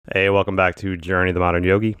Hey, welcome back to Journey of the Modern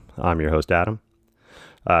Yogi. I'm your host, Adam.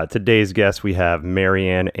 Today's guest, we have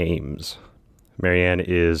Marianne Ames. Marianne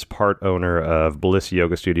is part owner of Bliss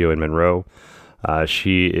Yoga Studio in Monroe.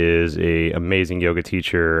 She is an amazing yoga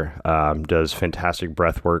teacher, does fantastic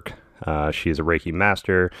breath work. She is a Reiki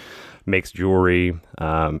master, makes jewelry,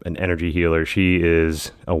 an energy healer. She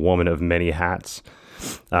is a woman of many hats.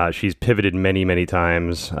 She's pivoted many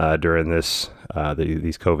times during these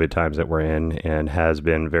COVID times that we're in, and has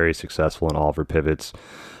been very successful in all of her pivots,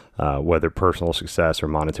 whether personal success or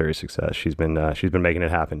monetary success. She's been making it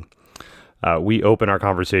happen. We open our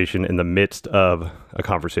conversation in the midst of a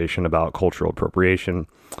conversation about cultural appropriation.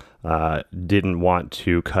 Didn't want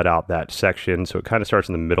to cut out that section, so it kind of starts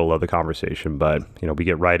in the middle of the conversation, but we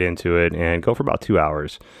get right into it and go for about 2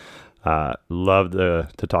 hours. Loved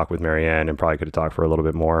to talk with Marianne, and probably could have talked for a little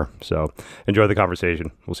bit more. So enjoy the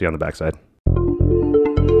conversation. We'll see you on the backside.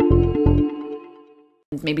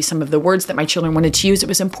 Maybe some of the words that my children wanted to use, it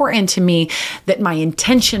was important to me that my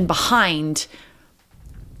intention behind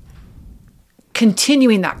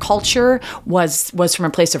continuing that culture was from a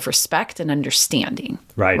place of respect and understanding.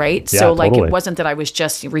 Right. Yeah, so totally. It wasn't that I was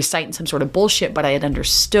just reciting some sort of bullshit, but I had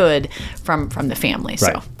understood from the family. Right.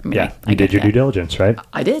 So I mean, yeah, I you did your due diligence, right?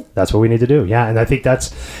 I did. That's what we need to do. Yeah. And I think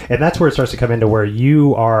that's where it starts to come into where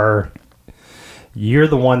you're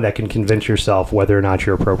the one that can convince yourself whether or not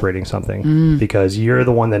you're appropriating something, because you're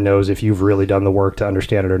the one that knows if you've really done the work to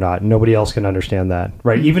understand it or not. Nobody else can understand that.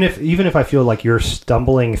 Right. Even if I feel like you're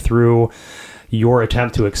stumbling through your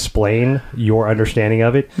attempt to explain your understanding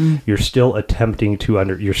of it, you're still attempting to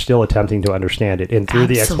understand it. And through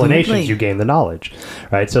the explanations, you gain the knowledge,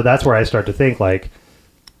 right? So that's where I start to think like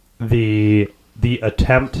the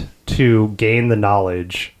attempt to gain the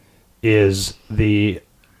knowledge is the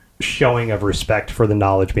showing of respect for the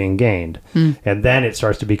knowledge being gained. And then it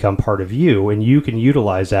starts to become part of you, and you can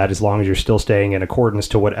utilize that as long as you're still staying in accordance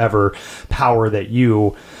to whatever power that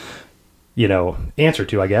you answer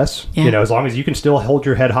to, I guess. Yeah. As long as you can still hold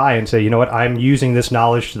your head high and say, you know what, I'm using this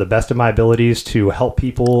knowledge to the best of my abilities to help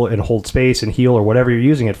people and hold space and heal, or whatever you're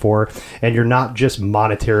using it for. And you're not just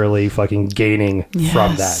monetarily fucking gaining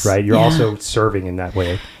from that, right? You're also serving in that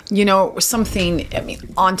way. Something,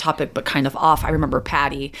 on topic, but kind of off. I remember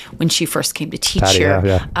Patty when she first came to teach here.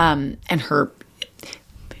 Yeah. And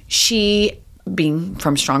she being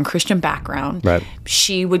from strong Christian background, right,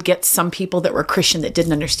 she would get some people that were Christian that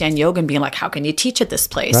didn't understand yoga and being like, how can you teach at this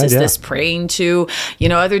place? Right, Is this praying to,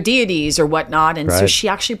 other deities or whatnot? And so Right. she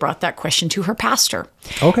actually brought that question to her pastor.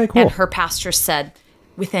 Okay, cool. And her pastor said,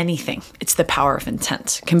 with anything, it's the power of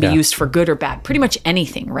intent. It can be used for good or bad, pretty much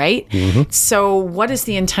anything, right? So what is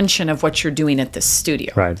the intention of what you're doing at this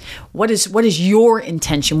studio? Right. What is your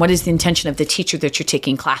intention? What is the intention of the teacher that you're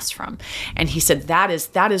taking class from? And he said, that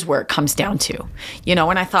is where it comes down to.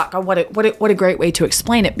 And I thought, oh, what a great way to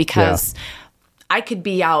explain it, because I could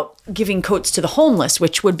be out giving coats to the homeless,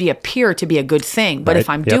 which would appear to be a good thing. But if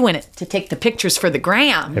I'm doing it to take the pictures for the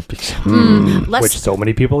gram, which so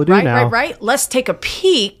many people do now. Right. Let's take a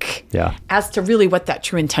peek as to really what that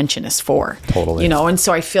true intention is for. Totally. And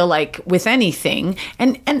so I feel like with anything,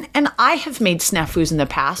 and I have made snafus in the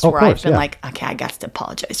past where I've been like, okay, I got to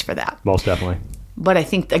apologize for that. Most definitely. But I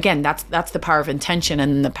think, again, that's the power of intention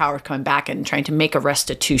and the power of coming back and trying to make a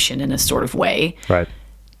restitution in a sort of way. Right.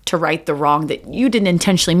 To right the wrong that you didn't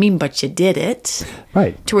intentionally mean, but you did it.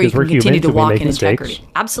 Right. To where you can continue to walk in mistakes. integrity.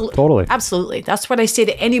 Absolutely. Totally. Absolutely. That's what I say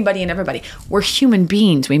to anybody and everybody. We're human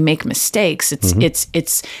beings. We make mistakes.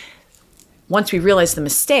 It's once we realize the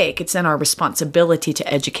mistake, it's then our responsibility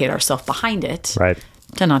to educate ourselves behind it. Right.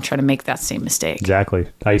 To not try to make that same mistake. Exactly.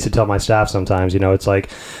 I used to tell my staff sometimes, it's like,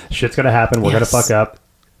 shit's going to happen. We're going to fuck up.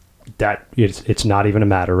 That it's not even a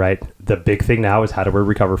matter, right? The big thing now is how do we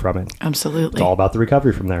recover from it? Absolutely. It's all about the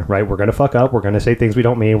recovery from there, right? We're going to fuck up. We're going to say things we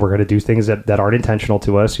don't mean. We're going to do things that aren't intentional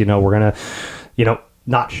to us. We're going to,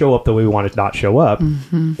 not show up the way we want to not show up.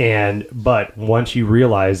 But once you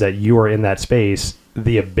realize that you are in that space,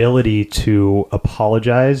 the ability to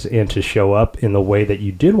apologize and to show up in the way that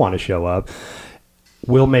you did want to show up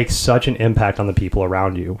will make such an impact on the people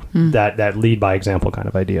around you. That lead by example kind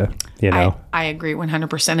of idea, I agree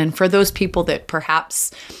 100%. And for those people that perhaps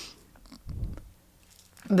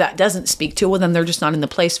that doesn't speak to, well, then they're just not in the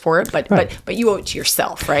place for it. But you owe it to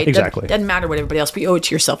yourself, right? Exactly. Doesn't matter what everybody else, but you owe it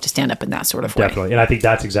to yourself to stand up in that sort of way. Definitely. And I think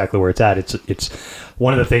that's exactly where it's at. It's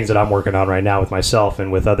one of the things that I'm working on right now with myself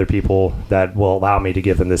and with other people that will allow me to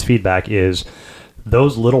give them this feedback is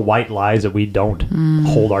those little white lies that we don't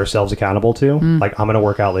hold ourselves accountable to. Like, I'm going to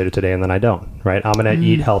work out later today and then I don't, right? I'm going to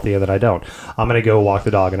eat healthy and then I don't. I'm going to go walk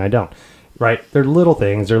the dog and I don't. right? They're little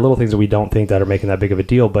things. They're little things that we don't think that are making that big of a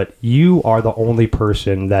deal, but you are the only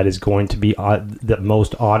person that is going to be the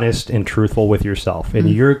most honest and truthful with yourself.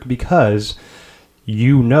 And because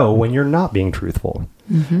you know when you're not being truthful.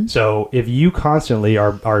 So if you constantly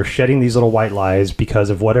are shedding these little white lies because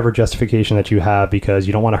of whatever justification that you have, because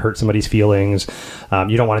you don't want to hurt somebody's feelings,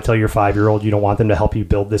 you don't want to tell your 5-year-old, you don't want them to help you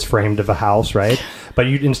build this frame of a house, right? But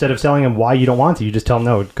you, instead of telling them why you don't want to, you just tell them,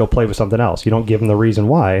 no, go play with something else. You don't give them the reason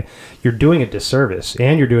why. You're doing a disservice,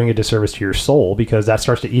 and you're doing a disservice to your soul, because that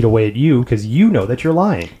starts to eat away at you because you know that you're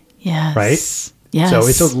lying. Yes. Right? Yes. So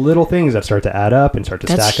it's those little things that start to add up and start to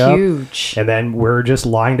stack up. Huge. And then we're just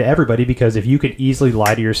lying to everybody, because if you could easily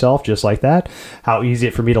lie to yourself just like that, how easy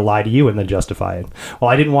it for me to lie to you and then justify it.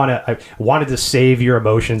 Well, I wanted to save your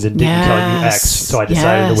emotions and didn't tell you X, so I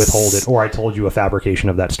decided to withhold it, or I told you a fabrication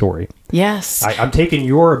of that story. Yes. I'm taking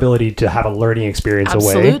your ability to have a learning experience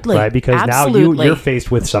away, right? Because now you're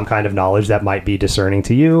faced with some kind of knowledge that might be discerning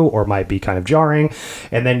to you or might be kind of jarring.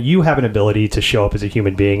 And then you have an ability to show up as a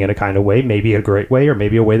human being in a kind of way, maybe a great way or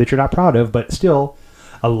maybe a way that you're not proud of, but still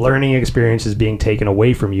a learning experience is being taken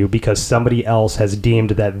away from you because somebody else has deemed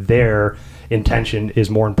that their intention is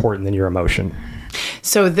more important than your emotion.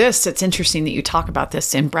 So it's interesting that you talk about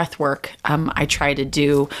this in breath work. I try to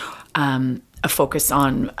do a focus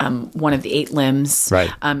on one of the 8 limbs,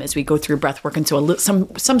 right, as we go through breath work, and so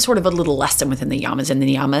some sort of a little lesson within the yamas and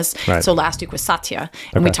the niyamas. Right. So last week was satya,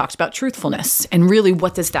 and we talked about truthfulness, and really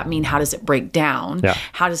what does that mean? How does it break down? Yeah.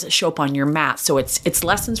 How does it show up on your mat? So it's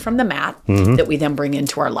lessons from the mat that we then bring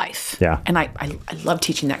into our life. Yeah. And I love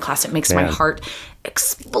teaching that class. It makes my heart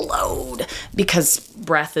explode, because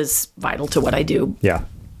breath is vital to what I do. Yeah.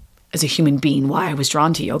 As a human being, why I was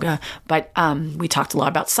drawn to yoga. But we talked a lot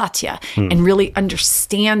about satya and really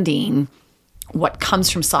understanding what comes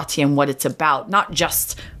from satya and what it's about, not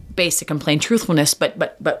just basic and plain truthfulness, but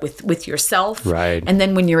with yourself. Right. And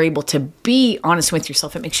then when you're able to be honest with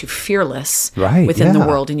yourself, it makes you fearless right, within the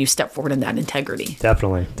world, and you step forward in that integrity.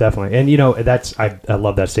 Definitely. And I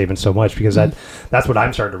love that statement so much, because that's what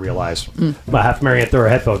I'm starting to realize. I have Marianne throw her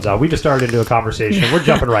headphones on. We just started into a conversation. We're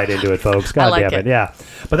jumping right into it, folks. God damn it. Yeah.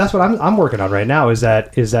 But that's what I'm working on right now, is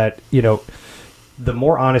that the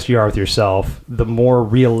more honest you are with yourself, the more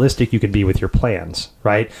realistic you can be with your plans,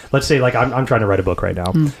 right? Let's say, like, I'm trying to write a book right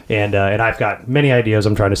now, and I've got many ideas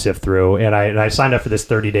I'm trying to sift through, and I signed up for this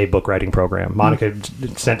 30-day book writing program. Monica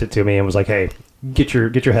sent it to me and was like, hey, get your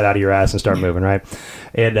head out of your ass and start moving, right?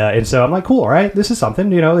 And so I'm like, cool, all right, this is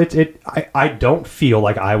something, I don't feel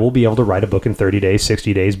like I will be able to write a book in 30 days,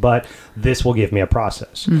 60 days, but this will give me a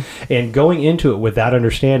process. And going into it with that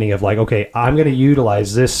understanding of, like, okay, I'm going to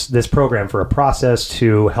utilize this program for a process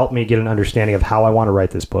to help me get an understanding of how I want to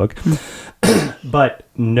write this book. But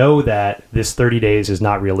know that this 30 days is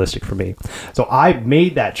not realistic for me. So I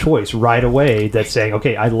made that choice right away, that's saying,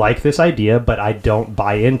 okay, I like this idea, but I don't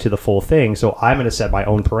buy into the full thing. So I'm going to set my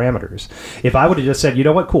own parameters. If I would have just said, you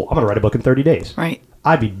know what, cool, I'm going to write a book in 30 days. Right.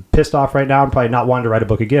 I'd be pissed off right now and probably not wanting to write a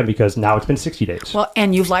book again, because now it's been 60 days. Well,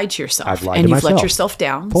 and you've lied to yourself. I've lied to myself. You've let yourself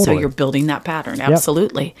down. Totally. So you're building that pattern.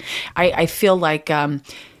 Absolutely. Yep. I feel like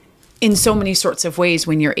in so many sorts of ways,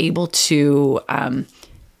 when you're able to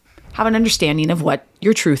have an understanding of what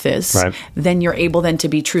your truth is, right, then you're able then to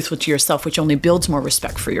be truthful to yourself, which only builds more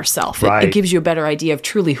respect for yourself. Right. It gives you a better idea of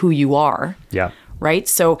truly who you are. Yeah. Right?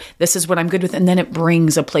 So this is what I'm good with. And then it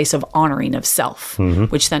brings a place of honoring of self,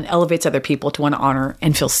 which then elevates other people to want to honor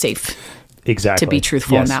and feel safe. Exactly. To be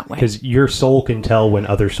truthful in that way. Because your soul can tell when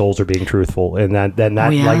other souls are being truthful. And like,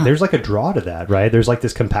 there's like a draw to that, right? There's like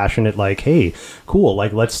this compassionate, like, hey, cool,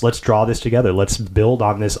 like, let's draw this together. Let's build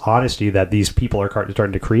on this honesty that these people are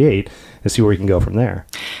starting to create, and see where we can go from there.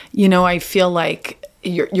 I feel like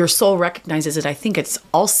your soul recognizes it. I think it's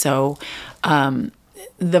also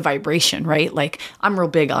the vibration, right? Like, I'm real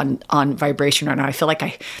big on vibration right now. I feel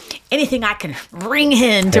like anything I can bring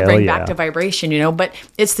in to bring back to vibration, but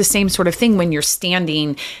it's the same sort of thing when you're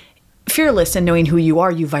standing fearless and knowing who you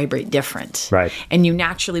are, you vibrate different. Right. And you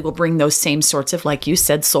naturally will bring those same sorts of, like you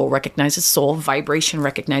said, soul recognizes soul, vibration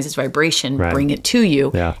recognizes vibration, right, bring it to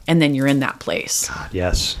you, and then you're in that place. God,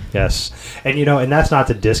 yes. And, and that's not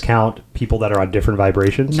to discount people that are on different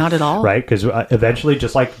vibrations. Not at all. Right? Because eventually,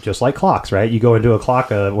 just like clocks, right? You go into a clock,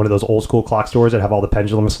 one of those old school clock stores that have all the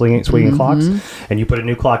pendulum swinging clocks, and you put a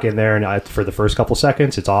new clock in there, and for the first couple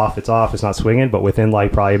seconds, it's off, it's not swinging, but within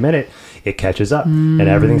like probably a minute, it catches up, and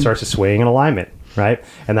everything starts to swing in alignment, right?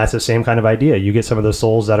 And that's the same kind of idea. You get some of those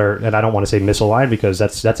souls that are, and I don't want to say misaligned, because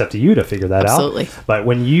that's up to you to figure that Absolutely. out. But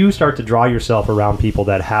when you start to draw yourself around people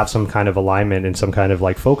that have some kind of alignment and some kind of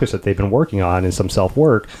like focus that they've been working on and some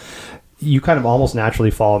self-work, you kind of almost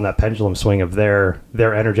naturally fall in that pendulum swing of their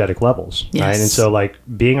energetic levels, Yes. right? And so like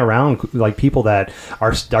being around like people that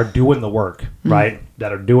are doing the work, right?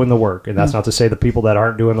 That are doing the work. And that's not to say the people that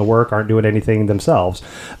aren't doing the work aren't doing anything themselves.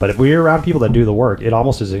 But if we're around people that do the work, it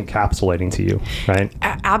almost is encapsulating to you, right?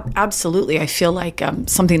 Absolutely. I feel like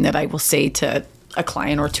something that I will say to a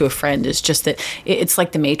client or to a friend is just that it's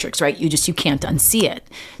like the Matrix, right? You can't unsee it.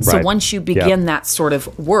 So Right. once you begin that sort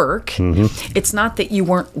of work, it's not that you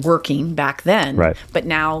weren't working back then, Right. but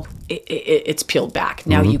now it's peeled back.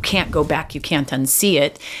 Now you can't go back. You can't unsee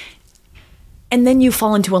it. And then you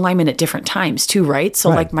fall into alignment at different times too, right? So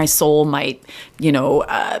Right. like my soul might,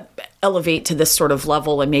 elevate to this sort of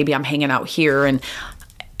level, and maybe I'm hanging out here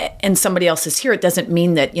and somebody else is here. It doesn't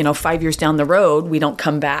mean that, 5 years down the road, we don't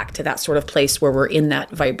come back to that sort of place where we're in that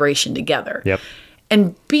vibration together. Yep.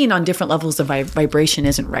 And being on different levels of vibration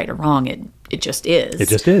isn't right or wrong. It just is. It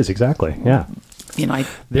just is, exactly. Yeah.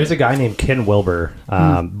 There's a guy named Ken Wilber,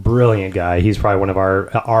 brilliant guy. He's probably one of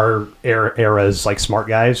our era's like smart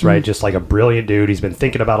guys, right? Just like a brilliant dude. He's been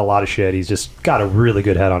thinking about a lot of shit. He's just got a really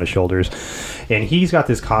good head on his shoulders, and he's got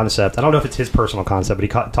this concept. I don't know if it's his personal concept, but he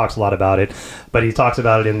talks a lot about it. But he talks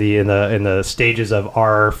about it in the stages of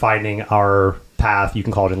our finding our path. You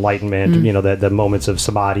can call it enlightenment, the moments of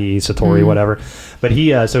samadhi, satori, whatever. But he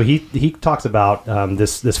talks about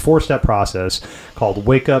this 4-step process called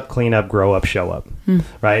wake up, clean up, grow up, show up,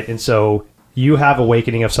 right? And so you have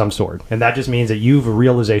awakening of some sort, and that just means that you've a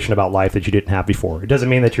realization about life that you didn't have before. It doesn't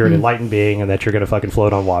mean that you're an enlightened being and that you're going to fucking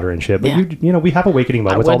float on water and shit. But we have awakening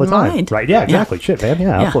moments all the time, mind. right? Yeah, exactly. Shit, man.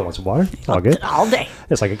 Yeah, I'll float on some water. It's all good. all day.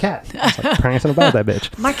 It's like a cat. It's like prancing about that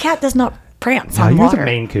bitch. My cat does not prance Oh, on yours water. a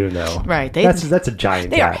Maine Coon, though. Right. That's a giant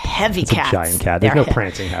cat. They are heavy It's cats. a giant cat. They There's are no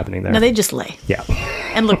prancing happening there. No, they just lay Yeah.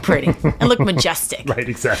 and look pretty and look majestic. Right,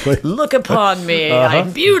 exactly. Look upon me.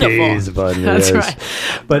 I'm beautiful. Gaze upon me, That's yes.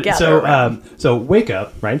 right. But Gather around. so wake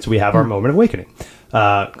up, right? So we have our moment of awakening.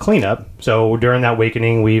 Clean up. So during that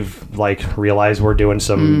awakening, we've like realized we're doing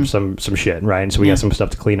some shit, right? And so we got some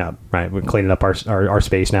stuff to clean up, right? We're cleaning up our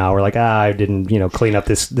space now. We're like, I didn't, clean up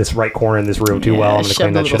this right corner in this room too well. I'm gonna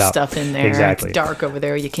clean that shit up. Stuff in there. Exactly. It's dark over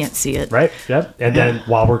there. You can't see it. Right. Yep. And then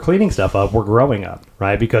while we're cleaning stuff up, we're growing up,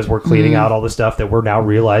 right? Because we're cleaning out all the stuff that we're now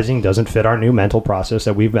realizing doesn't fit our new mental process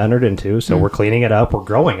that we've entered into. So we're cleaning it up. We're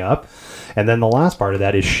growing up. And then the last part of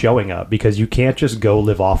that is showing up, because you can't just go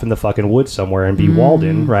live off in the fucking woods somewhere and be walled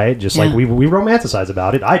in, right? Just like we romanticize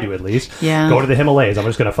about it. I do, at least. Yeah. Go to the Himalayas. I'm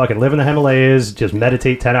just going to fucking live in the Himalayas, just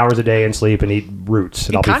meditate 10 hours a day and sleep and eat roots.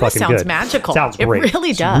 And I'll be fucking good. It kind of sounds magical. Sounds great. It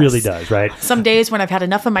really does. It really does, right? Some days when I've had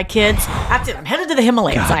enough of my kids, that's it. I'm headed to the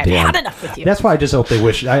Himalayas. I've had enough with you. That's why I just hope they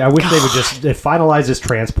wish. I wish they would just finalize this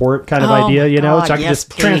transport kind of idea, God, so I can yes, just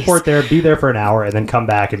please. transport there, be there for an hour, and then come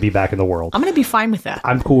back and be back in the world. I'm going to be fine with that.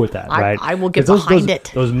 I'm cool with that, right? I will get 'Cause behind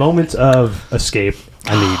it. Those moments of escape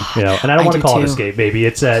I need, and I don't want to call it escape, maybe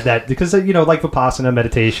it's that, because like Vipassana,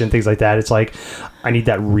 meditation, things like that. It's like I need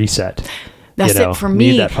that reset. That's it for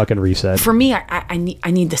me. Need that fucking reset. For me,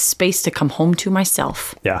 I need the space to come home to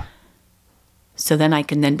myself. Yeah. So then I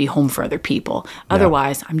can then be home for other people.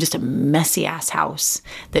 Otherwise, I'm just a messy ass house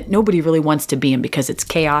that nobody really wants to be in, because it's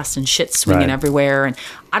chaos and shit swinging everywhere, and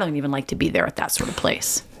I don't even like to be there at that sort of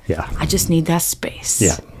place. Yeah. I just need that space.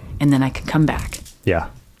 Yeah. And then I can come back. Yeah.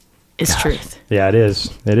 It's truth. Yeah, it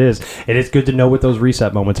is. It is. And it's good to know what those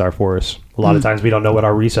reset moments are for us. A lot of times we don't know what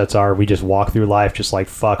our resets are. We just walk through life just like,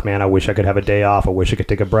 fuck, man, I wish I could have a day off. I wish I could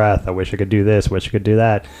take a breath. I wish I could do this. I wish I could do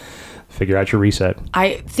that. Figure out your reset.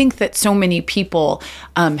 I think that so many people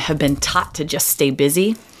have been taught to just stay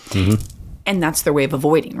busy. And that's their way of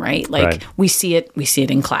avoiding, right? Like we see it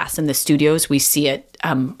in class, in the studios. We see it.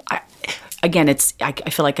 Again, I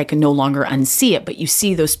feel like I can no longer unsee it, but you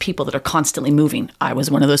see those people that are constantly moving. I was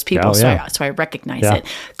one of those people, so I recognize it.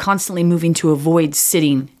 Constantly moving to avoid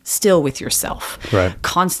sitting still with yourself. Right.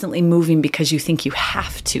 Constantly moving because you think you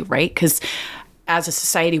have to, right? Because as a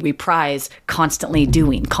society, we prize constantly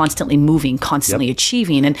doing, constantly moving, constantly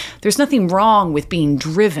achieving. And there's nothing wrong with being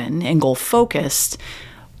driven and goal-focused,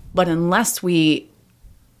 but unless we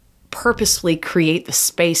purposefully create the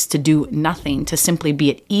space to do nothing, to simply be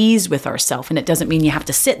at ease with ourselves. And it doesn't mean you have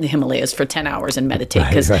to sit in the Himalayas for 10 hours and meditate,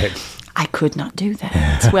 because I could not do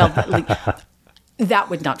that. Well, that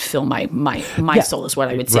would not fill my soul, is what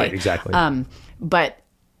I would say. Right, exactly. But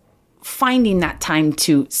finding that time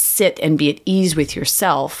to sit and be at ease with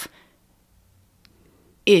yourself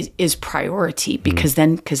is priority, because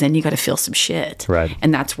then you got to feel some shit. Right.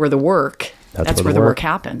 And that's where the work That's where the work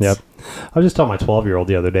happens. Yep. I was just telling my 12-year-old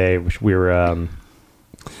the other day, we were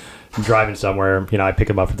I'm driving somewhere, I pick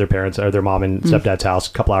them up at their parents or their mom and stepdad's house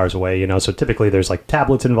a couple hours away, so typically there's like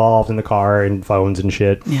tablets involved in the car and phones and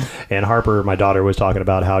shit. Yeah. And Harper, my daughter, was talking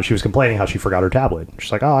about how she was complaining how she forgot her tablet.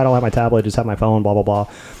 She's like, oh, I don't have my tablet, just have my phone, blah, blah, blah.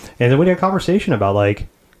 And then we had a conversation about like,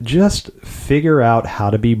 just figure out how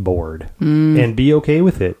to be bored and be okay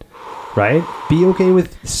with it. Right? Be okay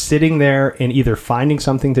with sitting there and either finding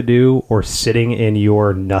something to do or sitting in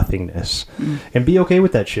your nothingness. And be okay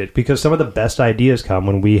with that shit, because some of the best ideas come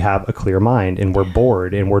when we have a clear mind and we're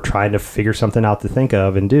bored and we're trying to figure something out to think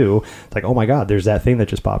of and do. It's like, oh my God, there's that thing that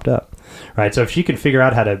just popped up. Right? So if she can figure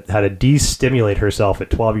out how to de-stimulate herself at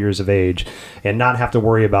 12 years of age and not have to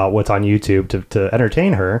worry about what's on YouTube to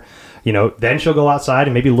entertain her, then she'll go outside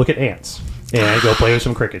and maybe look at ants. And go play with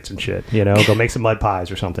some crickets and shit, go make some mud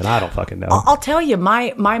pies or something. I don't fucking know. I'll tell you,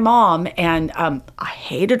 my mom, and I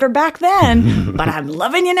hated her back then, but I'm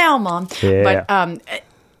loving you now, Mom. Yeah. But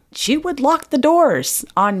she would lock the doors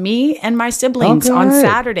on me and my siblings on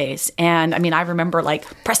Saturdays. And I mean, I remember like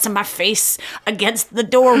pressing my face against the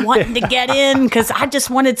door, wanting to get in because I just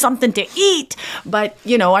wanted something to eat. But,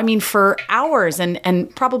 for hours,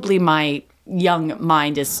 and probably my young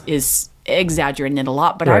mind is exaggerating it a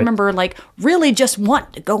lot, but I remember like really just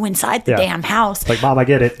want to go inside the damn house. Like, Mom, I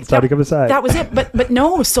get it. It's time to come inside. That was it. But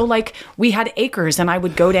no. So like we had acres, and I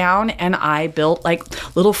would go down and I built like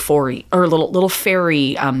little fairy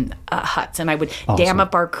huts, and I would dam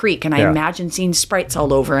up our creek, and I imagined seeing sprites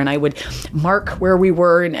all over, and I would mark where we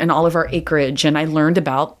were and all of our acreage, and I learned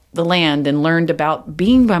about the land and learned about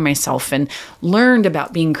being by myself and learned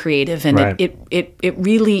about being creative. And it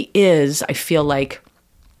really is, I feel like,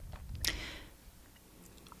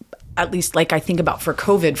 at least like I think about for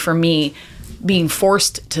COVID, for me, being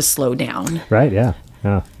forced to slow down. Right. Yeah.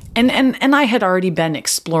 Yeah. And I had already been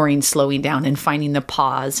exploring slowing down and finding the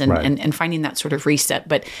pause and finding that sort of reset.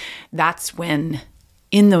 But that's when,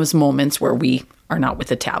 in those moments where we are not with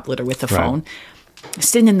a tablet or with a phone,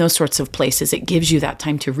 sitting in those sorts of places, it gives you that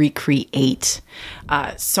time to recreate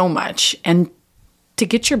so much and to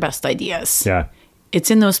get your best ideas. Yeah. It's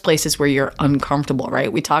in those places where you're uncomfortable,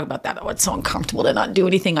 right? We talk about that. Oh, it's so uncomfortable to not do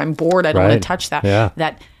anything. I'm bored. I don't want to touch that. Yeah.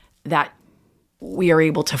 That we are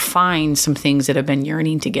able to find some things that have been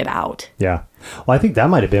yearning to get out. Yeah. Well, I think that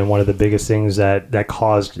might have been one of the biggest things that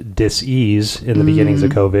caused dis-ease in the beginnings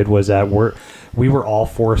of COVID, was that we were all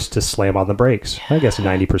forced to slam on the brakes. I guess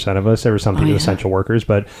 90% of us, there were some people, essential workers,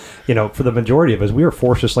 but for the majority of us, we were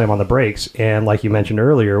forced to slam on the brakes. And like you mentioned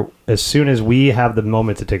earlier, as soon as we have the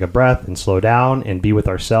moment to take a breath and slow down and be with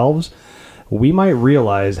ourselves, we might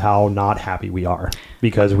realize how not happy we are,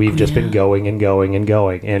 because we've just been going and going and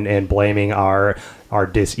going and blaming our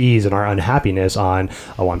dis-ease and our unhappiness on,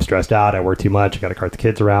 I'm stressed out, I work too much, I got to cart the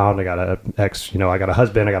kids around, I got a I got a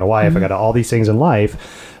husband, I got a wife, I got all these things in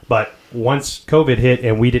life. But once COVID hit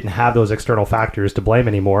and we didn't have those external factors to blame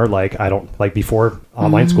anymore, like before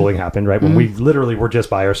online schooling happened, right? When we literally were just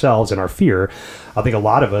by ourselves in our fear, I think a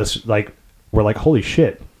lot of us were like, holy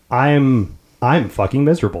shit, I'm fucking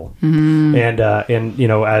miserable. And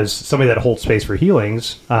as somebody that holds space for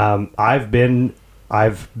healings, I've been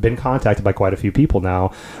contacted by quite a few people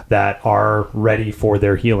now that are ready for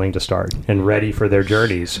their healing to start and ready for their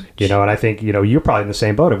journeys, and I think, you're probably in the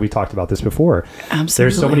same boat. We talked about this before. Absolutely.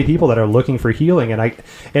 There's so many people that are looking for healing, and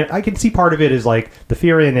I can see part of it is like the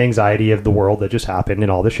fear and anxiety of the world that just happened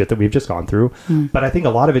and all the shit that we've just gone through. But I think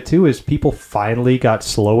a lot of it too is people finally got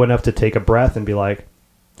slow enough to take a breath and be like,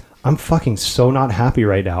 I'm fucking so not happy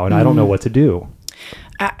right now, and I don't know what to do.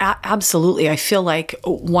 Absolutely. I feel like,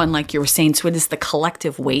 one, like you were saying, so it is the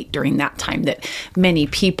collective weight during that time that many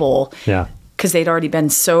people, because they'd already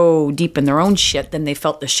been so deep in their own shit, then they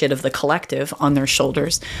felt the shit of the collective on their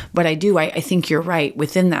shoulders. But I think you're right.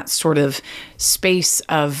 Within that sort of space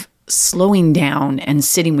of slowing down and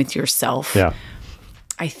sitting with yourself,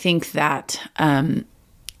 I think that...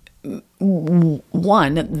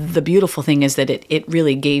 one, the beautiful thing is that it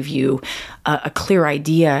really gave you a clear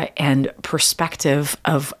idea and perspective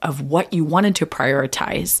of what you wanted to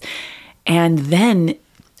prioritize. And then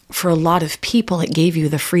for a lot of people, it gave you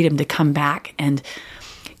the freedom to come back and,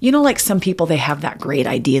 like some people, they have that great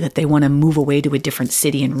idea that they want to move away to a different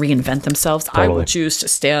city and reinvent themselves. Totally. I will choose to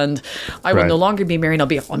stand. I will no longer be married. I'll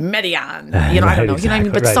be a comedian. I don't know. Exactly. You know what I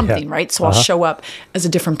mean? But something, right? So I'll show up as a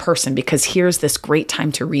different person because here's this great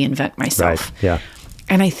time to reinvent myself. Right. Yeah.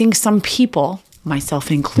 And I think some people, myself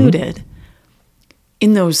included,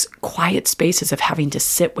 in those quiet spaces of having to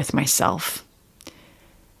sit with myself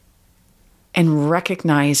and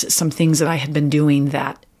recognize some things that I had been doing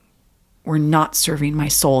that were not serving my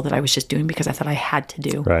soul, that I was just doing because I thought I had to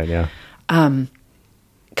do. Right, yeah.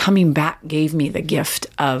 coming back gave me the gift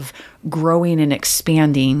of growing and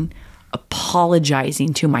expanding,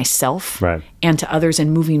 apologizing to myself Right. and to others,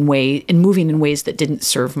 and moving in ways that didn't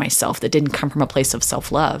serve myself, that didn't come from a place of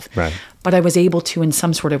self-love. Right. But I was able to, in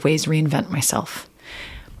some sort of ways, reinvent myself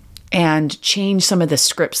and change some of the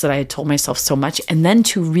scripts that I had told myself so much, and then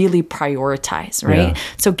to really prioritize, right? Yeah.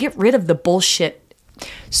 So get rid of the bullshit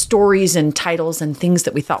stories and titles and things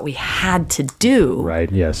that we thought we had to do. Right.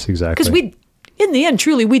 Yes, exactly. Because in the end,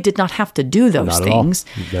 truly, we did not have to do those Not things.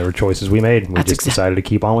 at all. There were choices we made. We just decided to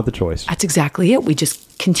keep on with the choice. That's exactly it. We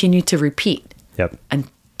just continue to repeat Yep.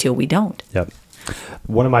 until we don't. Yep.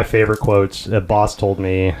 One of my favorite quotes a boss told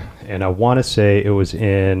me, and I want to say it was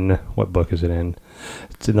in, what book is it in?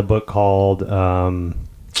 It's in the book called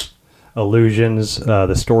Illusions,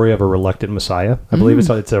 The Story of a Reluctant Messiah. I believe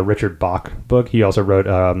it's a Richard Bach book. He also wrote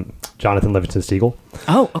Jonathan Livingston Seagal.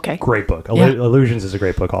 Oh, okay. Great book. Yeah. Illusions is a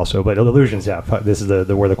great book also, but Illusions, yeah, this is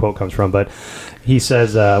the where the quote comes from. But he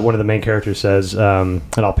says, one of the main characters says, and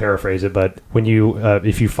I'll paraphrase it, but when you,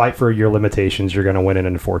 if you fight for your limitations, you're going to win an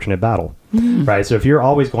unfortunate battle, right? So if you're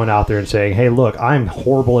always going out there and saying, hey, look, I'm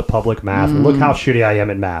horrible at public math. Look how shitty I am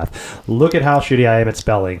at math. Look at how shitty I am at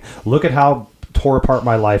spelling. Look at how tore apart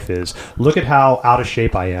my life is. Look at how out of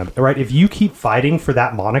shape I am, right? If you keep fighting for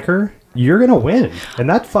that moniker, you're going to win. And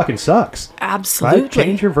that fucking sucks. Absolutely. Right?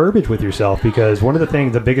 Change your verbiage with yourself, because one of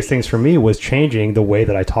the biggest things for me was changing the way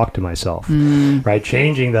that I talk to myself, right?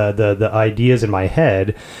 Changing the ideas in my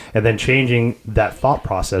head, and then changing that thought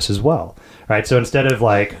process as well. Right. So instead of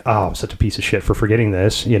like, oh, I'm such a piece of shit for forgetting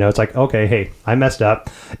this, it's like, okay, hey, I messed up.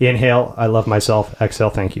 Inhale, I love myself. Exhale,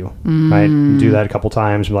 thank you. Right. Do that a couple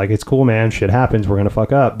times. Like, it's cool, man. Shit happens. We're going to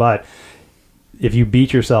fuck up. But if you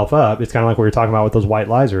beat yourself up, it's kind of like we were talking about with those white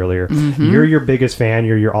lies earlier. You're your biggest fan.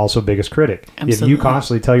 You're your also biggest critic. Absolutely. If you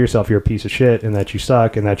constantly tell yourself you're a piece of shit and that you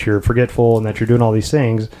suck and that you're forgetful and that you're doing all these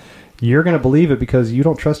things, you're going to believe it, because you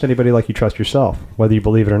don't trust anybody like you trust yourself, whether you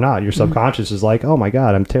believe it or not. Your subconscious is like, oh my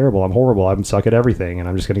God, I'm terrible. I'm horrible. I'm suck at everything. And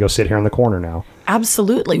I'm just going to go sit here in the corner now.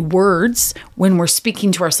 Absolutely. Words, when we're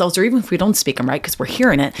speaking to ourselves, or even if we don't speak them, right, because we're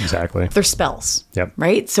hearing it, Exactly. they're spells. Yep.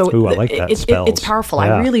 Right? So Ooh, I like that. Spells. It's powerful.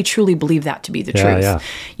 Yeah. I really, truly believe that to be the Yeah, truth.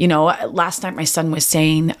 yeah. Last night my son was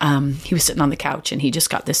saying, he was sitting on the couch and he just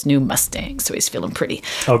got this new Mustang. So he's feeling pretty.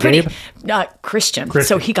 Oh, pretty, Gabe? Christian. Christian.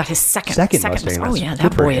 So he got his second Mustang. Oh, yeah. That's That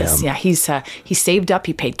good for boy is. him. Yeah. He saved up.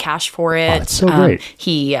 He paid cash for it. Oh, that's so great.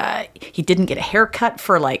 He didn't get a haircut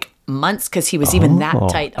for like months because he was even that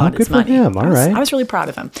tight on good his for money. him. All right. I was really proud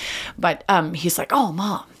of him. But he's like, oh,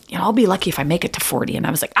 Mom, I'll be lucky if I make it to 40. And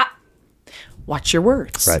I was like, watch your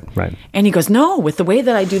words. Right. And he goes, no, with the way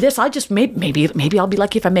that I do this, I'll just maybe I'll be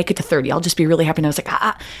lucky if I make it to 30. I'll just be really happy. And I was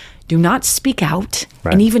like, do not speak out,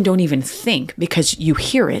 Right. and even don't even think, because you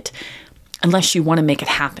hear it unless you want to make it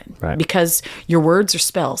happen. Right. Because your words are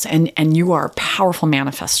spells, and you are a powerful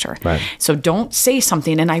manifester. Right. So don't say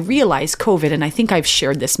something. And I realize COVID, and I think I've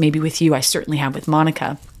shared this maybe with you, I certainly have with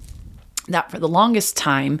Monica, that for the longest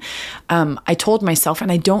time, I told myself,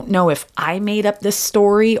 and I don't know if I made up this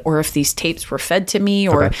story or if these tapes were fed to me,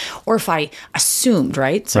 or if I assumed,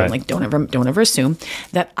 right? So I'm like, don't ever assume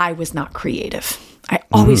that I was not creative. I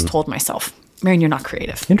always told myself, Marian, you're not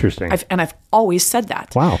creative. Interesting. I've always said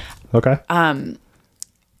that. Wow. Okay. And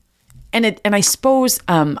I suppose,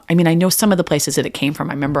 I know some of the places that it came from.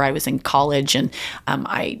 I remember I was in college and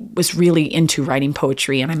I was really into writing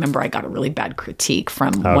poetry. And I remember I got a really bad critique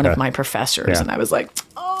from one of my professors. Yeah. And I was like,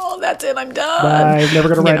 oh, that's it. I'm done. I'm never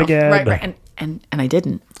going to write again. Right. And I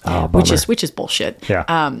didn't, which is bullshit.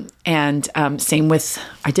 Yeah. And same with,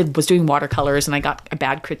 was doing watercolors and I got a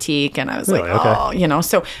bad critique and I was Really? like, Okay. oh,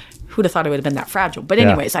 so who'd have thought it would have been that fragile? But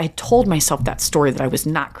anyways, I had told myself that story that I was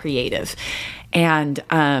not creative. And,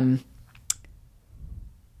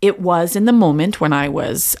 it was in the moment when I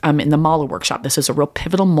was in the Mala workshop. This was a real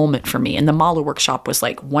pivotal moment for me. And the Mala workshop was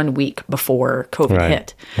like 1 week before COVID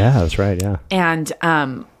hit. Yeah, that's right. Yeah. And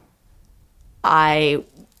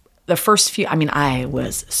the first few, I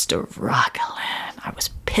was struggling. I was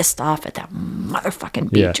pissed off at that motherfucking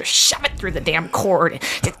beat. Yeah. Just shove it through the damn cord.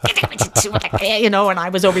 And I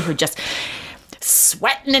was over here just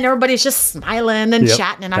sweating and everybody's just smiling and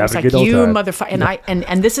chatting. And I was like, you motherfucker.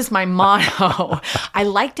 And this is my motto. I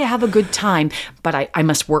like to have a good time, but I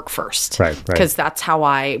must work first. Right. Because that's how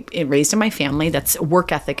I raised in my family. That's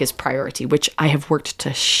work ethic is priority, which I have worked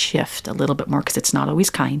to shift a little bit more because it's not always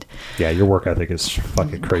kind. Yeah, your work ethic is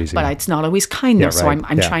fucking crazy. But it's not always kind though, so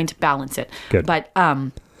I'm trying to balance it. Good. But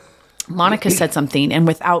Monica said something, and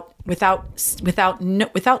without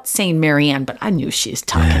saying Marianne, but I knew she was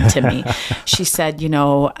talking to me. She said,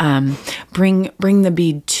 bring the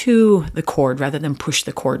bead to the cord rather than push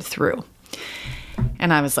the cord through.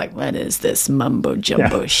 And I was like, what is this mumbo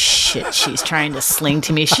jumbo shit she's trying to sling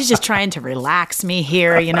to me? She's just trying to relax me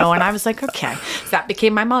here, And I was like, okay. So that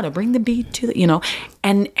became my motto: bring the bead to the,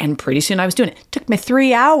 and pretty soon I was doing it. It took me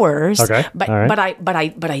 3 hours. Okay. But All right. but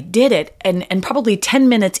I did it, and probably 10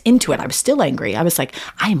 minutes into it, I was still angry. I was like,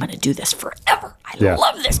 I am going to do this forever. I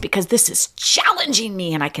love this because this is challenging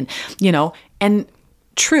me, and I can, And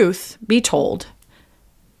truth be told,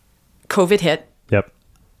 COVID hit. Yep.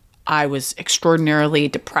 I was extraordinarily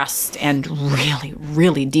depressed and really,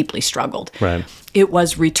 really deeply struggled. Right. It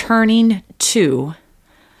was returning to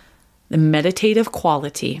the meditative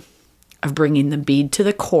quality of bringing the bead to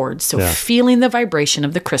the cord. So feeling the vibration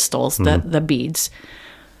of the crystals, the beads,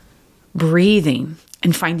 breathing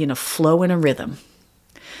and finding a flow and a rhythm.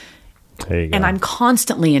 There you go. And I'm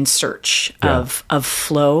constantly in search of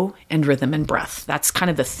flow and rhythm and breath. That's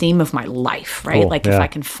kind of the theme of my life, right? Cool. Like if I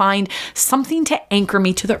can find something to anchor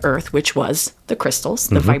me to the earth, which was the crystals,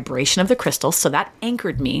 the vibration of the crystals. So that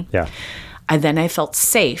anchored me. Yeah. And then I felt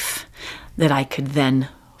safe that I could then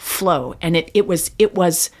flow. And it was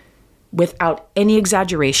without any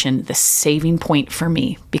exaggeration, the saving point for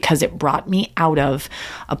me, because it brought me out of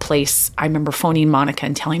a place. I remember phoning Monica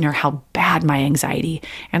and telling her how bad my anxiety,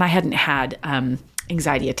 and I hadn't had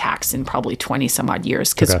anxiety attacks in probably 20 some odd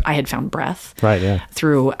years because I had found breath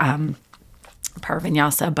through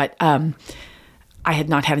Paravinyasa, but I had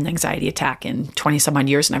not had an anxiety attack in 20 some odd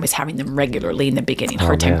years, and I was having them regularly in the beginning.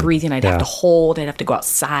 Hard time breathing. I'd have to hold. I'd have to go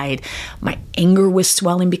outside. My anger was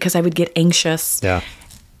swelling because I would get anxious. Yeah.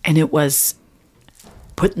 And it was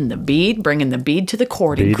putting the bead, bringing the bead to the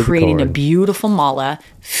cord and creating a beautiful mala,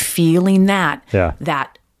 feeling that. Yeah.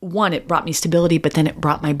 That, one, it brought me stability, but then it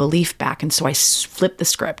brought my belief back. And so I flipped the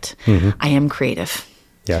script. I am creative.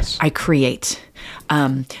 Yes. I create.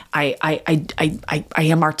 I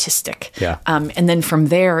am artistic. Yeah. And then from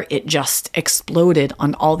there, it just exploded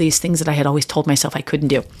on all these things that I had always told myself I couldn't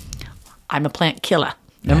do. I'm a plant killer.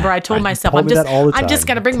 Remember, I told myself, I'm just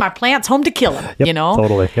going to bring my plants home to kill them, Yep,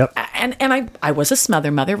 Totally. Yep. And I was a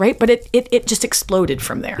smother mother, right? But it just exploded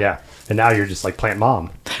from there. Yeah. And now you're just like plant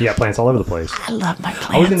mom. You got plants all over the place. I love my plants.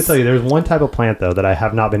 I was going to tell you, there's one type of plant, though, that I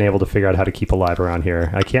have not been able to figure out how to keep alive around here.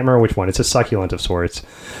 I can't remember which one. It's a succulent of sorts.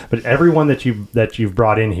 But every one that you've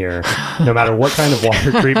brought in here, no matter what kind of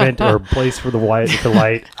water treatment or place for the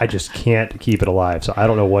light, I just can't keep it alive. So I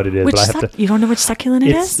don't know what it is. But I have to. You don't know which succulent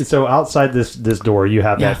it is? So outside this door, you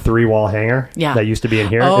have that 3-wall hanger that used to be in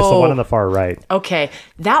here. It's the one on the far right. Okay.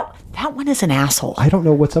 That one is an asshole. I don't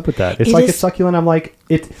know what's up with that. It's like a succulent. I'm like,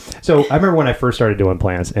 so I remember when I first started doing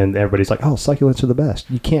plants and everybody's like, oh, succulents are the best.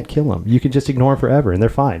 You can't kill them. You can just ignore them forever and they're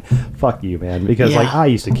fine. Fuck you, man. Because like I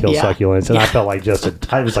used to kill succulents and I felt like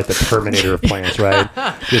I was like the Terminator of plants, right?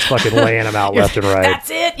 Just fucking laying them out left and right. That's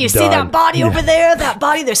it. You see that body over there? That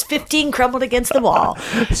body, there's 15 crumbled against the wall.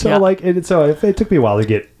 So it took me a while to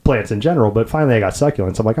get plants in general, but finally I got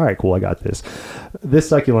succulents. I'm like, all right, cool, I got this. This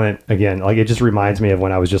succulent, again, like it just reminds me of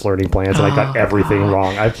when I was just learning plants and I got everything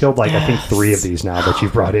wrong. I've killed I think 3 of these now that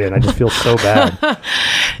you've brought in. I just feel so bad.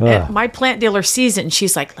 My plant dealer sees it and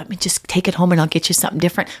she's like, let me just take it home and I'll get you something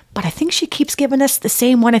different. But I think she keeps giving us the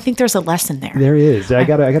same one. I think there's a lesson there. There is. I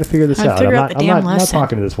gotta figure this out. I'm not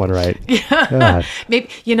talking to this one right. Yeah. Maybe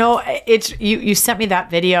it's you sent me that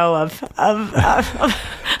video of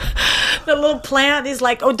the little plant. He's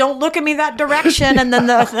like, oh, don't look at me that direction. And then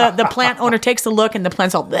the plant owner takes a look and the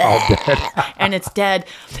plant's all dead. And it's dead.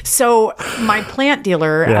 So my plant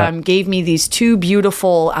dealer gave me these 2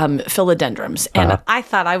 beautiful philodendrons. And I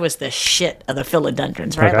thought I was the shit of the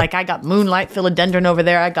philodendrons, right? Okay. Like I got moonlight philodendron over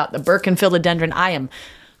there. I got the Birkin philodendron. I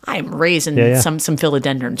am raising some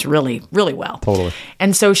philodendrons really, really well. Totally.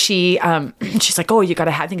 And so she's like, oh, you got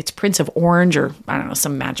to have, I think it's Prince of Orange or I don't know,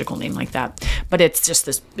 some magical name like that. But it's just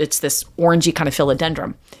this orangey kind of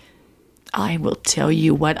philodendron. I will tell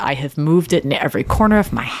you what, I have moved it in every corner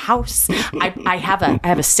of my house. I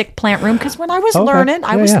have a sick plant room because when I was learning,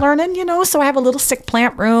 learning, so I have a little sick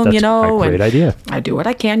plant room, That's a great idea. I do what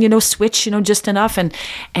I can, switch, just enough.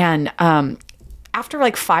 And after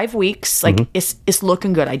like 5 weeks, like it's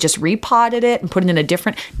looking good. I just repotted it and put it in a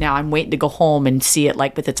different. Now I'm waiting to go home and see it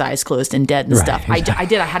like with its eyes closed and dead and stuff. I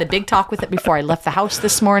did. I had a big talk with it before I left the house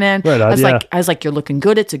this morning. Right on, I was like, you're looking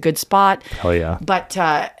good. It's a good spot. Hell yeah. But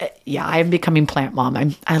I'm becoming plant mom.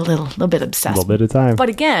 I'm a little bit obsessed. A little bit of time. But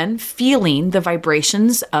again, feeling the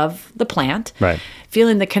vibrations of the plant. Right.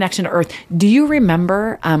 Feeling the connection to earth. Do you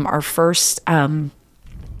remember our first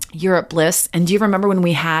You're at Bliss. And do you remember when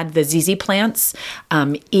we had the ZZ plants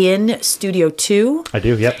in Studio 2? I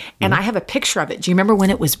do, yep. And I have a picture of it. Do you remember when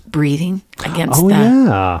it was breathing against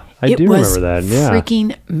yeah. I do remember that. Yeah.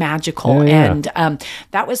 Freaking magical. Yeah. And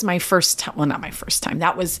that was my first time. Well, not my first time.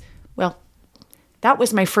 That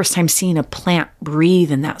was my first time seeing a plant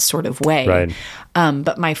breathe in that sort of way. Right.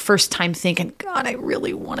 But my first time thinking, God, I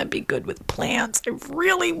really want to be good with plants. I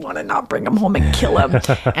really want to not bring them home and kill them.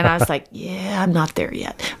 And I was like, yeah, I'm not there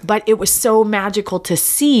yet. But it was so magical to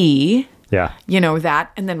see, Yeah.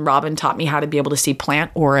 that. And then Robin taught me how to be able to see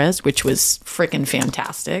plant auras, which was freaking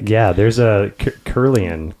fantastic. Yeah, there's a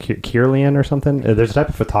Kirlian or something. There's a type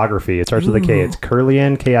of photography. It starts with a K. It's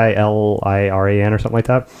Kirlian, Kiliran or something like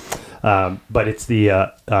that. But it's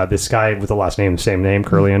this guy with the last name, same name,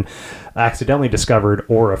 Kirlian, accidentally discovered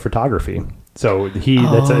aura photography. So it's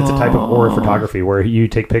a type of aura photography where you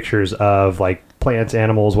take pictures of like plants,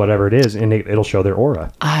 animals, whatever it is, and it'll show their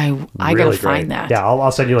aura. I Really gotta great. find that. Yeah,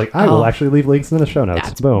 I'll send you I will actually leave links in the show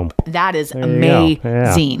notes. Boom. That is There you go.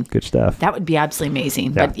 amazing. Yeah, good stuff. That would be absolutely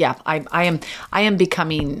amazing. Yeah. But yeah, I am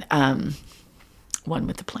becoming one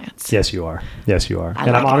with the plants. Yes, you are. Yes, you are.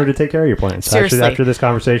 And like I'm honored to take care of your plants. Seriously. Actually, after this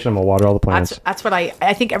conversation, I'm going to water all the plants. That's what I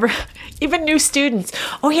think even new students.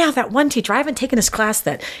 Oh yeah, that one teacher. I haven't taken his class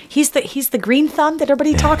that. He's the green thumb that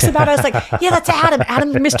everybody talks about. I was like, yeah, that's Adam.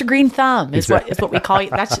 Adam, Mr. Green Thumb is what we call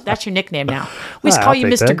you. That's your nickname now. We just call you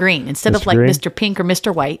Mr. Green instead of like Green. Mr. Pink or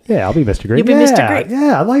Mr. White. Yeah, I'll be Mr. Green. You'll be Mr. Green.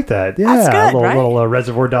 Yeah, I like that. Yeah, That's good, little, right? little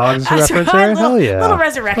Reservoir Dogs That's reference right, there. Hell yeah. Little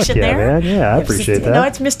resurrection Fuck yeah, there. man. Yeah, I appreciate that. No,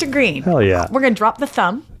 it's Mr. Green. Hell yeah. We're gonna drop the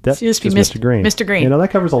thumb. That's So just be Mr. Green. Mr. Green.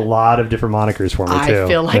 That covers a lot of different monikers for me too. I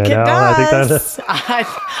feel like it does. I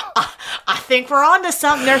think we're on to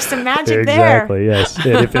something. There's some magic exactly, yes.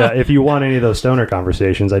 And if you want any of those stoner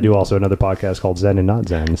conversations, I do also another podcast called Zen and Not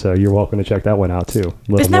Zen. So you're welcome to check that one out too.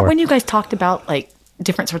 Isn't that when you guys talked about like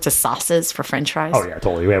different sorts of sauces for French fries? Oh yeah,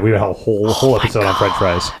 totally. We would have a whole episode on French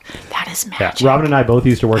fries. That is Yeah, magic. Robin and I both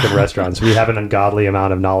used to work in restaurants. We have an ungodly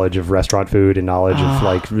amount of knowledge of restaurant food and knowledge of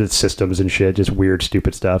like systems and shit, just weird,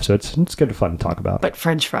 stupid stuff. So it's good fun to talk about. But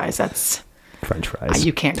French fries, that's French fries.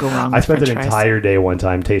 you can't go wrong. I with spent French an fries. entire day one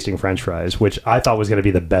time tasting French fries, which I thought was going to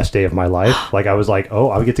be the best day of my life. Like I was like, oh,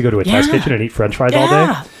 I would get to go to a test Yeah. kitchen and eat French fries all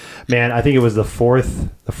Yeah. day. Man, I think it was the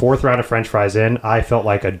fourth round of French fries in. I felt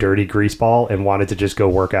like a dirty grease ball and wanted to just go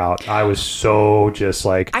work out. I was so just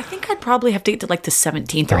like, I think I'd probably have to get to like the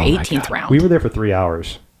 17th or oh my 18th God. round. We were there for 3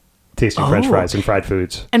 hours tasting French Oh. fries and fried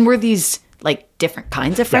foods. And were these like different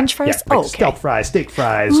kinds of French fries? Yeah, like stealth fries, steak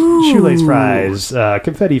fries, shoelace fries,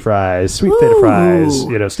 confetti fries, sweet potato fries, sweet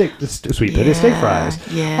potato steak fries,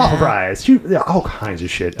 yeah. waffle fries, all kinds of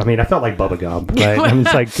shit. I mean, I felt like Bubba Gump, right? I'm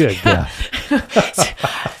just like, good, yeah.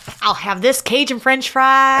 I'll have this Cajun French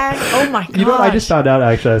fry. Oh my god! You know what? I just found out,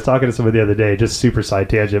 actually, I was talking to somebody the other day, just super side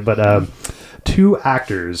tangent, but two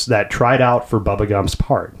actors that tried out for Bubba Gump's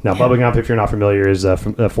part. Now, Bubba Gump, if you're not familiar, is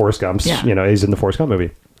Forrest Gump's, he's in the Forrest Gump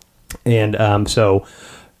movie. And so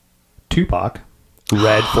Tupac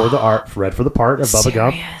read for the part of Bubba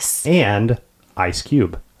Gump, and Ice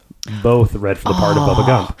Cube both read for the part of Bubba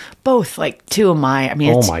Gump. Both like two of my. I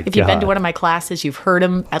mean, Oh my if you've been to God. one of my classes, you've heard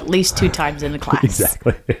them at least 2 times in the class.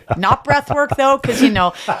 Exactly. Not breath work though, because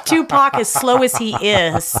Tupac, as slow as he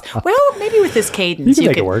is, well, maybe with his cadence, You can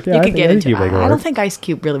make it work. Yeah, you I could think- get I think into. you make it I work. don't think Ice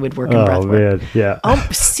Cube really would work in breath Oh work. man, yeah. Oh,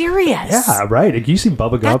 serious? Yeah, right. You see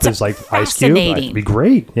Bubba Gump That's as like Ice Cube. fascinating. It'd be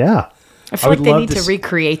great. Yeah. I feel like they need to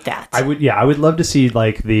recreate that. I would love to see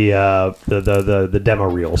like the demo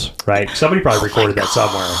reels, right? Somebody probably recorded that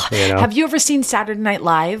somewhere. Have you ever seen Saturday Night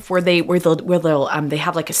Live where they'll they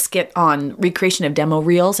have like a skit on recreation of demo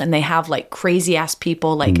reels and they have like crazy ass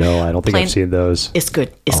people like No, I don't think playing- I've seen those. It's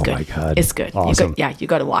good. It's Oh good. my God. It's good. Awesome. You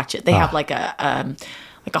got to watch it. They have like a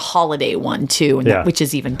holiday one too, and Yeah. which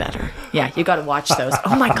is even better. Yeah, you got to watch those.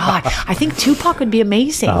 Oh my god, I think Tupac would be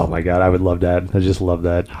amazing. Oh my God, I would love that. I just love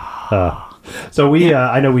that. So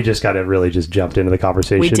I know we just got to really just jumped into the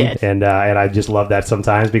conversation. We did. And I just love that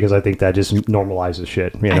sometimes because I think that just normalizes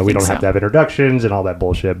shit. We think don't so. have to have introductions and all that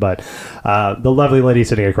bullshit. But the lovely lady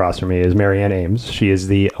sitting across from me is Marianne Ames. She is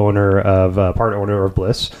the part owner of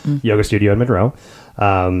Bliss Yoga Studio in Monroe.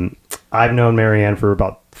 I've known Marianne for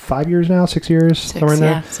about 5 years now, 6 years, somewhere in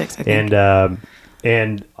there. Yeah, 6, I think.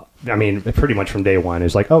 And I mean, pretty much from day one,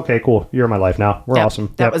 it's like, okay, cool, you're in my life now. We're Yep,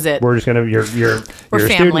 awesome. that was it. We're just gonna, you're a student,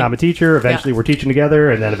 family. I'm a teacher. Eventually, we're teaching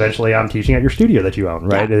together, and then eventually, I'm teaching at your studio that you own.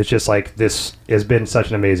 Right? Yeah. It's just like this has been such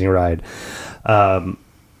an amazing ride.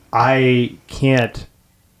 I can't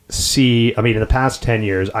see. I mean, in the past 10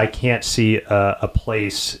 years, I can't see a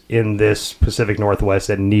place in this Pacific Northwest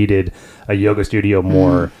that needed a yoga studio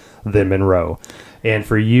more than Monroe. And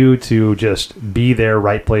for you to just be there,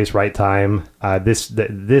 right place, right time,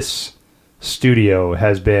 this studio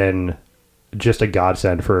has been just a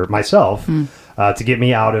godsend for myself to get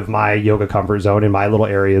me out of my yoga comfort zone in my little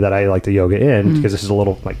area that I like to yoga in, because this is a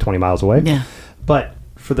little like 20 miles away. Yeah. But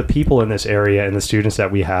for the people in this area and the students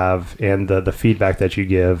that we have and the feedback that you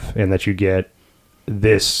give and that you get,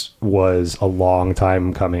 this was a long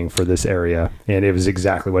time coming for this area, and it was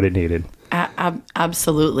exactly what it needed.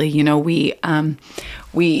 Absolutely. You know,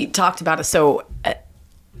 we talked about it. So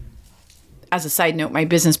as a side note, my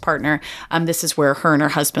business partner, this is where her and her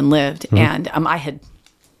husband lived. And I had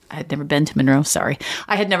never been to Monroe. Sorry.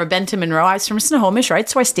 I had never been to Monroe. I was from Snohomish, right?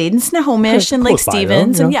 So I stayed in Snohomish and Lake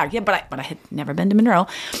Stevens. And but I had never been to Monroe.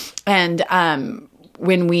 And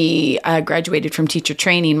when we graduated from teacher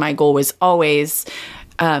training, my goal was always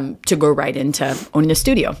to go right into owning a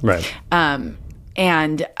studio. Right.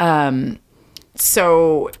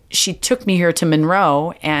 So she took me here to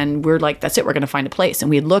Monroe, and we're like, that's it, we're going to find a place. And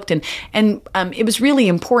we had looked, and it was really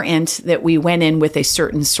important that we went in with a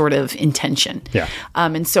certain sort of intention. Yeah.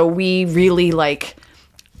 And so we really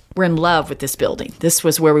we're in love with this building. This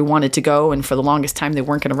was where we wanted to go. And for the longest time, they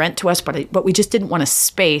weren't going to rent to us, but we just didn't want a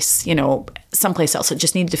space, someplace else. It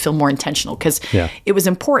just needed to feel more intentional, because it was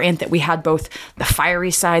important that we had both the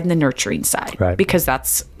fiery side and the nurturing side, right? Because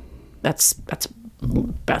that's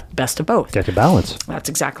best of both. Get the balance. That's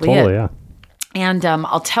exactly it. Yeah. And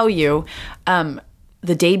I'll tell you,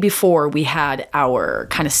 the day before we had our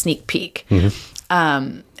kind of sneak peek,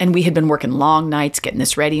 and we had been working long nights getting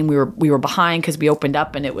this ready, and we were behind because we opened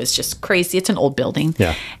up and it was just crazy. It's an old building.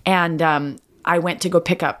 Yeah. And I went to go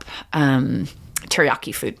pick up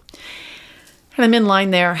teriyaki food, and I'm in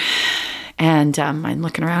line there, and I'm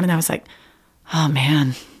looking around, and I was like, oh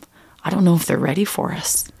man, I don't know if they're ready for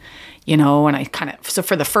us. And I so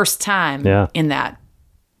for the first time in that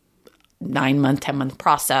 9-month, 10-month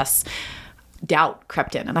process, doubt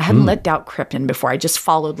crept in. And I hadn't let doubt creep in before. I just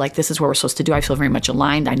followed, this is what we're supposed to do. I feel very much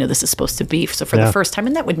aligned. I know this is supposed to be. So for the first time,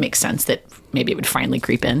 and that would make sense that maybe it would finally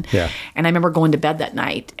creep in. Yeah. And I remember going to bed that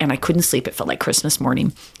night, and I couldn't sleep. It felt like Christmas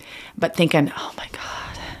morning. But thinking, oh my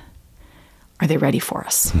God, are they ready for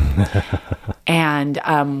us? And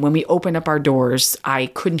when we opened up our doors, I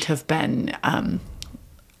couldn't have been...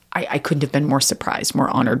 I couldn't have been more surprised, more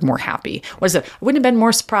honored, more happy. I wouldn't have been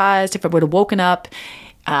more surprised if I would have woken up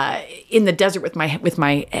in the desert with my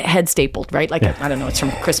head stapled, right? I don't know, it's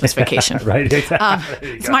from Christmas Vacation. Right, exactly.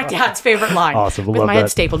 It's my dad's favorite line. Awesome, with love my that.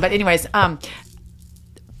 head stapled. But anyways,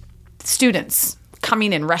 students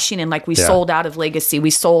coming in, rushing in, we sold out of Legacy. We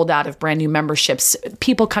sold out of brand new memberships.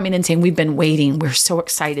 People coming in saying, we've been waiting. We're so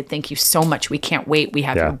excited. Thank you so much. We can't wait. We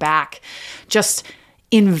have your back. Just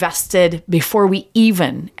invested before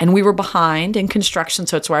and we were behind in construction,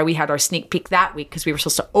 so it's why we had our sneak peek that week, because we were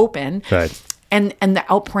supposed to open. Right. And the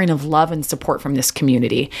outpouring of love and support from this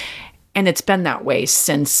community. And it's been that way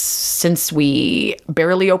since we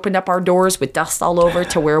barely opened up our doors with dust all over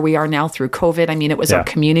to where we are now through COVID. I mean, it was our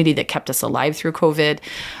community that kept us alive through COVID.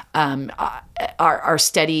 Our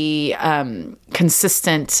steady,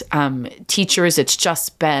 consistent teachers, it's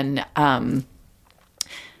just been...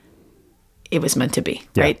 it was meant to be,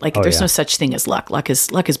 right? There's no such thing as luck. Luck is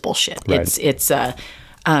bullshit. Right. It's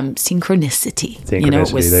synchronicity. There you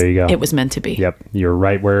go. It was meant to be. Yep. You're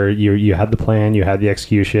right where you had the plan, you had the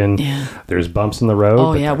execution. Yeah. There's bumps in the road.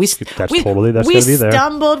 Oh yeah. That's going to be there. We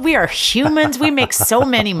stumbled. We are humans. We make so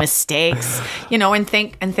many mistakes, and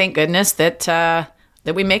thank goodness that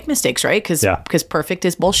we make mistakes, right? Because perfect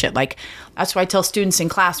is bullshit. That's why I tell students in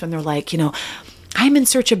class when they're like, I'm in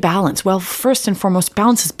search of balance. Well, first and foremost,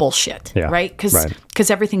 balance is bullshit, right?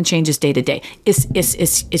 Because everything changes day to day.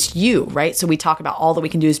 It's you, right? So we talk about all that we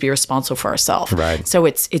can do is be responsible for ourselves. Right. So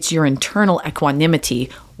it's your internal equanimity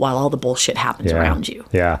while all the bullshit happens around you.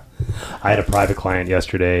 Yeah. I had a private client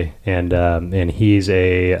yesterday, and he's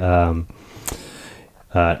a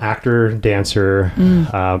actor, dancer.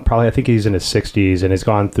 Probably, I think he's in his 60s, and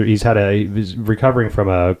he's recovering from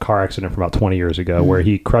a car accident from about 20 years ago, where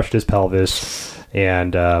he crushed his pelvis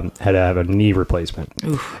and had to have a knee replacement.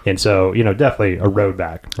 Oof. And so, definitely a road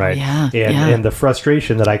back, right? And the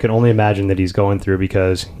frustration that I can only imagine that he's going through,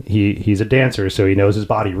 because he's a dancer, so he knows his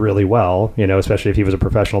body really well, especially if he was a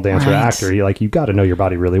professional dancer or actor, you got to know your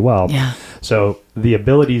body really well. Yeah. So the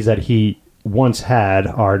abilities that he once had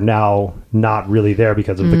are now not really there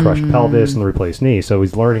because of the crushed pelvis and the replaced knee. So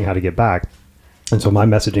he's learning how to get back. And so my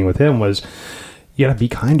messaging with him was, you gotta be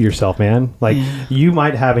kind to yourself, man. You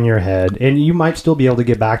might have in your head, and you might still be able to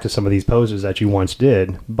get back to some of these poses that you once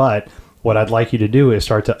did, but what I'd like you to do is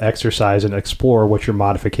start to exercise and explore what your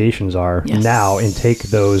modifications are now, and take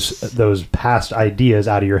those past ideas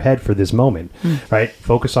out of your head for this moment, right?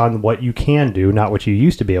 Focus on what you can do, not what you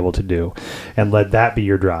used to be able to do, and let that be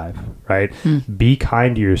your drive, right? Be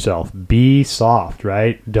kind to yourself. Be soft,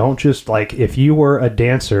 right? Don't just, like, if you were a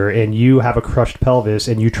dancer and you have a crushed pelvis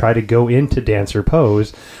and you try to go into dancer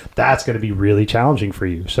pose, that's going to be really challenging for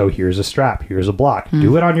you. So here's a strap, here's a block.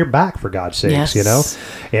 Do it on your back, for God's sakes, you know?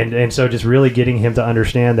 And so just really getting him to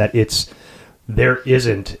understand that there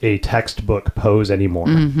isn't a textbook pose anymore,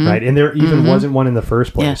 right? And there even wasn't one in the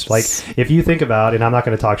first place. Like, if you think about, and I'm not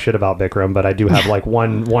going to talk shit about Bikram, but I do have like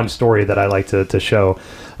one story that I like to show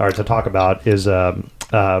or to talk about is,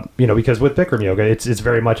 because with Bikram yoga, it's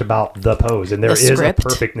very much about the pose, and there is a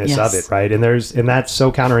perfectness of it, right? And that's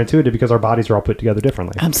so counterintuitive because our bodies are all put together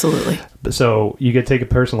differently. Absolutely. So you could take a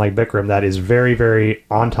person like Bikram that is very, very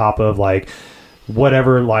on top of like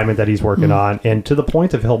whatever alignment that he's working on, and to the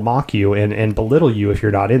point of he'll mock you and belittle you if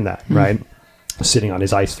you're not in that, right? Sitting on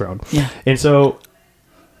his ice throne. Yeah. And so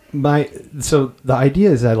the idea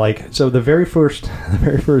is that, like, so the very first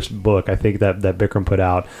book I think that Bikram put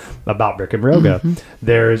out about Bikram yoga,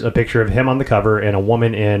 there's a picture of him on the cover and a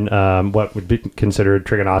woman in what would be considered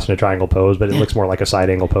Trikonasana triangle pose, but it looks more like a side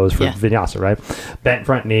angle pose for vinyasa, right? Bent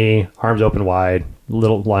front knee, arms open wide,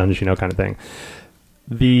 little lunge, kind of thing.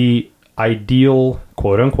 The ideal,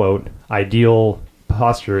 quote unquote, ideal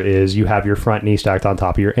posture is you have your front knee stacked on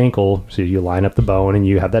top of your ankle, so you line up the bone and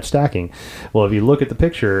you have that stacking. Well, if you look at the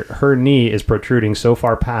picture, her knee is protruding so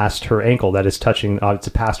far past her ankle that it's touching it's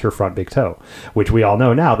past her front big toe, which we all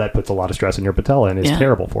know now that puts a lot of stress in your patella and is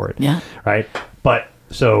terrible for it. Right? But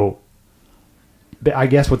so I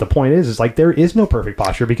guess what the point is like there is no perfect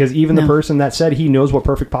posture, because even the person that said he knows what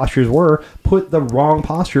perfect postures were put the wrong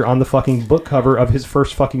posture on the fucking book cover of his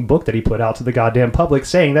first fucking book that he put out to the goddamn public,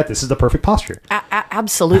 saying that this is the perfect posture.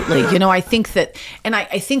 Absolutely. I think that, and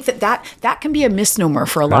I think that can be a misnomer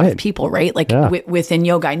for a lot of people, right? Like within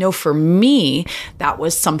yoga, I know for me, that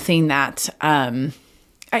was something that,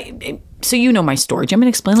 so you know my story. Do you want me to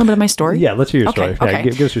explain a little bit of my story? Yeah, let's hear your story. Okay.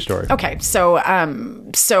 Yeah, give us your story. Okay,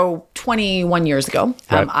 so 21 years ago,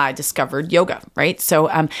 I discovered yoga, right? So,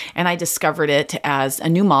 and I discovered it as a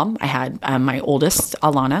new mom. I had my oldest,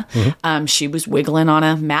 Alana. She was wiggling on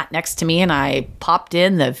a mat next to me, and I popped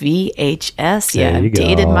in the VHS. There you go.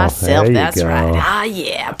 Dated myself. That's right.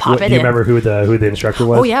 Pop it in. Do you remember who the instructor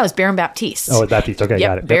was? Oh, yeah, it was Baron Baptiste. Oh, Baptiste. Okay,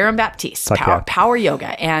 got it. Baron Baptiste, power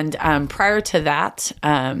yoga. And prior to that,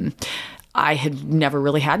 I had never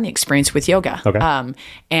really had any experience with yoga. Okay.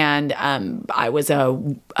 And I was a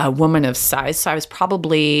woman of size. So I was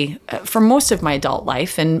probably, for most of my adult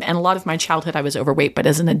life and a lot of my childhood, I was overweight. But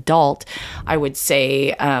as an adult, I would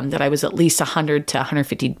say that I was at least 100 to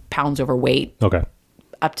 150 pounds overweight. Okay.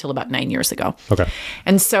 Up till about 9 years ago. Okay.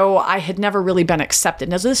 And so I had never really been accepted.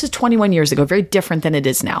 Now, so this is 21 years ago, very different than it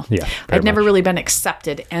is now. Yeah. I'd never really been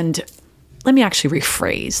accepted. And let me actually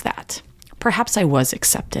rephrase that. Perhaps I was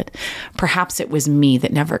accepted. Perhaps it was me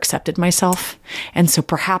that never accepted myself. And so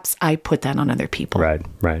perhaps I put that on other people. Right.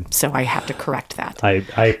 So I have to correct that.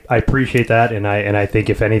 I appreciate that. And I think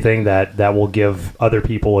if anything that will give other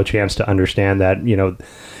people a chance to understand that,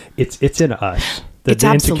 it's in us. The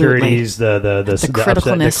insecurities, the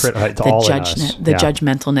criticalness, the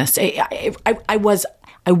judgmentalness.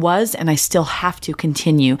 I was, and I still have to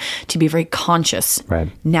continue to be very conscious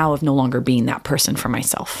now of no longer being that person for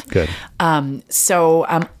myself. Good. So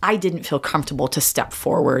I didn't feel comfortable to step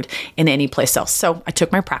forward in any place else. So I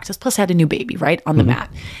took my practice, plus I had a new baby, right, on the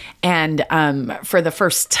mat. And for the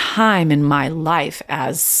first time in my life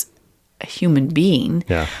as a human being,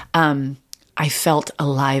 I felt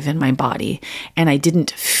alive in my body, and I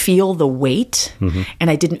didn't feel the weight,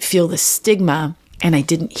 and I didn't feel the stigma, and I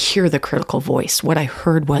didn't hear the critical voice. What I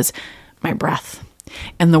heard was my breath.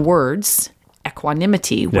 And the words,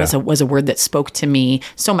 equanimity, was a word that spoke to me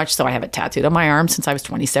so much so I have it tattooed on my arm since I was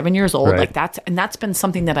 27 years old. Like that's been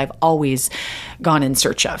something that I've always gone in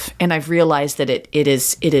search of. And I've realized that it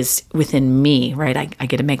is within me, right? I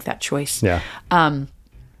get to make that choice. Yeah.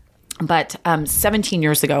 But 17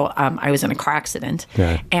 years ago, I was in a car accident,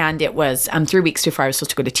 and it was 3 weeks before I was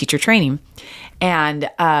supposed to go to teacher training. And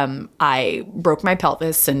I broke my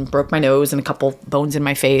pelvis and broke my nose and a couple bones in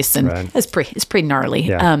my face, and it's pretty gnarly.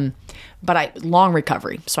 Yeah. But long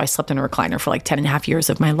recovery. So I slept in a recliner for like 10 and a half years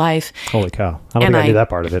of my life. Holy cow. I don't think I knew that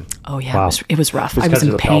part of it. Oh, yeah. Wow. It was rough. I was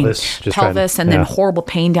in pain. Pelvis and then horrible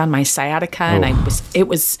pain down my sciatica. And it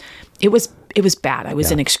was bad. I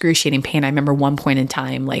was in excruciating pain. I remember one point in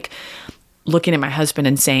time, like looking at my husband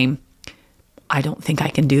and saying, I don't think I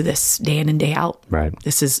can do this day in and day out. Right.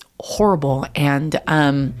 This is horrible. And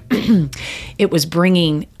it was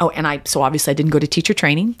bringing, so obviously I didn't go to teacher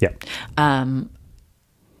training. Yeah. And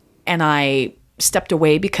I stepped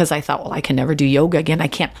away because I thought, well, I can never do yoga again. I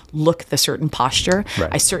can't look the certain posture. Right.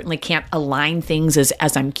 I certainly can't align things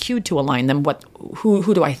as I'm cued to align them.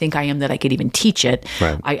 Who do I think I am that I could even teach it?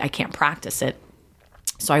 Right. I can't practice it.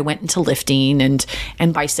 So I went into lifting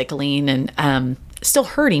and bicycling and still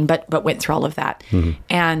hurting, but went through all of that. Mm-hmm.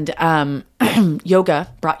 And yoga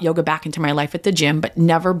brought yoga back into my life at the gym, but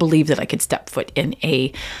never believed that I could step foot in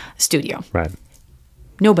a studio. Right.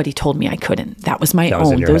 Nobody told me I couldn't. That was my was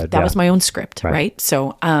in own. your head, That was my own script, Right. right?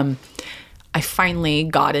 So I finally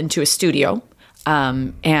got into a studio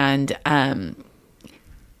and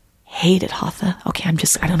hated Hatha. Okay,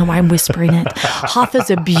 I don't know why I'm whispering it.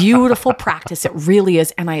 Hatha's a beautiful practice. It really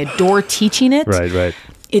is. And I adore teaching it. Right.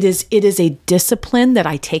 It is a discipline that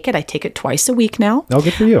I take it. I take it twice a week now. Oh,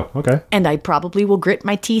 good for you. Okay. And I probably will grit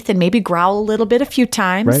my teeth and maybe growl a little bit a few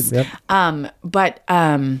times. Right. Yep.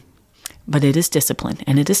 But it is discipline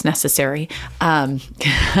and it is necessary.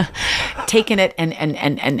 Taking it and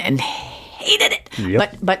hated it.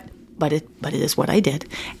 Yep. But it is what I did.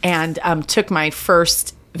 And took my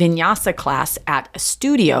first vinyasa class at a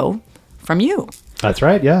studio from you. That's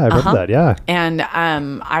right. Yeah, I remember that. Yeah. And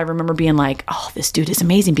I remember being like, oh, this dude is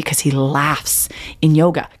amazing because he laughs in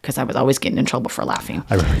yoga, because I was always getting in trouble for laughing.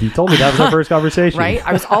 I remember you told me that was our first conversation. Right?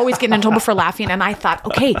 I was always getting in trouble for laughing. And I thought,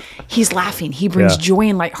 okay, he's laughing. He brings joy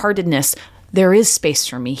and lightheartedness. There is space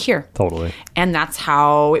for me here. Totally. And that's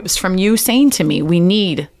how it was from you saying to me, we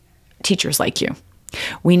need teachers like you.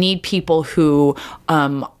 We need people who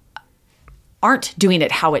aren't doing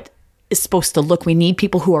it how it is supposed to look. We need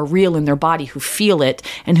people who are real in their body, who feel it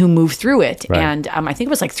and who move through it. Right. And I think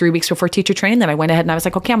it was like 3 weeks before teacher training that I went ahead and I was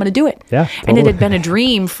like, okay, I'm going to do it. Yeah, And it totally. had been a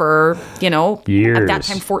dream for, Years. at that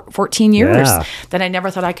time, 14 years Yeah. that I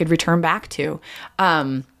never thought I could return back to.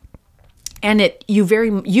 And you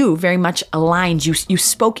very much aligned. You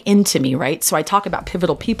spoke into me, right? So I talk about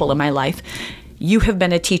pivotal people in my life. You have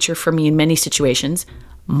been a teacher for me in many situations.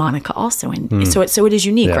 Monica also, and so it is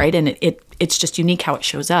unique, Yeah. right? And it's just unique how it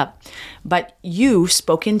shows up. But you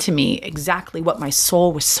spoke into me exactly what my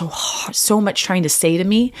soul was so much trying to say to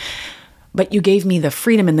me. But you gave me the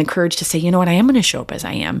freedom and the courage to say, you know what, I am going to show up as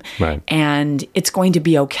I am, Right. and it's going to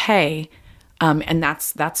be okay. And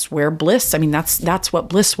that's where bliss. I mean, that's what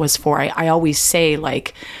bliss was for. I always say,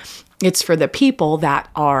 like, it's for the people that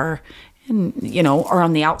are, are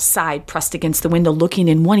on the outside, pressed against the window, looking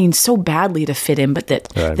and wanting so badly to fit in, but that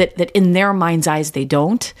Right. that in their mind's eyes they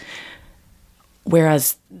don't.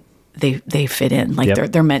 Whereas they fit in, like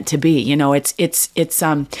Yep. they're meant to be. It's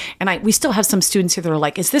and we still have some students here that are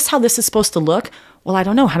like, is this how this is supposed to look? Well, I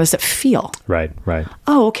don't know. How does it feel? Right.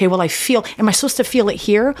 Oh, okay. Well, am I supposed to feel it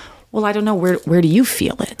here? Well, I don't know. Where do you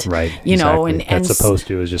feel it? Right. Exactly. And supposed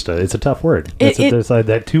to is just it's a tough word. It's like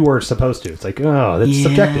that 2 words supposed to. It's like, oh, that's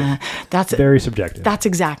subjective. That's very subjective. That's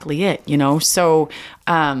exactly it. So,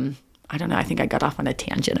 I don't know. I think I got off on a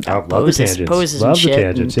tangent about love the poses, tangents. poses Love and the shit,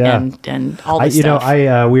 tangents, yeah. and all this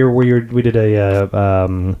stuff. We did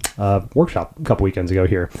a workshop a couple weekends ago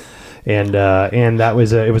here, and that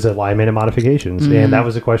was it was alignment and modifications, and that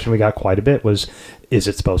was a question we got quite a bit. Is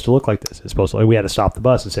it supposed to look like this? It's supposed to. We had to stop the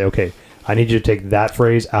bus and say, okay, I need you to take that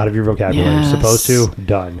phrase out of your vocabulary. Yes. Supposed to,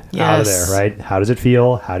 done, out of there. Right? How does it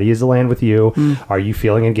feel? How do you use the land with you? Are you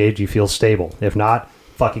feeling engaged? Do you feel stable? If not,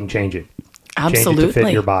 fucking change it. Absolutely. Change it to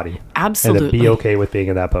fit your body. Absolutely. And to be okay with being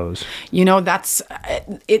in that pose. That's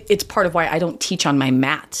it's part of why I don't teach on my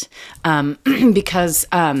mat, because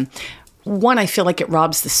one, I feel like it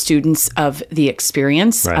robs the students of the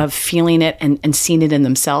experience Right. of feeling it and seeing it in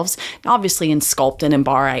themselves. Now, obviously, in Sculpt and in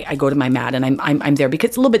Bar, I go to my mat and I'm there because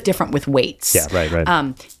it's a little bit different with weights. Yeah,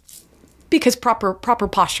 right. Because proper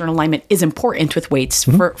posture and alignment is important with weights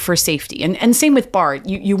for safety. And same with Bar.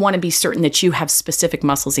 You want to be certain that you have specific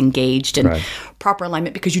muscles engaged and Right. proper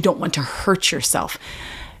alignment because you don't want to hurt yourself.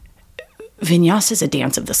 Vinyasa is a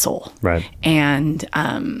dance of the soul. Right. And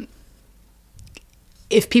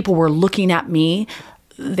if people were looking at me,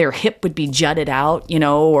 their hip would be jutted out,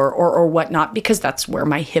 or whatnot, because that's where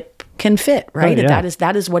my hip can fit, right? Oh, yeah.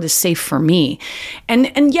 That is what is safe for me.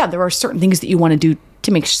 And yeah, there are certain things that you want to do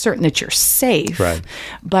to make certain that you're safe. Right.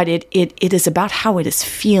 But it is about how it is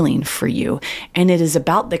feeling for you. And it is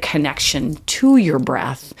about the connection to your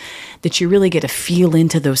breath, that you really get to feel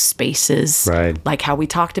into those spaces. Right. Like how we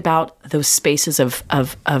talked about those spaces of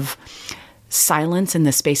silence, and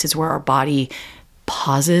the spaces where our body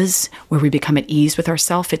pauses, where we become at ease with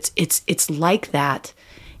ourselves. It's like that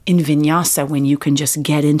in vinyasa when you can just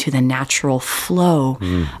get into the natural flow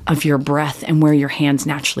of your breath and where your hands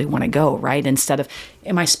naturally want to go, right? Instead of,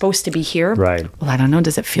 am I supposed to be here? Right. Well, I don't know.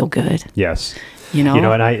 Does it feel good? Yes. You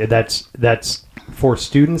know, and that's for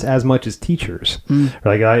students as much as teachers.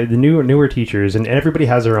 Like the newer teachers, and everybody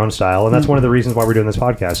has their own style, and that's one of the reasons why we're doing this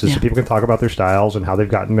podcast is so people can talk about their styles and how they've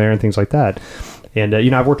gotten there and things like that. And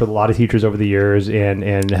I've worked with a lot of teachers over the years,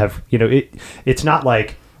 and have it's not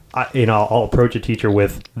like I'll approach a teacher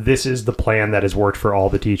with, this is the plan that has worked for all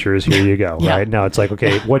the teachers. Here you go. Right now, it's like,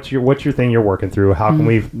 okay, what's your thing you're working through? How can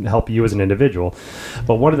we help you as an individual?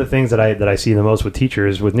 But one of the things that I see the most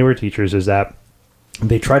with newer teachers, is that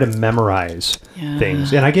they try to memorize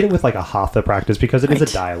things. And I get it with like a hatha practice because it is a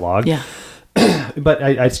dialogue. Yeah. But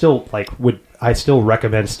I still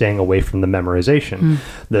recommend staying away from the memorization.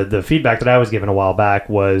 The feedback that I was given a while back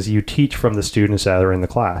was, you teach from the students that are in the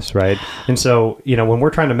class, right? And so, when we're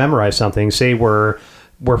trying to memorize something, say we're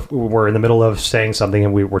in the middle of saying something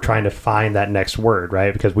and we're trying to find that next word,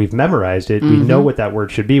 right? Because we've memorized it, we know what that word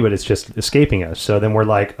should be, but it's just escaping us. So then we're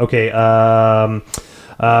like, okay,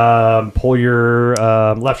 pull your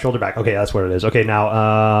left shoulder back. Okay, that's what it is. Okay,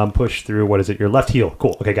 now push through, what is it? Your left heel.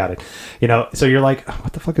 Cool. Okay, got it. So you're like,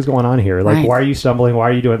 what the fuck is going on here? Like, why are you stumbling? Why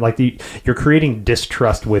are you doing you're creating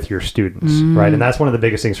distrust with your students, right? And that's one of the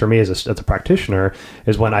biggest things for me as a practitioner,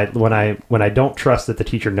 is when I don't trust that the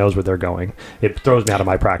teacher knows where they're going, it throws me out of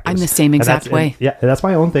my practice. I'm the same exact way. That's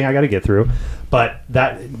my own thing I got to get through. But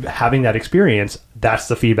having that experience, that's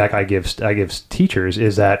the feedback I give teachers,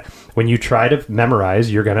 is that when you try to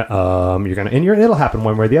memorize, you're gonna, it'll happen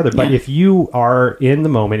one way or the other. But if you are in the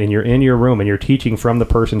moment and you're in your room and you're teaching from the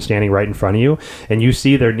person standing right in front of you, and you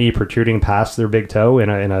see their knee protruding past their big toe in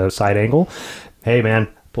a side angle, hey man,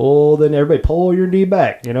 everybody pull your knee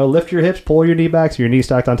back, lift your hips, pull your knee back, so your knee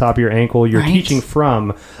stacked on top of your ankle. You're teaching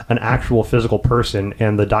from an actual physical person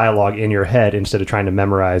and the dialogue in your head, instead of trying to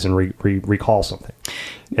memorize and recall something.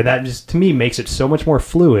 And that just, to me, makes it so much more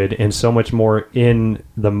fluid and so much more in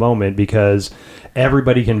the moment, because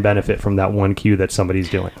everybody can benefit from that one cue that somebody's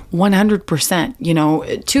doing.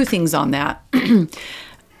 100%. Two things on that.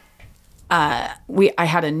 I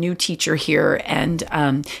had a new teacher here,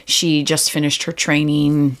 and she just finished her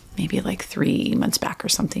training maybe like 3 months back or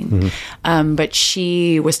something. But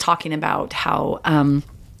she was talking about how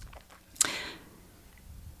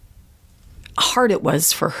hard it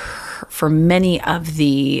was for many of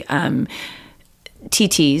the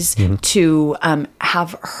TTs to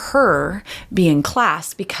have her be in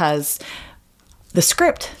class, because the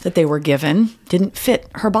script that they were given didn't fit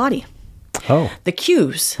her body. The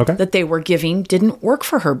cues that they were giving didn't work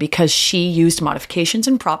for her, because she used modifications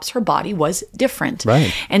and props. Her body was different.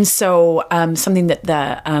 Right. And so something that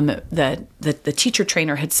the teacher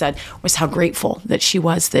trainer had said was how grateful that she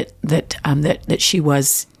was that she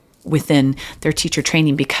was within their teacher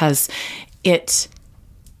training, because it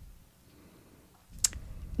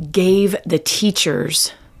gave the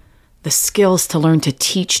teachers the skills to learn to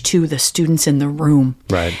teach to the students in the room.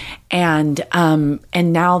 Right. And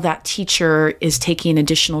now that teacher is taking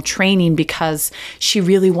additional training, because she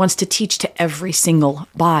really wants to teach to every single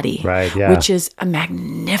body. Right, yeah. Which is a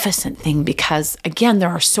magnificent thing, because again, there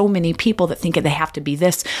are so many people that think they have to be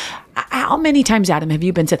this. How many times, Adam, have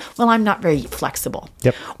you been said, well, I'm not very flexible?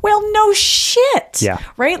 Yep. Well, no shit. Yeah.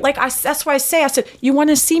 Right? That's why I said, you want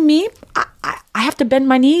to see me? I have to bend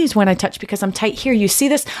my knees when I touch, because I'm tight here. You see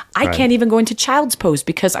this? I can't even go into child's pose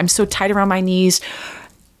because I'm so tight around my knees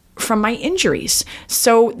from my injuries.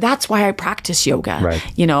 So that's why I practice yoga. Right.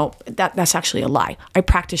 That's actually a lie. I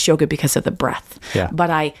practice yoga because of the breath. Yeah. But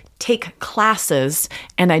I take classes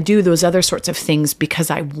and I do those other sorts of things because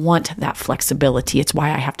I want that flexibility. It's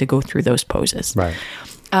why I have to go through those poses. Right.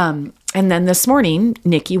 And then this morning,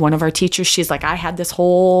 Nikki, one of our teachers, she's like, I had this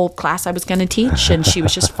whole class I was going to teach, and she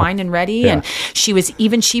was just fine and ready. Yeah. And she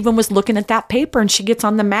even was looking at that paper, and she gets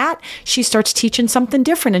on the mat, she starts teaching something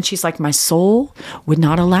different. And she's like, my soul would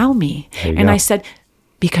not allow me. And I said,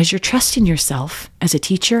 because you're trusting yourself as a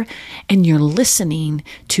teacher, and you're listening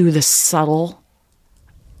to the subtle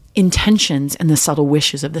intentions and the subtle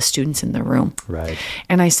wishes of the students in the room. Right.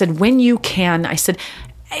 And I said,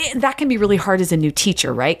 that can be really hard as a new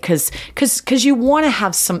teacher, right? Because you want to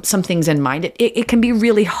have some things in mind. It can be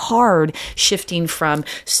really hard shifting from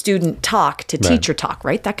student talk to teacher talk,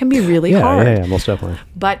 right? That can be really hard. Yeah, most definitely.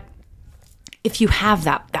 But if you have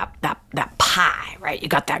that pie, right? You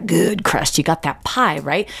got that good crust, you got that pie,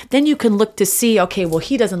 right? Then you can look to see, okay, well,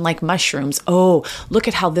 he doesn't like mushrooms. Oh, look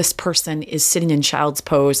at how this person is sitting in child's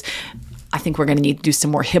pose. I think we're going to need to do some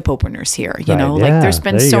more hip openers here. You Right. know, Yeah. like there's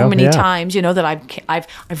been There you so go. many Yeah. times, you know, that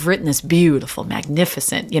I've written this beautiful,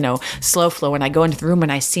 magnificent, you know, slow flow, and I go into the room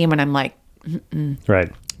and I see him and I'm like,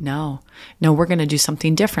 Right. no, we're going to do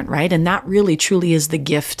something different, right? And that really, truly is the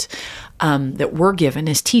gift that we're given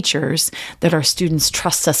as teachers, that our students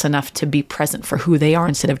trust us enough to be present for who they are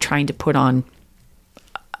instead of trying to put on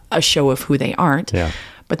a show of who they aren't. Yeah.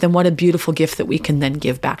 But then what a beautiful gift that we can then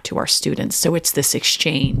give back to our students. So it's this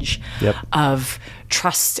exchange Yep. of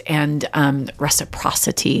trust and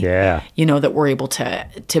reciprocity, Yeah. you know, that we're able to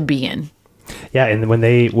be in. Yeah, and when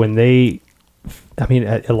they, I mean,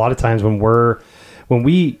 a lot of times when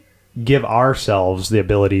we give ourselves the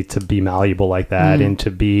ability to be malleable like that and to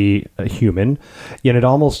be a human, you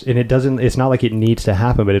know, it's not like it needs to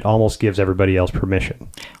happen, but it almost gives everybody else permission,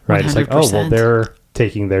 right? It's like, oh, well, 100%. they're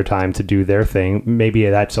taking their time to do their thing. Maybe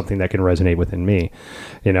that's something that can resonate within me,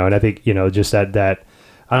 you know. And I think, you know, just that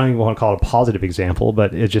I don't even want to call it a positive example,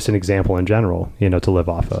 but it's just an example in general, you know, to live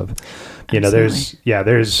off of. You know, there's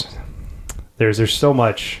so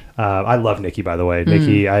much. I love Nikki, by the way.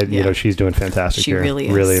 Nikki, you know, she's doing fantastic She here. really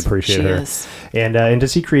is. Really appreciate She her. is. And to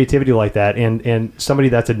see creativity like that, and somebody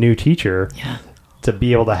that's a new teacher, Yeah. to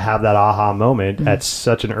be able to have that aha moment at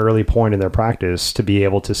such an early point in their practice, to be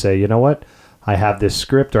able to say, you know what, I have this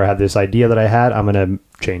script or I have this idea that I had, I'm going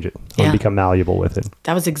to change it. I'm going Yeah. to become malleable with it.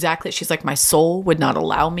 That was exactly, she's like, my soul would not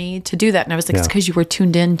allow me to do that. And I was like, it's Yeah. because you were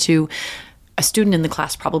tuned into a student in the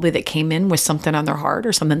class probably that came in with something on their heart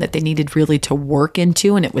or something that they needed really to work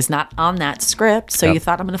into, and it was not on that script. So Yep. you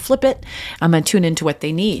thought, I'm going to flip it. I'm going to tune into what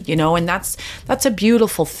they need, you know, and that's a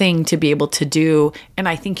beautiful thing to be able to do. And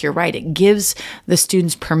I think you're right. It gives the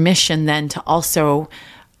students permission then to also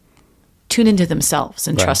tune into themselves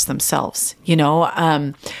and Right. trust themselves, you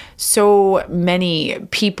know. So many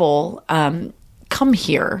people come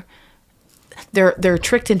here, they're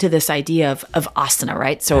tricked into this idea of asana,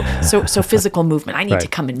 right? So physical movement. I need to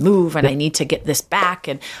Right. come and move, and I need to get this back.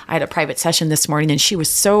 And I had a private session this morning, and she was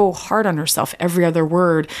so hard on herself. Every other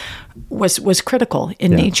word was critical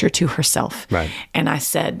in nature to herself. Right. And I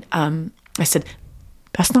said,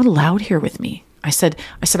 that's not allowed here with me. I said,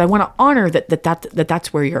 I want to honor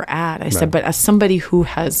that's where you're at. I said, but as somebody who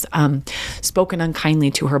has spoken unkindly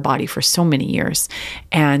to her body for so many years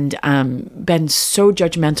and been so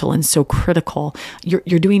judgmental and so critical, you're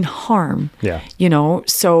doing harm. Yeah. You know,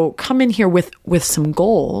 so come in here with some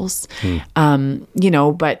goals, you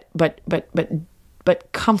know, but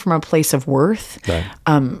come from a place of worth, Right.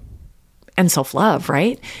 and self-love,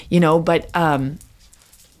 right? You know, but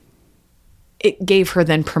it gave her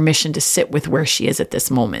then permission to sit with where she is at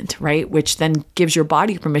this moment, right? Which then gives your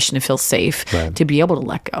body permission to feel safe, Right. to be able to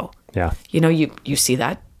let go. Yeah. You know, you see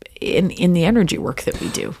that in the energy work that we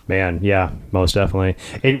do. Man, yeah, most definitely.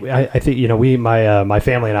 I think, you know, my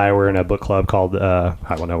family and I were in a book club called, I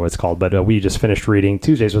don't know what it's called, but we just finished reading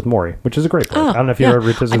Tuesdays with Maury, which is a great book. I don't know if you've ever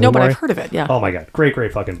read Tuesdays I know, with but Maury. I've heard of it. Yeah. Oh my God.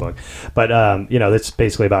 Great fucking book. But, you know, it's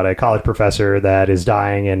basically about a college professor that is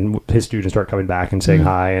dying and his students start coming back and saying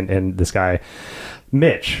hi. And this guy,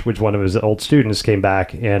 Mitch, which one of his old students, came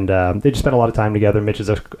back, and they just spent a lot of time together. Mitch is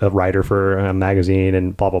a writer for a magazine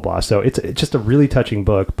and blah, blah, blah. So it's just a really touching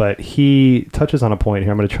book, but he touches on a point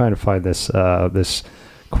here. I'm going to try to find this this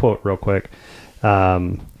quote real quick.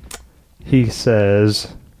 He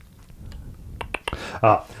says,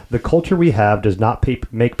 the culture we have does not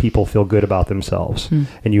make people feel good about themselves.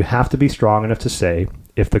 And you have to be strong enough to say,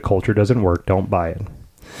 if the culture doesn't work, don't buy it.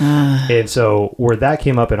 And so where that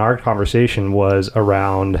came up in our conversation was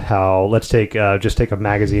around how, let's take just take a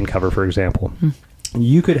magazine cover, for example.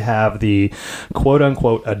 You could have the quote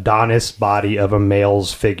unquote Adonis body of a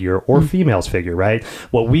male's figure or female's figure, right?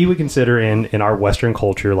 What we would consider in our Western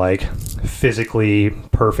culture, like physically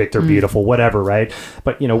perfect or beautiful, whatever, right?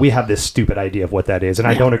 But, you know, we have this stupid idea of what that is. And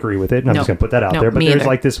I don't agree with it. And I'm just going to put that out there. But there's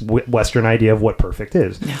like this Western idea of what perfect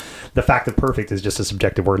is. Yeah. The fact that perfect is just a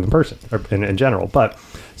subjective word in person or in general. But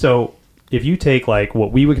so if you take like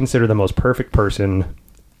what we would consider the most perfect person,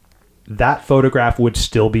 that photograph would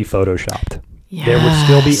still be photoshopped. Yes. There would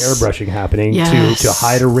still be airbrushing happening to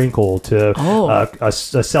hide a wrinkle, to a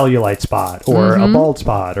cellulite spot or a bald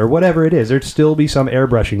spot or whatever it is. There'd still be some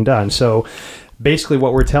airbrushing done. So basically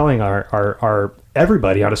what we're telling our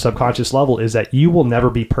everybody on a subconscious level is that you will never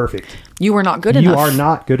be perfect. You are not good enough. You are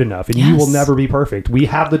not good enough, and you will never be perfect. We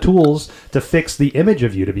have the tools to fix the image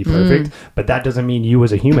of you to be perfect, but that doesn't mean you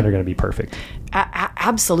as a human are going to be perfect.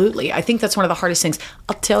 absolutely. I think that's one of the hardest things.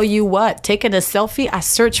 I'll tell you what, taking a selfie, I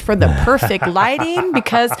search for the perfect lighting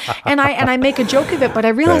because, and I make a joke of it, but I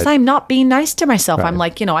realize I'm not being nice to myself. I'm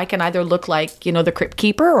like, I can either look like, the Crypt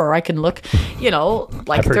Keeper, or I can look, like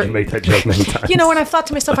I've heard you make that joke many times. and I've thought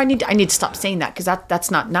to myself, I need to stop saying that because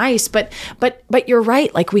that's not nice. But you're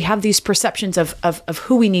right. Like we have these perceptions of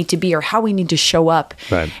who we need to be or how we need to show up.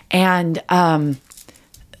 Right. And,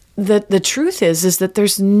 the truth is that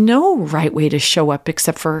there's no right way to show up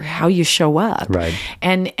except for how you show up. Right.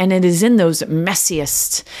 And it is in those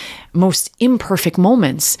messiest, most imperfect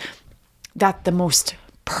moments that the most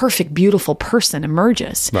perfect, beautiful person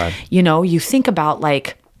emerges. Right. You think about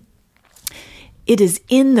like, it is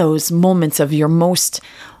in those moments of your most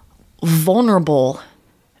vulnerable,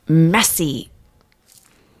 messy,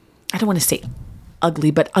 I don't want to say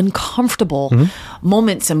ugly, but uncomfortable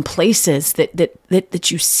moments and places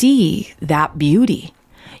that you see that beauty.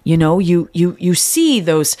 You see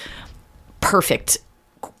those perfect,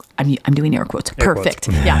 I'm doing air quotes, perfect.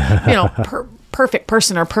 Yeah. Perfect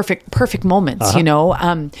person or perfect moments,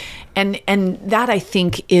 and that I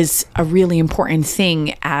think is a really important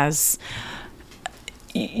thing as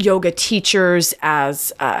yoga teachers,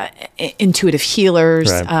 as intuitive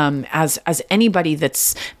healers, right. As anybody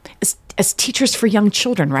that's as teachers for young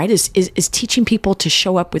children, right? Is teaching people to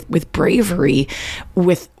show up with bravery,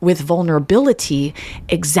 with vulnerability,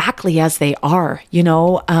 exactly as they are.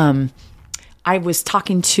 I was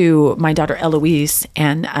talking to my daughter Eloise,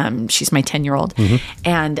 and she's my 10-year-old,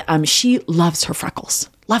 and she loves her freckles.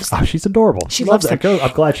 Loves them. Oh, she's adorable. She loves them.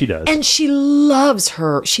 I'm glad she does. And she loves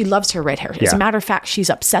her red hair. As a matter of fact, she's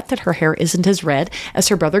upset that her hair isn't as red as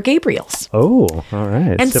her brother Gabriel's. Oh, all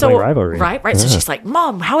right. And sibling so, rivalry. Right. Yeah. So she's like,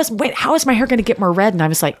 Mom, how is my hair going to get more red? And I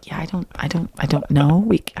was like, yeah, I don't know.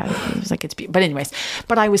 I was like, but anyways,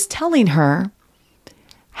 but I was telling her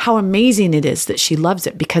how amazing it is that she loves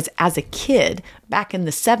it, because as a kid back in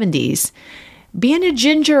the 70s, being a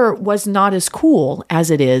ginger was not as cool as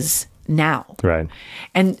it is now. Right.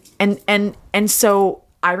 And so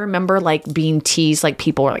I remember like being teased, like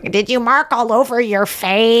people were like, did you mark all over your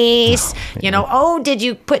face? Did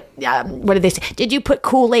you put, what did they say? Did you put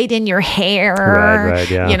Kool-Aid in your hair? Right,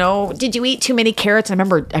 yeah. Did you eat too many carrots? I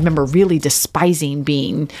remember really despising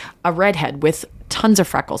being a redhead with tons of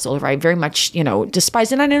freckles. So I very much,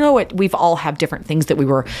 despised. And I know we've all have different things that we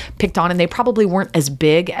were picked on, and they probably weren't as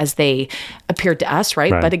big as they appeared to us,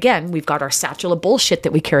 right? But again, we've got our satchel of bullshit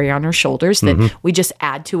that we carry on our shoulders that we just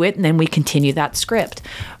add to it, and then we continue that script.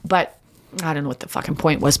 But I don't know what the fucking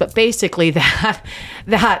point was, but basically that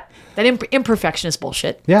imperfection is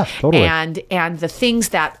bullshit. Yeah, totally. And the things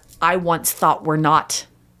that I once thought were not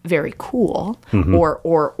very cool or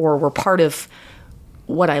were part of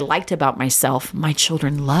what I liked about myself, my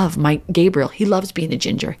children love. My Gabriel, he loves being a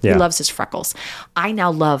ginger. Yeah. He loves his freckles. I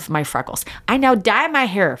now love my freckles. I now dye my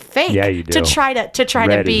hair fake to try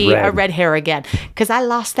to be a red hair again, because I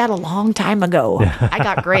lost that a long time ago. I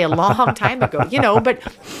got gray a long time ago, but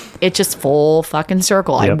it's just full fucking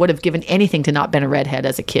circle. Yep. I would have given anything to not been a redhead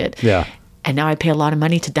as a kid. Yeah. And now I pay a lot of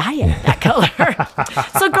money to dye it that color.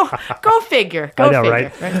 So go figure. I know,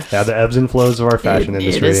 right? Yeah, the ebbs and flows of our fashion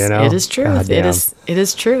industry. It is truth. It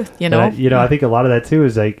is truth. I think a lot of that too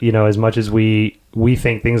is like, as much as we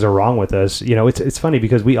think things are wrong with us, it's funny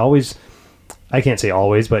because we always, I can't say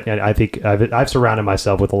always, but I think I've surrounded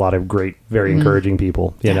myself with a lot of great, very encouraging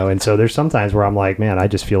people, and so there's sometimes where I'm like, man, I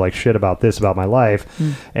just feel like shit about my life.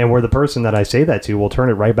 And where the person that I say that to will turn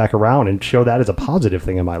it right back around and show that as a positive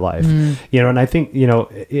thing in my life, and I think,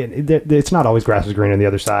 it's not always grass is green on the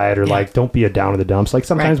other side, or like, don't be a down in the dumps. Like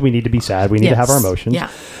sometimes we need to be sad. We need to have our emotions,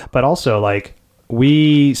 but also like,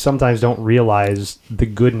 we sometimes don't realize the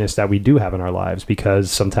goodness that we do have in our lives,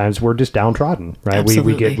 because sometimes we're just downtrodden, right?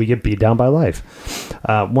 Absolutely. We get beat down by life.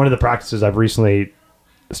 One of the practices I've recently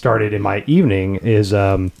started in my evening is,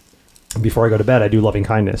 before I go to bed, I do loving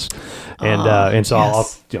kindness. And so I'll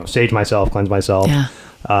sage myself, cleanse myself. Yeah.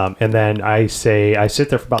 And then I sit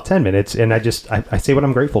there for about 10 minutes and I say what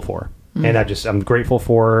I'm grateful for. And I'm grateful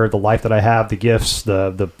for the life that I have, the gifts,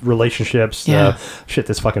 the relationships,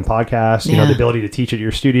 this fucking podcast, the ability to teach at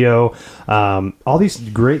your studio, all these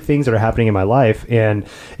great things that are happening in my life. And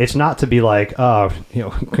it's not to be like, oh,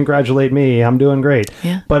 congratulate me, I'm doing great.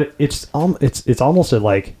 Yeah. But it's almost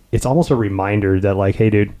a reminder that like, hey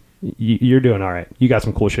dude, you're doing all right. You got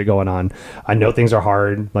some cool shit going on. I know things are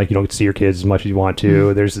hard. Like, you don't get to see your kids as much as you want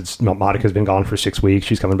to. Monica's been gone for 6 weeks.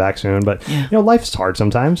 She's coming back soon. But, life's hard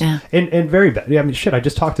sometimes. Yeah. And very bad. I mean, shit, I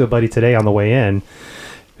just talked to a buddy today on the way in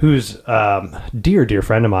who's dear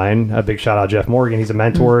friend of mine. A big shout out, Jeff Morgan. He's a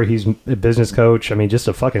mentor. He's a business coach. I mean, just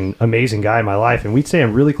a fucking amazing guy in my life. And we'd stay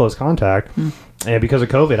in really close contact. And because of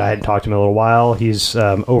COVID, I hadn't talked to him in a little while. He's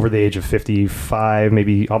over the age of 55,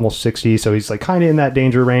 maybe almost 60. So he's like kind of in that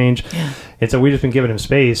danger range. Yeah. And so we've just been giving him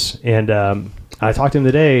space. And I talked to him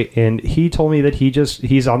today, and he told me that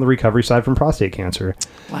he's on the recovery side from prostate cancer.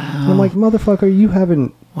 Wow. And I'm like, motherfucker, you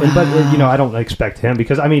haven't. Wow. But, I don't expect him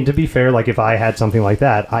because, I mean, to be fair, like if I had something like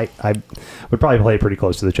that, I would probably play pretty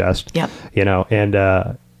close to the chest. Yep. And,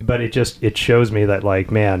 but it shows me that, like,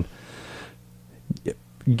 man,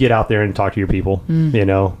 get out there and talk to your people,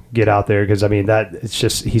 get out there. Cause I mean, it's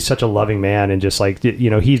just, he's such a loving man, and just like,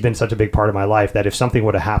 he's been such a big part of my life that if something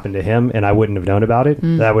would have happened to him and I wouldn't have known about it,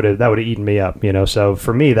 that would have eaten me up, So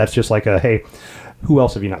for me, that's just like hey, who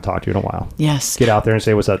else have you not talked to in a while? Yes. Get out there and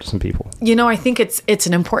say what's up to some people. I think it's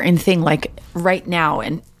an important thing, like right now,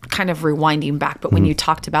 and kind of rewinding back, but when you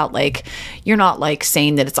talked about like, you're not like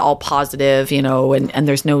saying that it's all positive, and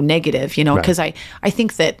there's no negative, because I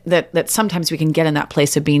think that sometimes we can get in that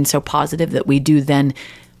place of being so positive that we do then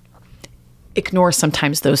ignore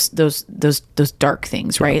sometimes those dark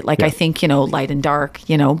things, right? Like I think, light and dark,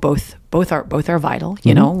 both are vital,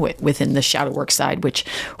 within the shadow work side, which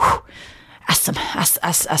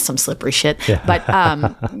that's some slippery shit. Yeah. But,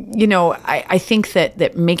 I think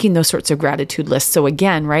that making those sorts of gratitude lists. So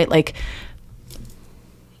again, right, like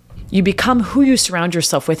you become who you surround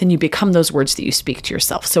yourself with, and you become those words that you speak to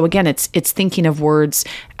yourself. So again, it's thinking of words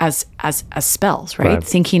as spells, right?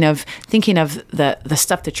 Thinking of the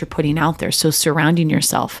stuff that you're putting out there. So surrounding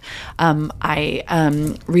yourself.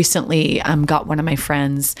 I recently got one of my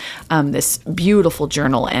friends this beautiful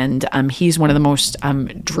journal, and he's one of the most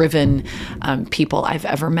driven people I've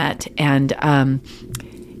ever met, and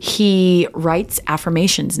he writes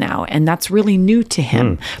affirmations now, and that's really new to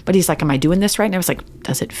him. But he's like, am I doing this right? And I was like,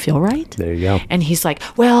 does it feel right? There you go. And he's like,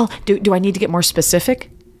 well, do I need to get more specific?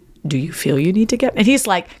 Do you feel you need to get? And he's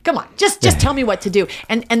like, come on, just tell me what to do.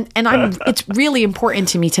 And it's really important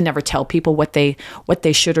to me to never tell people what they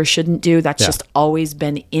should or shouldn't do. That's just always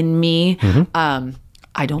been in me.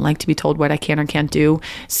 I don't like to be told what I can or can't do,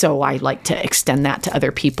 so I like to extend that to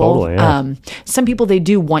other people. Totally, yeah. Some people, they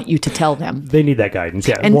do want you to tell them. They need that guidance,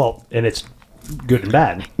 yeah. And it's good and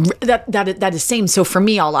bad. That is same. So for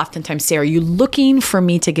me, I'll oftentimes say, are you looking for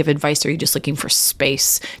me to give advice, or are you just looking for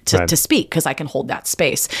space to speak? Because I can hold that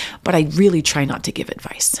space. But I really try not to give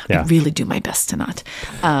advice. Yeah. I really do my best to not.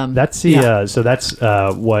 That's so that's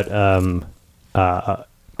what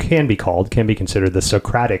can be considered the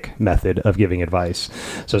Socratic method of giving advice.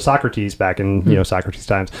 So Socrates, back in Socrates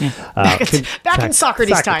times, back in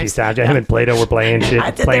Socrates times, him and Plato were playing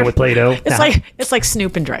with Plato. It's like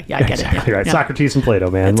Snoop and Dre. Yeah, I get exactly it. Right. Socrates and Plato,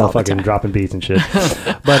 man, motherfucking dropping beats and shit.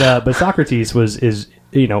 But Socrates is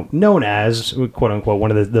known as, quote unquote, one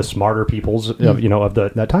of the smarter peoples of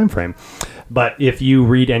that time frame. But if you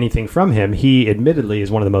read anything from him, he admittedly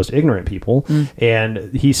is one of the most ignorant people.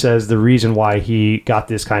 And he says the reason why he got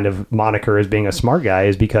this kind of moniker as being a smart guy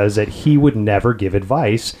is because that he would never give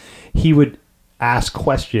advice. He would ask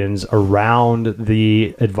questions around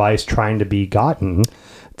the advice trying to be gotten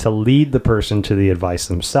to lead the person to the advice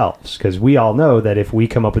themselves. Because we all know that if we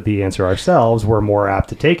come up with the answer ourselves, we're more apt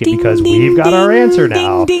to take it because we've got our answer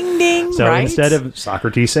now. So instead of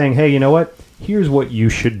Socrates saying, hey, you know what? Here's what you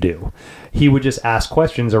should do. He would just ask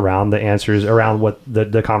questions around the answers, around what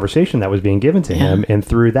the conversation that was being given to him. And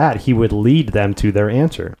through that, he would lead them to their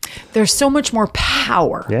answer. There's so much more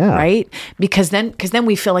power, right? Because then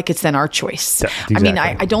we feel like it's then our choice. Exactly. I mean,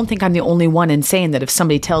 I don't think I'm the only one in saying that if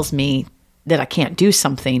somebody tells me that I can't do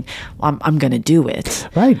something, I'm going to do it.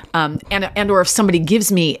 Right. And or if somebody gives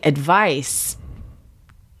me advice,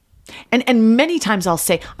 and many times I'll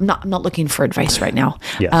say, I'm not looking for advice right now.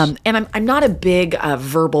 Yes. And I'm not a big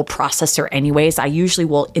verbal processor anyways. I usually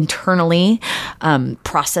will internally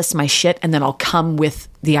process my shit, and then I'll come with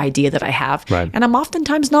the idea that I have. Right. And I'm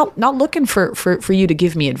oftentimes not looking for you to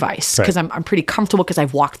give me advice, because I'm pretty comfortable because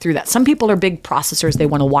I've walked through that. Some people are big processors. They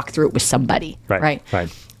want to walk through it with somebody. Right.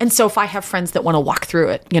 And so if I have friends that want to walk through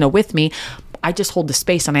it, with me, I just hold the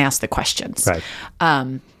space and I ask the questions.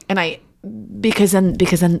 Right. Because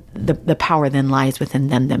then the power then lies within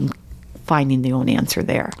them finding their own answer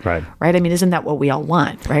there. Right. I mean, isn't that what we all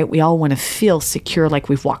want, right? We all want to feel secure, like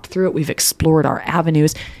we've walked through it, we've explored our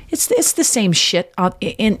avenues. It's the same shit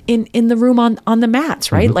in the room on the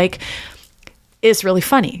mats, right? Like, it's really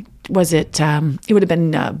funny. Was it? It would have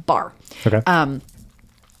been Bar. Okay.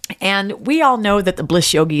 And we all know that the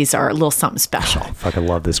Bliss Yogis are a little something special. I fucking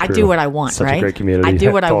love this crew. I do what I want, Such right? a great community. I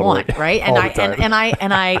do what I want, right? And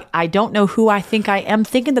I don't know who I think I am,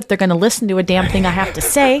 thinking that they're going to listen to a damn thing I have to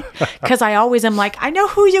say, because I always am like, I know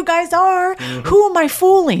who you guys are. Who am I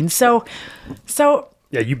fooling? So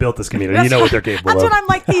Yeah, you built this community. You know what they're capable That's of. what I'm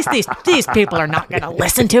like. These people are not going to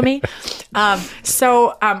listen to me.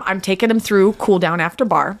 So I'm taking them through cool down after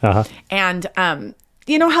bar, and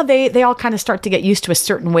you know how they all kind of start to get used to a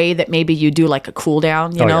certain way that maybe you do like a cool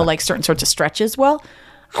down, you know, like certain sorts of stretches. Well,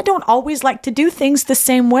 I don't always like to do things the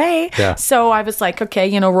same way. Yeah. So I was like, okay,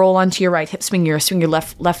 you know, roll onto your right hip, swing your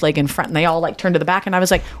left leg in front, and they all like turn to the back, and I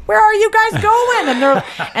was like, where are you guys going?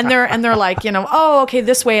 And they're like, you know, oh, okay,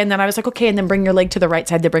 this way. And then I was like, okay, and then bring your leg to the right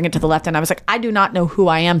side, they bring it to the left. And I was like, I do not know who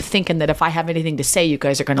I am, thinking that if I have anything to say, you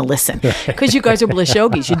guys are going to listen, because you guys are bliss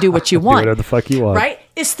yogis. You do what you want. Do whatever the fuck you want. Right?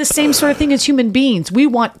 It's the same sort of thing as human beings. We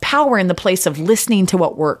want power in the place of listening to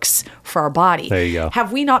what works for our body. There you go.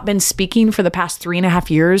 Have we not been speaking for the past 3.5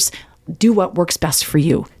 years? Do what works best for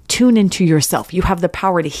you. Tune into yourself. You have the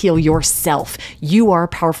power to heal yourself. You are a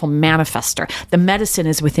powerful manifester. The medicine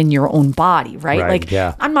is within your own body, right? Like,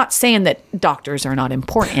 I'm not saying that doctors are not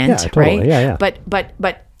important, totally. right? Yeah.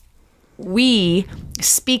 But we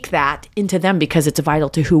speak that into them because it's vital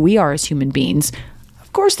to who we are as human beings.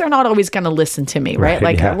 Of course, they're not always going to listen to me, right?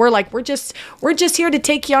 We're just here to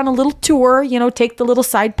take you on a little tour, you know, take the little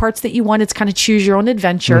side parts that you want. It's kind of choose your own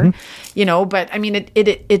adventure, you know, but I mean,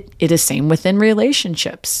 it is same within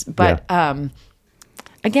relationships, but,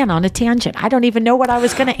 again, on a tangent, I don't even know what I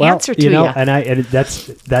was going to answer to you. And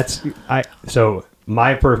so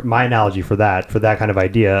my analogy for that kind of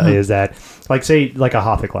idea is that, like, say, like a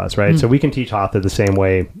hatha class, right? So we can teach hatha the same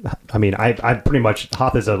way. I mean, I pretty much,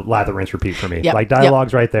 hatha is a lather, rinse, repeat for me. Like,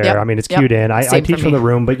 dialogue's right there. I mean, it's cued in. I teach from the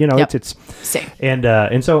room, but you know, it's same.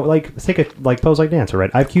 And so, like, take a pose like dancer,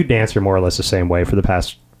 right? I've cued dancer more or less the same way for the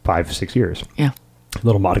past 5-6 years. Yeah.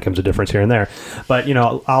 Little modicums of difference here and there. But, you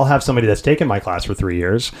know, I'll have somebody that's taken my class for 3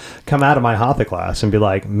 years come out of my hatha class and be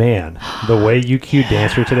like, man, the way you cued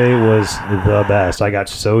dancer today was the best. I got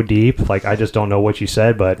so deep. Like, I just don't know what you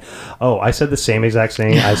said, but, I said the same exact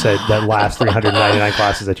thing I said that last 399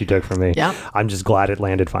 classes that you took from me. Yeah. I'm just glad it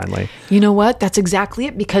landed finally. You know what? That's exactly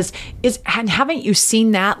it. Because haven't you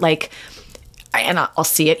seen that? Like, and I'll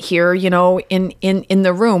see it here, you know, in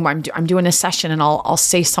the room. I'm doing a session, and I'll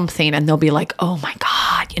say something, and they'll be like, "Oh my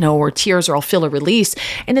God," you know, or tears, or I'll feel a release,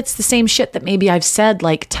 and it's the same shit that maybe I've said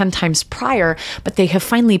like 10 times prior, but they have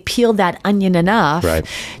finally peeled that onion enough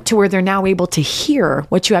to where they're now able to hear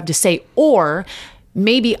what you have to say, or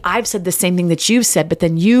maybe I've said the same thing that you've said, but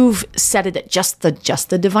then you've said it at just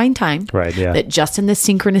the divine time, right? Yeah, that just in the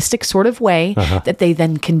synchronistic sort of way that they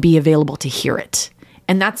then can be available to hear it.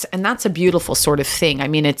 And that's a beautiful sort of thing. I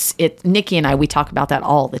mean, Nikki and I, we talk about that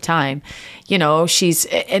all the time. You know, she's,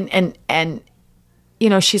 and you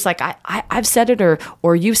know, she's like, I've said it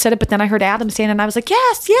or you've said it, but then I heard Adam saying it, and I was like,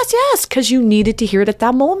 yes, because you needed to hear it at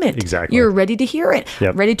that moment. Exactly. You're ready to hear it,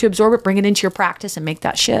 ready to absorb it, bring it into your practice, and make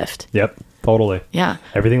that shift. Yep, totally. Yeah.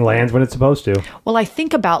 Everything lands when it's supposed to. Well, I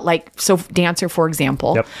think about, like, so dancer, for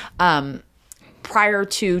example, prior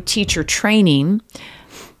to teacher training,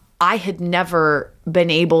 I had never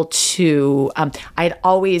been able to, I had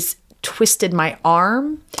always twisted my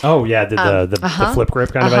arm. Oh yeah, the flip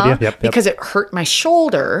grip kind of idea. Yep. Because it hurt my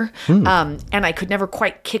shoulder, and I could never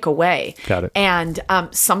quite kick away. Got it. And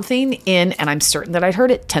something in, and I'm certain that I'd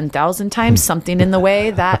heard it 10,000 times, something in the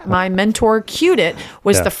way that my mentor cued it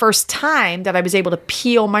was the first time that I was able to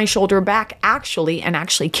peel my shoulder back actually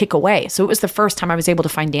kick away. So it was the first time I was able to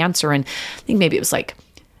find dancer, and I think maybe it was like,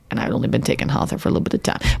 and I'd only been taking hatha for a little bit of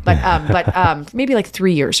time, but maybe like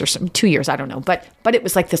 3 years or 2 years, I don't know. But it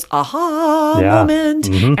was like this aha moment,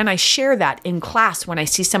 and I share that in class when I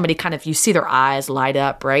see somebody kind of, you see their eyes light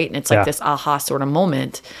up, right, and it's like this aha sort of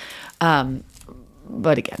moment.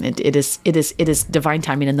 But again, it is divine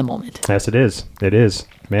timing in the moment. Yes, it is. It is,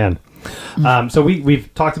 man. So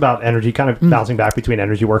we've talked about energy, kind of bouncing back between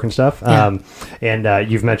energy work and stuff. And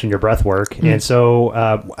you've mentioned your breath work. And so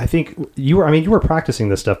I think you were practicing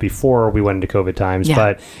this stuff before we went into COVID times,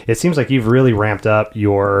 but it seems like you've really ramped up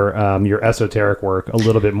your esoteric work a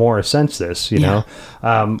little bit more since this, you know.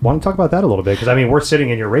 Want to talk about that a little bit? Because I mean, we're sitting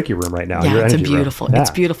in your Reiki room right now. Your it's energy beautiful. room. It's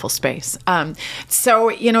beautiful space. So,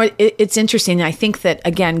 you know, it's interesting. I think that,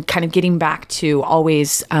 again, kind of getting back to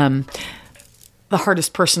always, the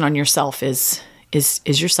hardest person on yourself is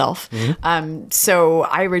yourself. So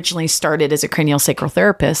I originally started as a craniosacral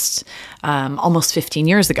therapist almost 15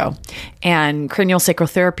 years ago. And craniosacral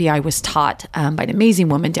therapy, I was taught by an amazing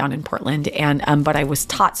woman down in Portland. And but I was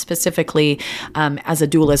taught specifically as a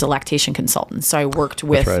doula, as a lactation consultant. So I worked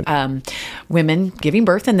with women giving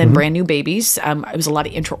birth and then brand new babies. It was a lot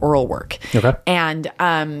of intraoral work. Okay.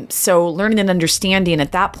 And so learning and understanding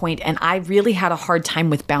at that point, and I really had a hard time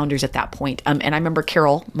with boundaries at that point. And I remember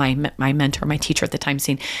Carol, my mentor, my teacher teacher at the time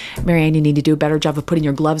saying, Marianne, you need to do a better job of putting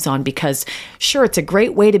your gloves on, because sure, it's a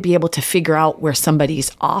great way to be able to figure out where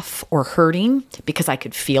somebody's off or hurting, because I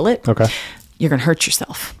could feel it. Okay. You're going to hurt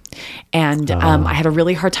yourself. And I had a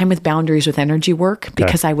really hard time with boundaries with energy work,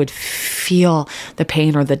 because I would feel the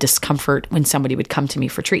pain or the discomfort when somebody would come to me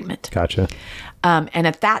for treatment. Gotcha. And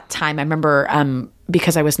at that time, I remember,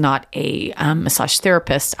 because I was not a massage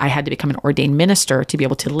therapist, I had to become an ordained minister to be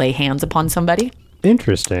able to lay hands upon somebody.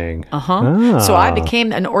 Interesting. So I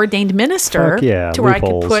became an ordained minister to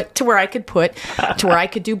where I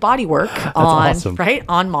could do body work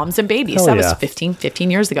on moms and babies. Hell that was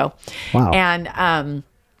 15 years ago. Wow. And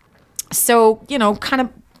so, kind of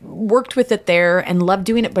worked with it there and loved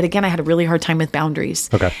doing it. But again, I had a really hard time with boundaries.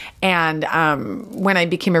 Okay. And when I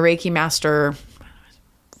became a Reiki master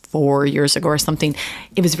 4 years ago or something,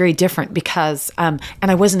 it was very different because, and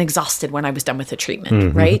I wasn't exhausted when I was done with the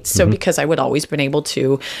treatment, right? So because I would always been able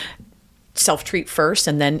to self-treat first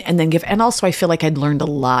and then give, and also I feel like I'd learned a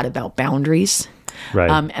lot about boundaries.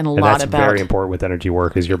 Right. And that's very important with energy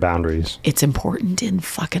work is your boundaries. It's important in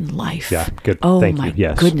fucking life. Yeah. Good. Oh Thank my you.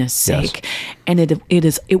 Yes. goodness sake. And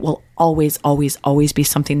it will always be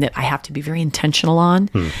something that I have to be very intentional on,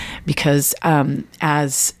 because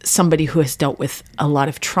as somebody who has dealt with a lot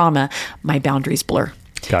of trauma, my boundaries blur.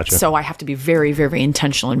 Gotcha. So I have to be very, very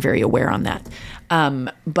intentional and very aware on that.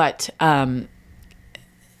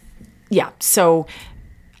 So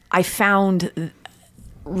I found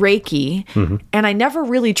Reiki, and I never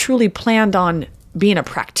really truly planned on being a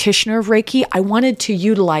practitioner of Reiki. I wanted to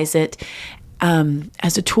utilize it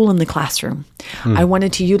as a tool in the classroom. I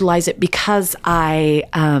wanted to utilize it because I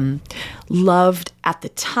loved at the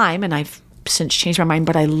time, and I've since changed my mind,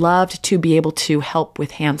 but I loved to be able to help with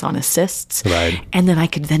hands-on assists. Right. And then I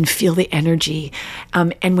could then feel the energy.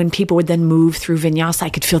 And when people would then move through vinyasa, I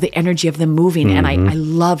could feel the energy of them moving. And I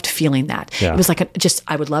loved feeling that. Yeah. It was like,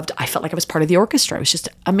 I felt like I was part of the orchestra. It was just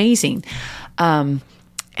amazing.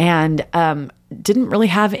 Didn't really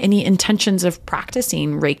have any intentions of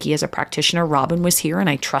practicing Reiki as a practitioner. Robin was here and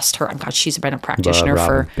I trust her. God, she's been a practitioner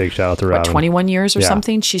for big shout out to Robin. 21 years or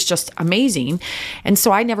something. She's just amazing. And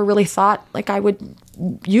so I never really thought like I would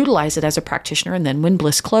utilize it as a practitioner. And then when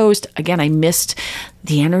Bliss closed, again, I missed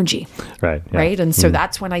the energy. Right. Yeah. Right. And so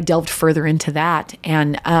that's when I delved further into that.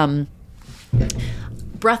 And,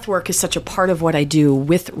 breath work is such a part of what I do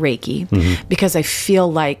with Reiki because I feel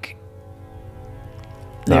like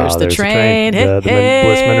there's the train. The Bliss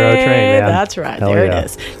Monroe train, man. That's right. Hell there yeah. it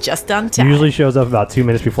is. Just on time. Usually shows up about 2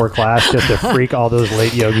 minutes before class just to freak all those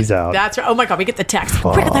late yogis out. That's right. Oh my God, we get the text.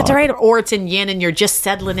 Quick, that's right. Or it's in yin and you're just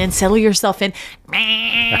settling in. Settle yourself in.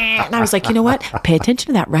 And I was like, you know what? Pay attention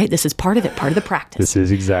to that, right? This is part of it, part of the practice.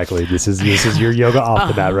 This is your yoga off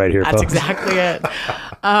the bat right here, that's folks. Exactly it.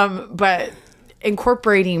 But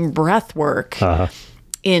incorporating breath work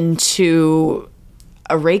into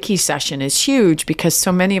a Reiki session is huge because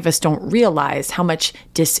so many of us don't realize how much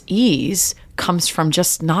dis-ease comes from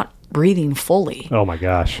just not breathing fully. Oh my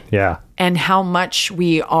gosh. Yeah. And how much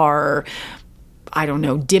we are, I don't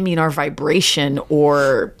know, dimming our vibration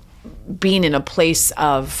or being in a place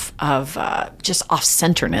of just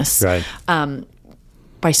off-centerness. Right.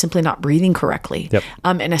 By simply not breathing correctly. Yep.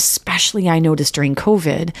 And especially I noticed during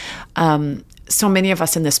COVID, so many of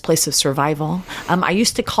us in this place of survival. I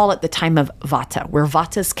used to call it the time of Vata, where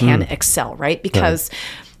Vatas can excel, right? Because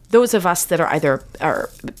those of us that are either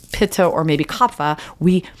Pitta or maybe Kapha,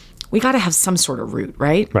 we got to have some sort of root,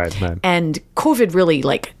 right? Right. And COVID really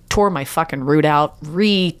tore my fucking root out,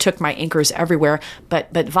 took my anchors everywhere.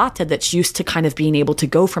 But Vata, that's used to kind of being able to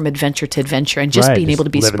go from adventure to adventure and just being able to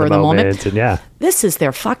be spur of the moment. And this is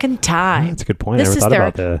their fucking time. That's a good point. I never thought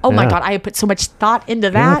about that. Oh my God, I had put so much thought into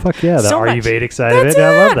that. Yeah, fuck yeah. The so Ayurvedic side of it.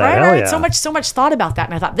 I love that. Right, Hell yeah. So much thought about that.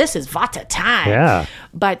 And I thought, this is Vata time. Yeah.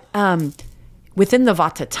 But within the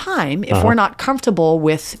Vata time, if we're not comfortable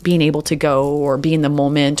with being able to go or be in the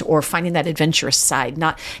moment or finding that adventurous side,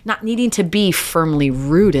 not needing to be firmly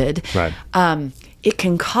rooted, right. It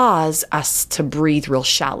can cause us to breathe real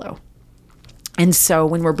shallow. And so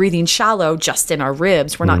when we're breathing shallow, just in our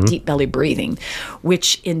ribs, we're not deep belly breathing,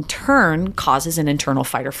 which in turn causes an internal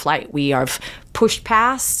fight or flight. We have pushed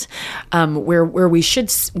past where we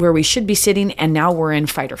should be sitting, and now we're in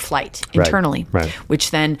fight or flight internally, right.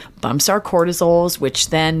 Which then bumps our cortisols,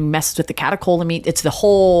 which then messes with the catecholamine. It's the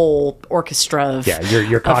whole orchestra of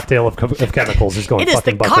your cocktail of chemicals is going. It is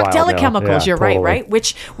the cocktail of chemicals. Yeah, you're totally. right.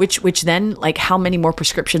 Which then how many more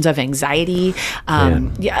prescriptions of anxiety?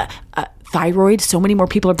 thyroid. So many more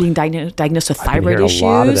people are being diagnosed with thyroid hearing issues. a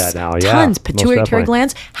lot of that now. Yeah, Tons. most Pituitary definitely.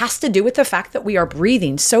 glands has to do with the fact that we are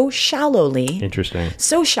breathing so shallowly. Interesting.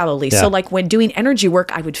 So shallowly. Yeah. So like when doing energy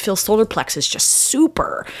work, I would feel solar plexus just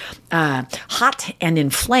super hot and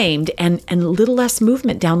inflamed and little less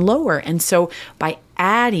movement down lower. And so by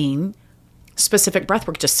adding specific breath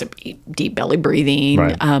work, just deep belly breathing,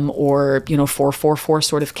 Right. or 4-4-4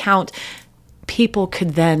 sort of count, people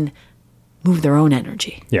could then move their own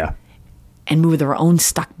energy Yeah. and move their own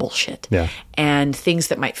stuck bullshit. Yeah. And things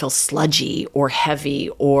that might feel sludgy or heavy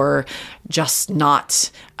or just not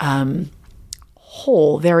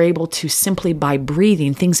whole, they're able to simply by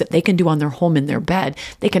breathing, things that they can do on their home in their bed,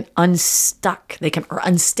 they can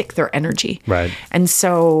unstick their energy. Right. And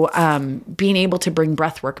so being able to bring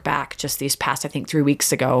breath work back just these past, I think 3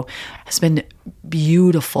 weeks ago, has been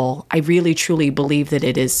beautiful. I really truly believe that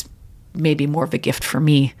it is maybe more of a gift for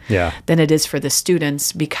me than it is for the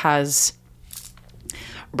students, because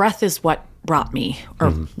breath is what brought me,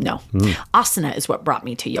 asana is what brought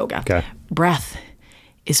me to yoga. Okay. Breath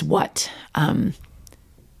is what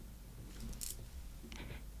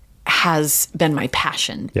has been my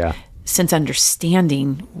passion since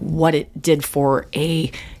understanding what it did for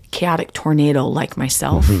a chaotic tornado like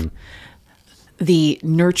myself. The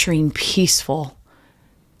nurturing, peaceful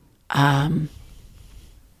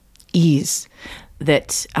ease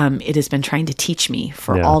that it has been trying to teach me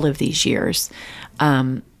for all of these years.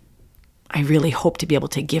 I really hope to be able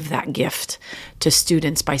to give that gift to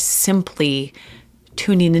students by simply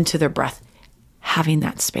tuning into their breath, having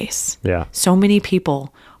that space. Yeah. So many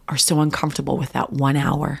people are so uncomfortable with that 1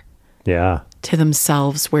 hour Yeah. to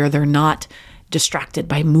themselves where they're not distracted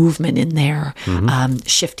by movement in there,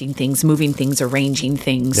 shifting things, moving things, arranging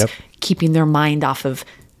things, keeping their mind off of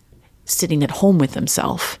sitting at home with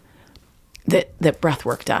themselves. That breath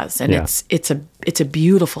work does. And it's a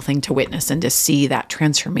beautiful thing to witness and to see that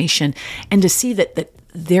transformation and to see that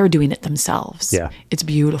they're doing it themselves. Yeah. It's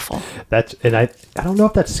beautiful. And I don't know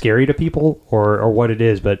if that's scary to people or what it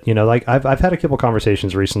is, but like I've had a couple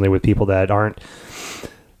conversations recently with people that aren't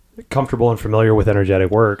comfortable and familiar with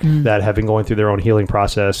energetic work, that have been going through their own healing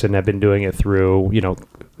process and have been doing it through,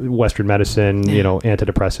 Western medicine,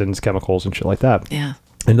 antidepressants, chemicals and shit like that. Yeah.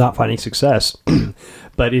 And not finding success.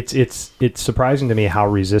 But it's surprising to me how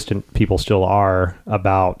resistant people still are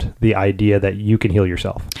about the idea that you can heal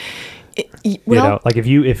yourself. Like if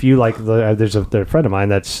you like there's a friend of mine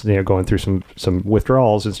that's going through some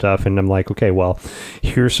withdrawals and stuff, and I'm like, okay, well,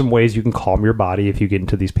 here's some ways you can calm your body if you get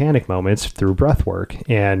into these panic moments through breath work.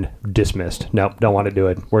 And dismissed. Nope, don't want to do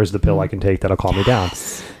it. Where's the pill I can take that'll calm me down?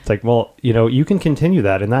 It's like, well, you can continue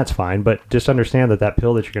that and that's fine, but just understand that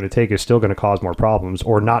pill that you're going to take is still going to cause more problems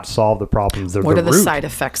or not solve the problems. What are the side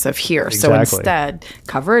effects of here? Exactly. So instead,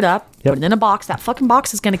 cover it up, put it in a box. That fucking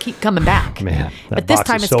box is going to keep coming back. Man, but this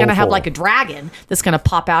time it's going to have like a dragon that's going to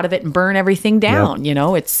pop out of it and burn everything down.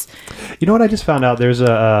 It's. You know what I just found out? There's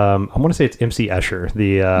I want to say it's MC Escher,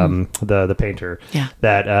 the painter. Yeah.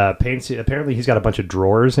 That paints. Apparently, he's got a bunch of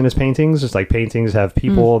drawers in his paintings. Just like paintings have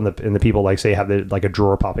people, and the people like say have like a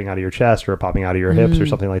drawer popping out of your chest or popping out of your hips or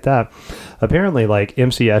something like that. Apparently, like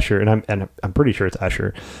MC Escher, and I'm pretty sure it's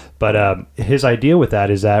Escher, but his idea with that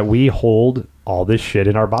is that we hold all this shit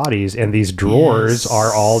in our bodies, and these drawers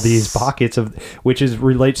are all these pockets of, which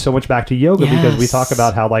relates so much back to yoga, because we talk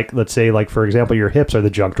about how, like, let's say, like, for example, your hips are the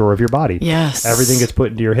junk drawer of your body. Yes. Everything gets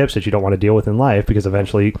put into your hips that you don't want to deal with in life, because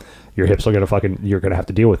eventually your hips are you're gonna have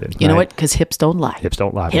to deal with it. You know what? Because hips don't lie. Hips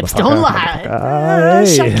don't lie. Hips don't lie.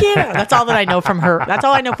 Shakira. That's all that I know from her. That's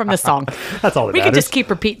all I know from this song. That's all that we matters. could just keep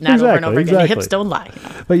repeating that over and over again. Hips don't lie.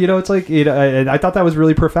 But it's like, and I thought that was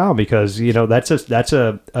really profound, because that's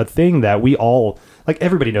a thing that we all, like,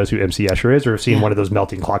 everybody knows who MC Escher is, or have seen one of those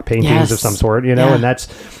melting clock paintings of some sort, and that's,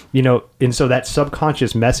 and so that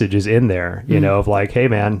subconscious message is in there, of like, hey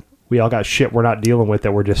man, we all got shit we're not dealing with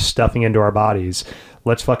that we're just stuffing into our bodies.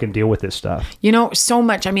 Let's fucking deal with this stuff. So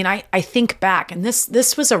much. I mean, I think back, and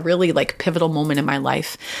this was a really like pivotal moment in my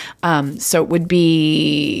life. So it would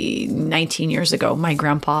be 19 years ago. My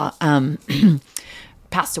grandpa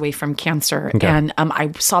passed away from cancer, and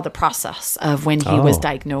I saw the process of when he was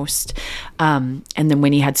diagnosed, and then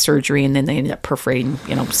when he had surgery, and then they ended up perforating,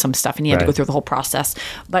 some stuff, and he had to go through the whole process.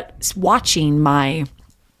 But watching my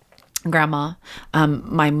grandma,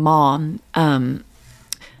 my mom,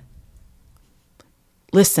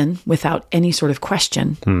 listen without any sort of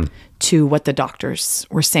question to what the doctors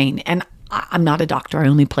were saying. And I'm not a doctor. I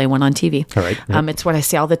only play one on TV. All right. Yep. It's what I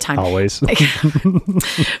say all the time. Always.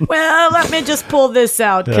 Well, let me just pull this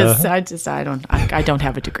out, because I don't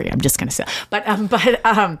have a degree. I'm just going to say, but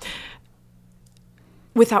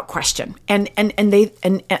without question. And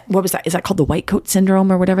what was that? Is that called the white coat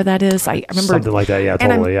syndrome or whatever that is? I remember something like that. Yeah,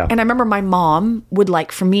 totally. And I remember my mom would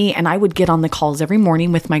like for me, and I would get on the calls every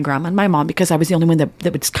morning with my grandma and my mom because I was the only one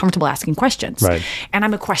that was comfortable asking questions. Right. And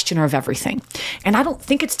I'm a questioner of everything. And I don't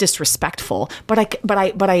think it's disrespectful, but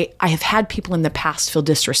I have had people in the past feel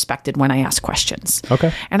disrespected when I ask questions.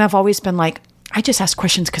 Okay. And I've always been like, I just ask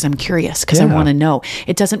questions because I'm curious, because I want to know.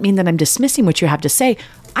 It doesn't mean that I'm dismissing what you have to say.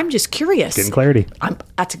 I'm just curious. Getting clarity.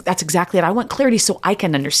 That's exactly it. I want clarity so I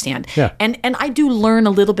can understand. Yeah. And I do learn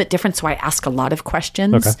a little bit different, so I ask a lot of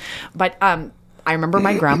questions. Okay. But I remember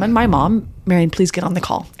my grandma and my mom, Marian, please get on the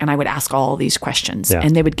call. And I would ask all these questions. Yeah.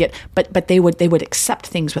 And they would get, but they would accept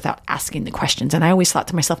things without asking the questions. And I always thought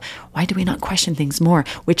to myself, why do we not question things more?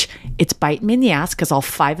 Which it's biting me in the ass because all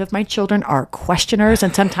 5 of my children are questioners.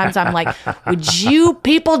 And sometimes I'm like, would you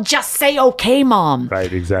people just say, okay, Mom?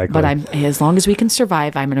 Right, exactly. But as long as we can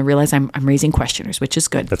survive, I'm going to realize I'm raising questioners, which is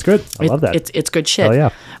good. That's good. I love that. It's good shit. Oh, yeah.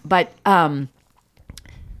 But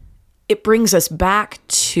it brings us back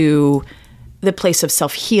to the place of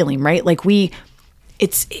self-healing, right? Like it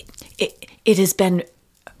has been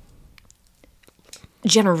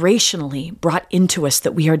generationally brought into us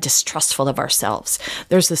that we are distrustful of ourselves.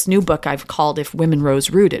 There's this new book I've called "If Women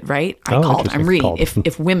Rose Rooted," right? I'm reading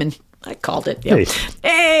 "If Women." I called it. Yeah.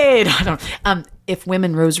 Hey, If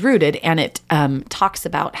Women Rose Rooted, and it talks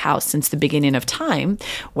about how since the beginning of time,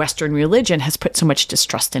 Western religion has put so much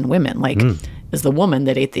distrust in women. Like, is the woman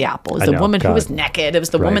that ate the apple? Is the woman who was naked? It was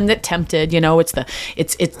the woman that tempted.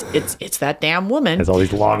 It's that damn woman. There's all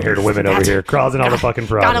these long-haired women over here causing all the fucking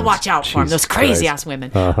problems. Gotta watch out for them. Those crazy ass women.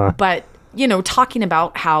 But talking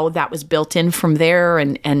about how that was built in from there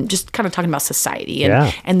and just kind of talking about society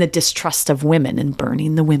and the distrust of women and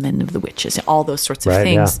burning the women of the witches, all those sorts of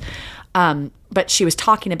things. Yeah. But she was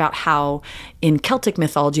talking about how in Celtic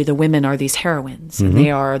mythology, the women are these heroines and they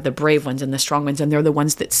are the brave ones and the strong ones. And they're the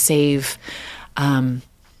ones that save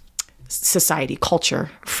society, culture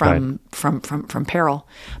from peril.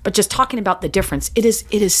 But just talking about the difference, it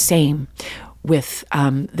is same with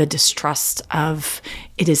the distrust of,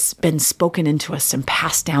 it has been spoken into us and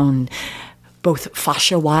passed down both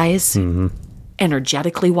fascia-wise,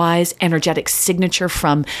 energetically wise, energetic signature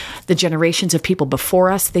from the generations of people before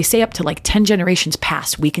us. They say up to like 10 generations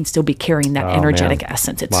past, we can still be carrying that energetic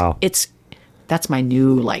essence. That's my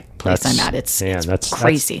new place I'm at. It's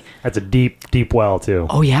crazy. That's a deep well too.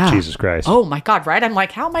 Oh yeah. Jesus Christ. Oh my God. Right. I'm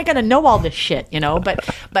like, how am I going to know all this shit?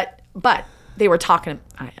 But they were talking,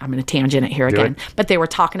 I'm going to tangent it here again, but they were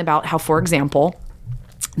talking about how, for example,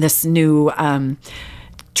 this new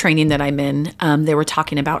training that I'm in, they were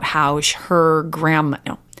talking about how her grandma,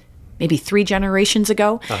 maybe 3 generations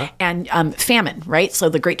ago, and famine, right? So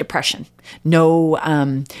the Great Depression,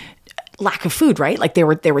 no lack of food, right? Like they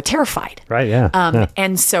were terrified. Right, yeah.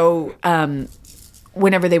 And so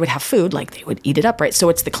whenever they would have food, like they would eat it up, right? So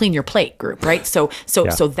it's the clean your plate group, right? So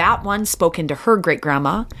that one spoke into her great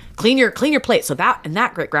grandma, clean your plate. So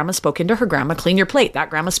that great grandma spoke into her grandma, clean your plate. That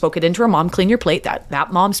grandma spoke it into her mom, clean your plate.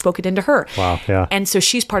 That mom spoke it into her. Wow, yeah. And so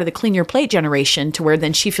she's part of the clean your plate generation, to where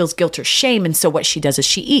then she feels guilt or shame, and so what she does is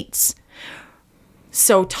she eats.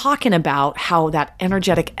 So talking about how that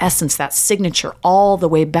energetic essence, that signature, all the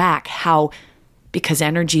way back, how, because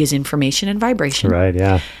energy is information and vibration. Right,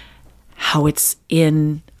 yeah. How it's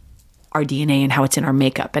in our DNA and how it's in our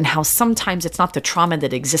makeup, and how sometimes it's not the trauma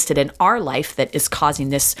that existed in our life that is causing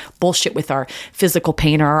this bullshit with our physical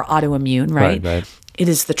pain or our autoimmune, right? Right. It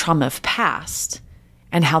is the trauma of past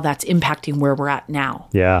and how that's impacting where we're at now.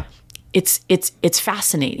 Yeah. It's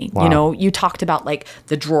fascinating. Wow. You talked about like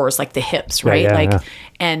the drawers, like the hips, right?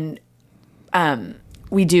 And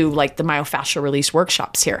we do like the myofascial release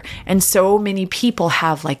workshops here. And so many people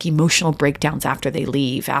have like emotional breakdowns after they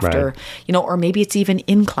leave, or maybe it's even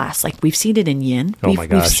in class. Like we've seen it in yin.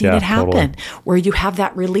 We've seen it happen where you have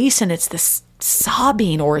that release and it's this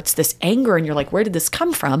sobbing or it's this anger and you're like, where did this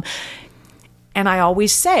come from? And I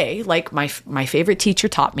always say, like my favorite teacher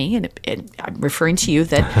taught me, and I'm referring to you,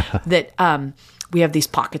 that we have these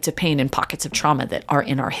pockets of pain and pockets of trauma that are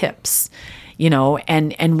in our hips,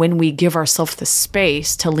 and when we give ourselves the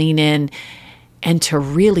space to lean in and to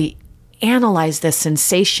really analyze the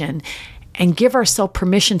sensation and give ourselves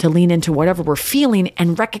permission to lean into whatever we're feeling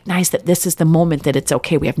and recognize that this is the moment, that it's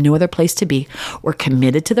okay. We have no other place to be. We're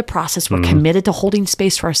committed to the process. We're committed to holding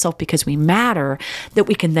space for ourselves because we matter, that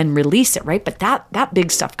we can then release it, right? But that big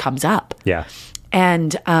stuff comes up. Yeah.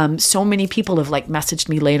 And so many people have like messaged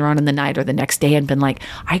me later on in the night or the next day and been like,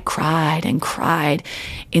 I cried and cried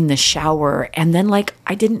in the shower. And then like,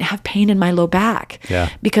 I didn't have pain in my low back. Yeah.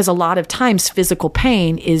 Because a lot of times physical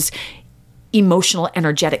pain is emotional,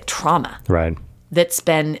 energetic trauma. Right. that's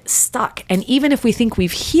been stuck. And even if we think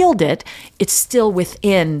we've healed it, it's still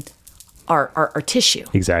within our tissue.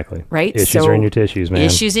 Exactly. Right? Issues are in your tissues, man.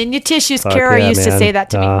 Issues in your tissues. Fuck Kara yeah, used to man. say that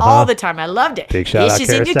to me all the time. I loved it. Big shout out, Issues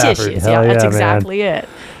Kara in your Stafford. tissues. Hell That's yeah, exactly it.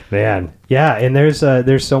 Man, yeah, and there's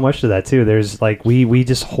so much to that too. There's like we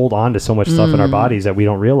just hold on to so much stuff in our bodies that we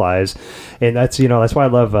don't realize, and that's that's why I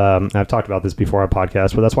love. I've talked about this before on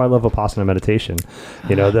podcasts, but that's why I love Vipassana meditation.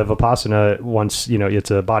 The Vipassana, once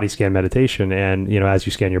it's a body scan meditation, and as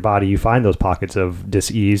you scan your body, you find those pockets of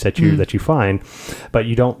dis-ease that you find, but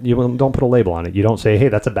you don't put a label on it. You don't say, hey,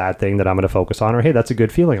 that's a bad thing that I'm going to focus on, or hey, that's a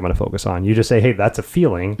good feeling I'm going to focus on. You just say, hey, that's a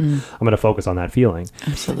feeling. I'm going to focus on that feeling.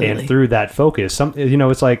 Absolutely. And through that focus,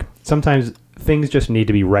 it's like sometimes things just need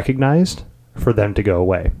to be recognized for them to go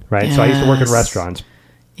away, right? Yes. So I used to work in restaurants.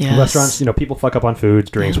 Yes. Restaurants, people fuck up on foods,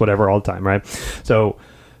 drinks, whatever, all the time, right? So,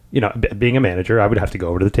 being a manager, I would have to go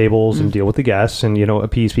over to the tables and deal with the guests and,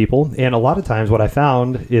 appease people. And a lot of times what I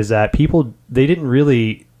found is that people, they didn't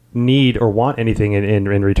really need or want anything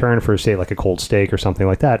in return for, say, like a cold steak or something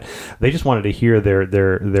like that. They just wanted to hear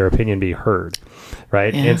their opinion be heard,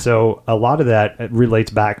 right? Yeah. And so a lot of that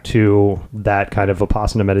relates back to that kind of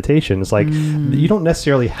Vipassana meditation. It's like you don't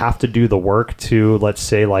necessarily have to do the work to, let's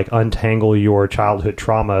say, like untangle your childhood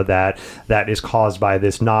trauma that is caused by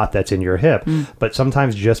this knot that's in your hip. But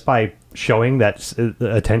sometimes just by showing that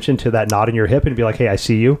attention to that knot in your hip and be like, hey, I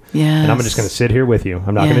see you. Yes. And I'm just going to sit here with you.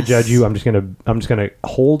 I'm not going to judge you. I'm just going to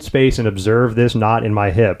hold space and observe this knot in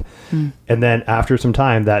my hip. And then after some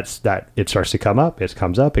time, that it starts to come up, it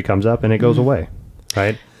comes up, and it goes away.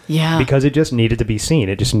 Right. Yeah. Because it just needed to be seen.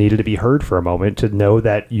 It just needed to be heard for a moment to know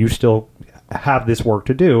that you still have this work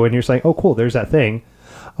to do. And you're saying, oh, cool, there's that thing.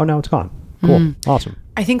 Oh, now it's gone. Cool. Awesome.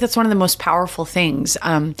 I think that's one of the most powerful things.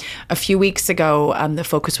 A few weeks ago, the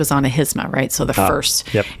focus was on ahimsa, right? So the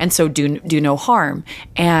first. Yep. And so do no harm.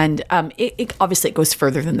 And it obviously it goes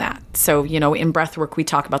further than that. So, in breathwork, we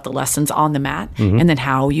talk about the lessons on the mat and then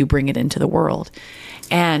how you bring it into the world.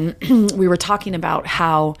 And we were talking about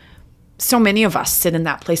how so many of us sit in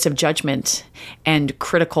that place of judgment and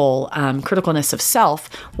criticalness of self.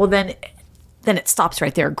 Well, then it stops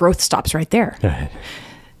right there. Growth stops right there.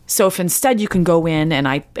 So if instead you can go in, and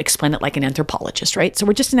I explain it like an anthropologist, right? So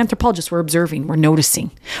we're just an anthropologist. We're observing. We're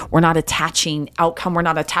noticing. We're not attaching outcome. We're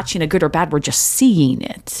not attaching a good or bad. We're just seeing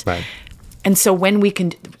it. Right. And so when we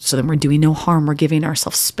can, so then we're doing no harm. We're giving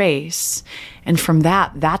ourselves space. And from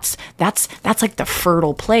that's like the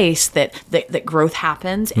fertile place that growth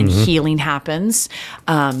happens and healing happens.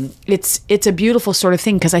 It's a beautiful sort of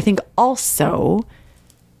thing, because I think also,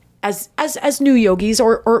 as new yogis,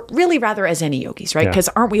 or really rather as any yogis, right? Because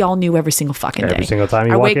aren't we all new every single fucking day? Every single time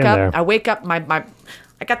you walk in there. I wake up,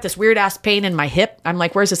 I got this weird ass pain in my hip. I'm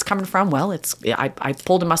like, where's this coming from? Well, I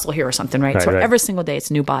pulled a muscle here or something, right? So every single day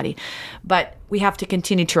it's a new body. But we have to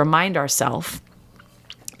continue to remind ourselves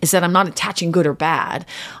is that I'm not attaching good or bad.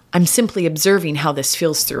 I'm simply observing how this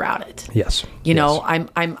feels throughout it. Yes. I'm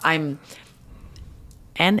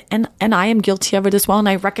And I am guilty of it as well, and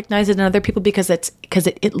I recognize it in other people because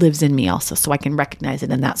it lives in me also, so I can recognize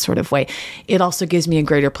it in that sort of way. It also gives me a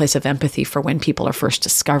greater place of empathy for when people are first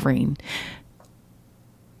discovering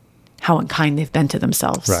how unkind they've been to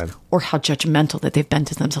themselves, right, or how judgmental that they've been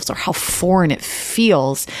to themselves, or how foreign it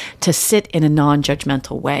feels to sit in a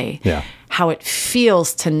non-judgmental way. Yeah. How it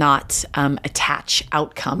feels to not attach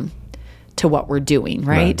outcome to what we're doing,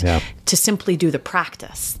 right? Yeah. To simply do the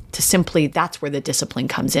practice, that's where the discipline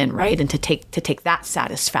comes in, right? And to take that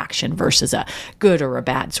satisfaction versus a good or a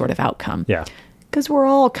bad sort of outcome. Yeah. Because we're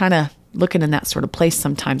all kind of looking in that sort of place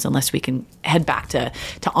sometimes, unless we can head back to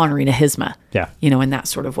honoring ahimsa, yeah, in that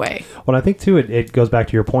sort of way. Well, I think too, it goes back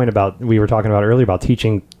to your point about, we were talking about earlier about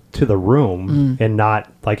teaching to the room and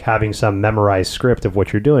not like having some memorized script of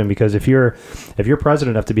what you're doing, because if you're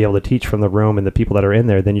present enough to be able to teach from the room and the people that are in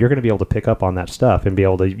there, then you're going to be able to pick up on that stuff and be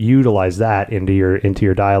able to utilize that into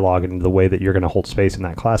your dialogue and the way that you're going to hold space in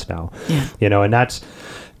that class now. Yeah.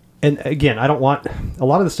 And again, I don't want a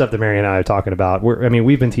lot of the stuff that Mary and I are talking about.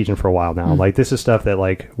 We've been teaching for a while now. Like, this is stuff that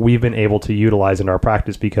like we've been able to utilize in our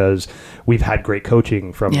practice because we've had great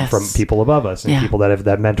coaching from people above us and people that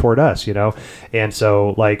mentored us, And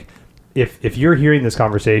so like, if you're hearing this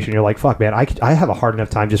conversation, you're like, fuck, man, I have a hard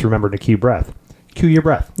enough time just remembering to cue your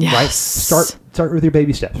breath, yes, right? Start with your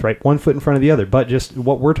baby steps, right? One foot in front of the other. But just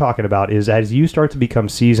what we're talking about is, as you start to become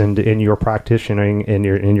seasoned in your practicing, in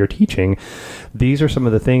your teaching, these are some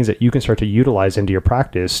of the things that you can start to utilize into your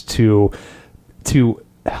practice to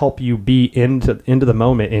help you be into the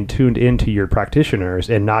moment and tuned into your practitioners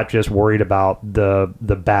and not just worried about the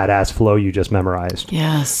badass flow you just memorized.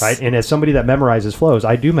 Yes. Right. And as somebody that memorizes flows,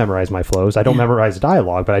 I do memorize my flows. I don't memorize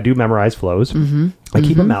dialogue, but I do memorize flows. I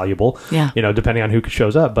keep them malleable, depending on who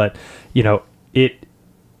shows up. But,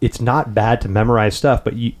 it's not bad to memorize stuff,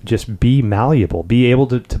 but you just be malleable, be able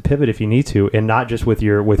to pivot if you need to, and not just with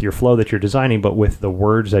your flow that you're designing, but with the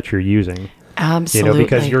words that you're using. Absolutely.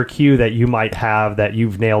 Because your cue that you might have that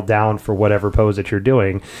you've nailed down for whatever pose that you're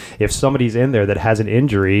doing, if somebody's in there that has an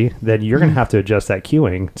injury, then you're going to have to adjust that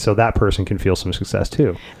cueing so that person can feel some success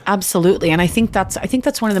too. Absolutely. And I think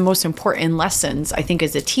that's one of the most important lessons, I think,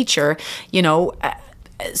 as a teacher.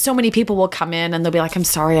 So many people will come in and they'll be like, I'm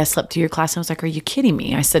sorry, I slept through your class. And I was like, are you kidding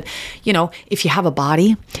me? I said, if you have a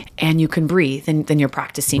body and you can breathe, then you're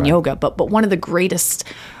practicing yoga. But one of the greatest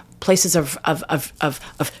places of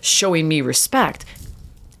showing me respect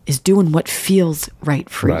is doing what feels right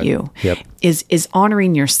for you. Yep. Is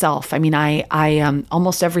honoring yourself. I mean, I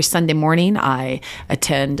almost every Sunday morning I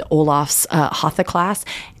attend Olaf's Hatha class,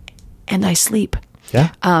 and I sleep.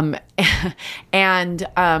 Yeah.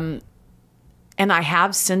 And I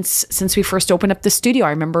have since we first opened up the studio. I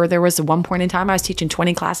remember there was one point in time I was teaching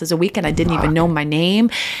 20 classes a week and I didn't even know my name,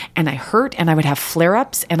 and I hurt and I would have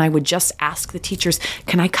flare-ups, and I would just ask the teachers,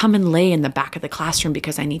 can I come and lay in the back of the classroom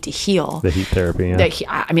because I need to heal? The heat therapy, yeah.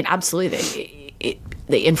 I mean, absolutely.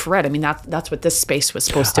 The infrared, I mean, that's what this space was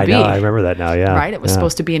supposed to be. I remember that now, yeah. Right? It was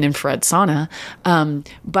supposed to be an infrared sauna.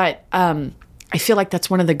 But I feel like that's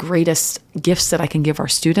one of the greatest gifts that I can give our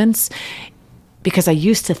students, because I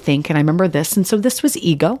used to think, and I remember this, and so this was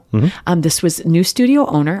ego. This was new studio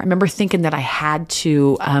owner. I remember thinking that I had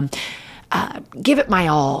to give it my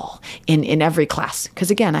all in every class, because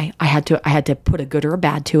again, I had to put a good or a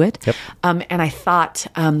bad to it. Yep. And I thought,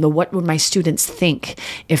 what would my students think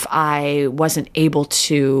if I wasn't able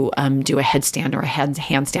to do a headstand or a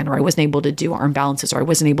handstand, or I wasn't able to do arm balances, or I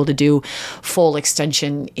wasn't able to do full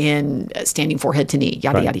extension in standing forehead to knee,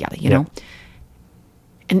 yada yada yada. You know.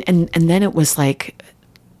 And then it was like,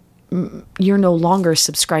 you're no longer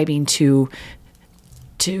subscribing to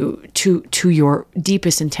your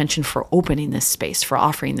deepest intention for opening this space, for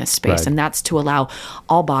offering this space. Right. And that's to allow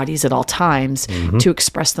all bodies at all times to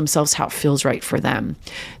express themselves how it feels right for them.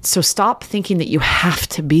 So stop thinking that you have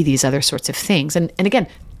to be these other sorts of things. And again,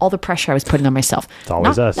 all the pressure I was putting on myself. It's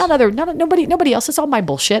always us. Nobody else. It's all my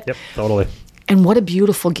bullshit. Yep, totally. And what a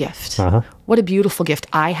beautiful gift. What a beautiful gift.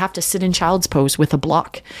 I have to sit in child's pose with a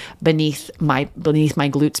block beneath my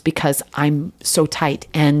glutes because I'm so tight.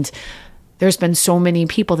 And there's been so many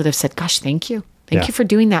people that have said, gosh, thank you. Thank you for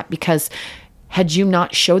doing that, because had you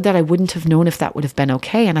not showed that, I wouldn't have known if that would have been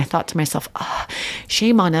okay. And I thought to myself,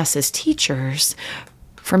 shame on us as teachers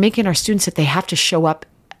for making our students that they have to show up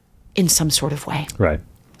in some sort of way. Right.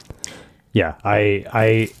 Yeah.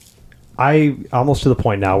 I almost to the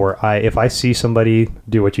point now where if I see somebody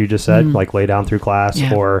do what you just said, like lay down through class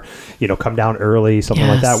or, come down early, something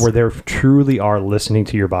like that, where they truly are listening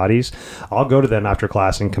to your bodies, I'll go to them after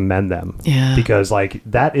class and commend them. Yeah. Because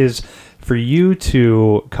that is for you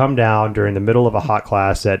to come down during the middle of a hot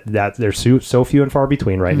class that there's so few and far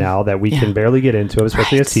between right now that we can barely get into,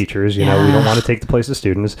 especially as teachers, we don't want to take the place of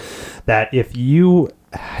students, that if you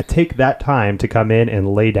take that time to come in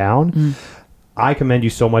and lay down, I commend you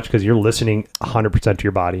so much, because you're listening 100% to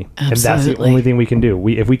your body. Absolutely. And that's the only thing we can do.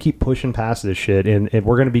 If we keep pushing past this shit, and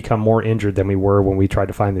we're going to become more injured than we were when we tried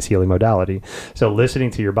to find this healing modality. So listening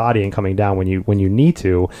to your body and coming down when you need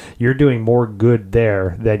to, you're doing more good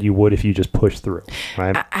there than you would if you just push through.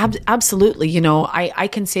 Right? Absolutely. I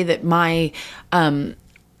can say that I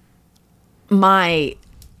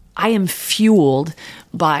am fueled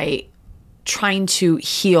by trying to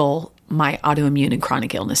heal my autoimmune and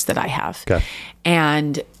chronic illness that I have. Okay.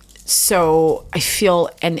 And so I feel,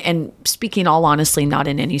 and speaking all honestly, not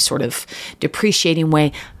in any sort of depreciating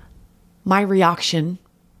way, my reaction,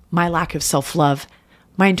 my lack of self-love,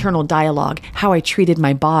 my internal dialogue, how I treated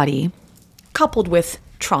my body, coupled with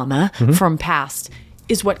trauma from past,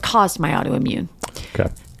 is what caused my autoimmune. Okay.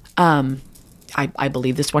 I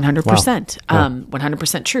believe this 100%. Wow.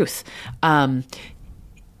 100% truth.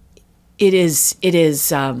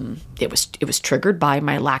 It was triggered by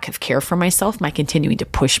my lack of care for myself, my continuing to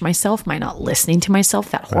push myself, my not listening to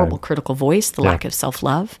myself, that horrible critical voice, the lack of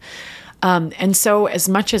self-love. And so as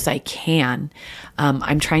much as I can,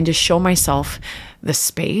 I'm trying to show myself the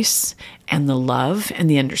space and the love and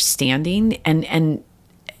the understanding, and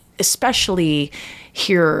especially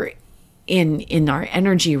here in our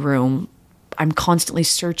energy room, I'm constantly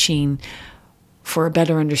searching for a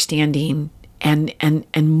better understanding and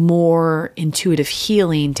more intuitive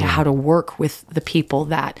healing to how to work with the people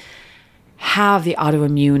that have the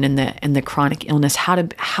autoimmune and the chronic illness, how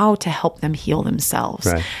to help them heal themselves,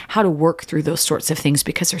 Right. how to work through those sorts of things,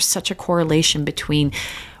 because there's such a correlation between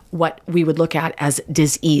what we would look at as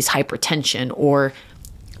disease, hypertension, or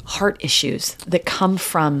heart issues that come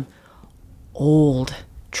from old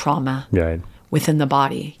trauma Right. within the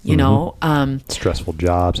body, you know, Stressful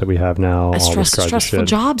jobs that we have now. All this kinds of stressful shit.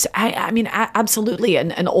 jobs. I mean, absolutely.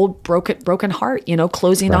 An old broken heart, you know,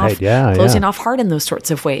 closing Right, yeah. off heart in those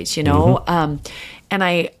sorts of ways, you know? And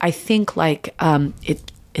I think like,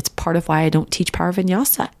 it's part of why I don't teach power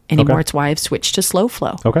vinyasa anymore. Okay. It's why I've switched to slow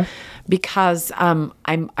flow. Okay. Because,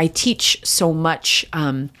 I teach so much,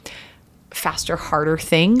 faster, harder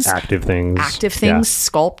things. Active things.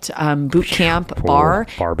 Sculpt, boot camp, bar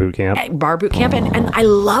boot camp. and I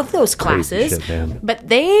love those classes, shit, man. but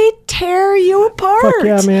they tear you apart. Fuck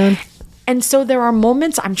yeah, man. And so there are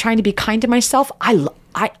moments I'm trying to be kind to myself. I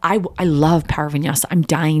love power vinyasa. I'm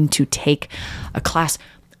dying to take a class.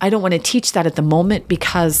 I don't want to teach that at the moment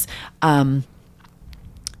because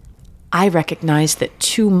I recognize that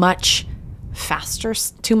too much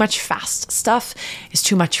fast stuff is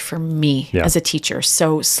too much for me as a teacher.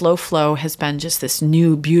 So slow flow has been just this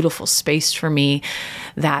new, beautiful space for me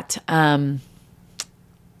that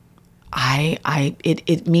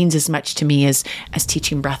it means as much to me as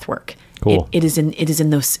teaching breath work. Cool. It is in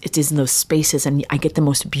those spaces, and I get the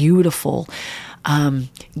most beautiful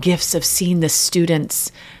gifts of seeing the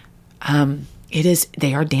students.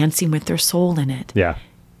 They are dancing with their soul in it. Yeah.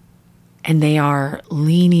 And they are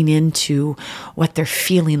leaning into what they're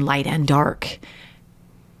feeling, light and dark.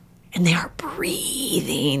 And they are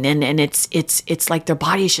breathing, and it's like their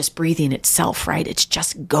body is just breathing itself, right? It's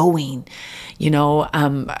just going, you know.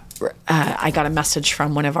 I got a message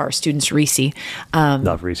from one of our students, Reese.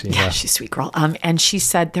 Love Reese. Yeah. She's a sweet girl. And she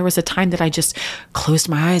said there was a time that I just closed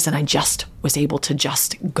my eyes and I just was able to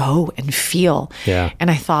just go and feel. Yeah.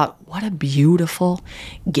 And I thought, what a beautiful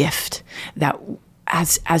gift that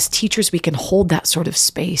as teachers we can hold that sort of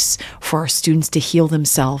space for our students to heal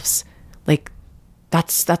themselves. Like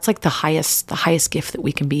that's like the highest gift that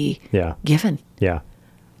we can be given. Yeah.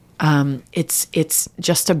 It's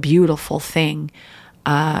just a beautiful thing.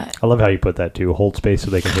 I love how you put that too. Hold space so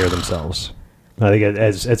they can hear themselves. I think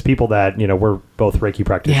as people that, you know, we're both Reiki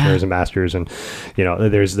practitioners and masters, and, you know,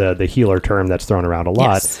 there's the healer term that's thrown around a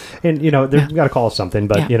lot. Yes. And, you know, they've got to call it something,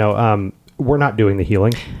 but, you know, we're not doing the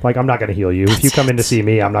healing. Like, I'm not going to heal you. If you come in to see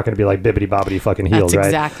me, I'm not going to be like bibbity bobbity fucking healed, That's right?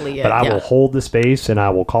 exactly it, But I yeah. will hold the space, and I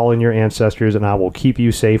will call in your ancestors, and I will keep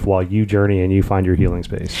you safe while you journey and you find your healing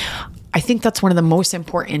space. I think that's one of the most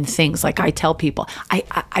important things. Like I tell people,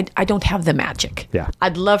 I don't have the magic. Yeah.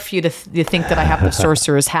 I'd love for you to think that I have the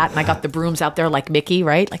sorcerer's hat and I got the brooms out there like Mickey,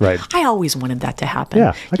 right? Like Right. I always wanted that to happen. Yeah,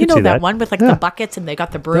 I you can know see that that. one with like Yeah. the buckets and they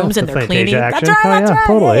got the brooms Yeah, and the they're Fantasia cleaning. action. That's right. Oh, That's yeah, right.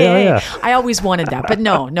 totally. Hey, Yeah, hey. I always wanted that, but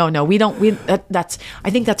no. We don't. That's. I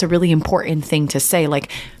think that's a really important thing to say.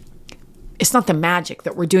 Like, it's not the magic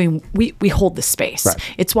that we're doing. We hold the space. Right.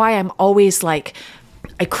 It's why I'm always like,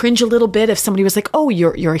 I cringe a little bit if somebody was like, "Oh,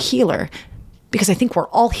 you're a healer," because I think we're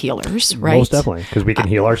all healers, right? Most definitely, because we can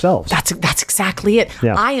heal ourselves. That's exactly it.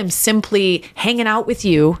 Yeah. I am simply hanging out with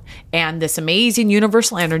you and this amazing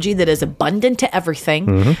universal energy that is abundant to everything.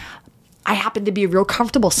 Mm-hmm. I happen to be real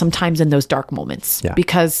comfortable sometimes in those dark moments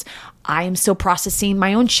because I am still processing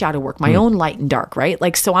my own shadow work, my own light and dark, right?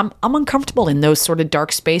 Like, so I'm uncomfortable in those sort of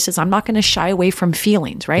dark spaces. I'm not going to shy away from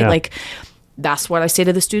feelings, right? Yeah. Like, that's what I say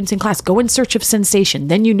to the students in class. Go in search of sensation.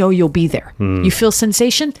 Then you know you'll be there. You feel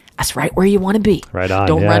sensation? That's right where you want to be. Right on.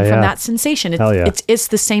 Don't Yeah, run from yeah. that sensation. Hell yeah. It's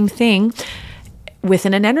the same thing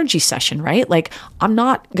within an energy session, right? Like, I'm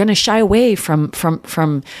not going to shy away from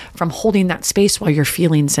holding that space while you're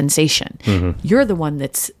feeling sensation. You're the one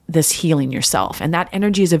that's healing yourself, and that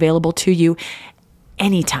energy is available to you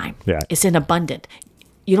anytime. Yeah. It's in abundant.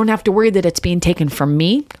 You don't have to worry that it's being taken from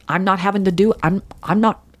me. I'm not having to do. I'm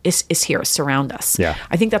not. It's here. Surround us. Yeah.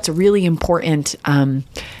 I think that's a really important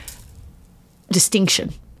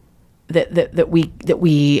distinction that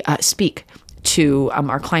we speak to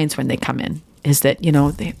our clients when they come in. Is that, you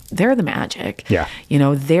know, they're the magic. Yeah. You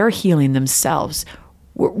know, they're healing themselves.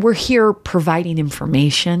 We're here providing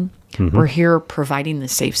information. We're here providing the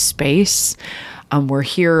safe space. We're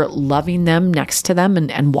here loving them, next to them,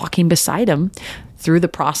 and walking beside them through the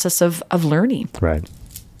process of learning. Right.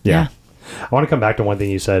 Yeah. I want to come back to one thing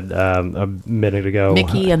you said a minute ago.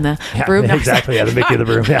 Mickey and the broom. Exactly. Yeah, the Mickey and the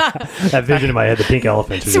broom. Yeah. That vision in my head, the pink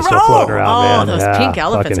elephants are just still floating around, man. Those pink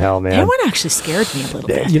elephants. Fucking hell, man. That one actually scared me a little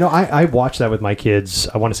bit. You know, I watched that with my kids,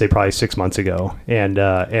 I want to say probably 6 months ago. And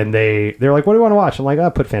they're like, what do you want to watch? I'm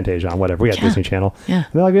like, put Fantasia on, whatever. We got Disney Channel. Yeah. And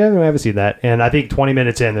they're like, yeah, I haven't seen that. And I think 20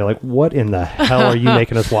 minutes in, they're like, what in the hell are you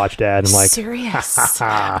making us watch, Dad? I'm like, serious.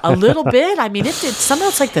 A little bit. I mean, somehow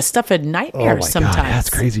it's like the stuff of nightmares sometimes. God, that's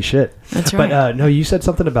crazy shit. That's right. But no, you said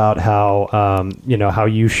something about how how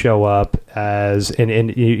you show up as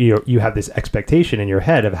and you have this expectation in your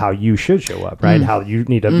head of how you should show up, right? How you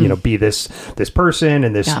need to be this person,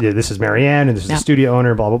 and this is Marianne, and this is the studio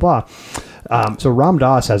owner, blah blah blah. So Ram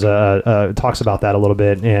Dass has talks about that a little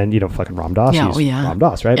bit, and fucking Ram Dass, Ram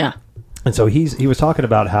Dass, right? Yeah. And so he was talking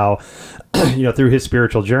about how through his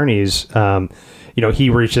spiritual journeys, he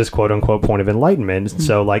reached this quote unquote point of enlightenment. Mm-hmm.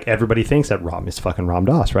 So like everybody thinks that Ram is fucking Ram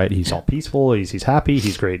Dass, right? He's all peaceful. He's happy.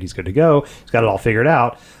 He's great. He's good to go. He's got it all figured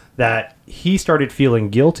out. That he started feeling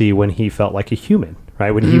guilty when he felt like a human,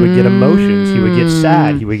 right? When he would get emotions, he would get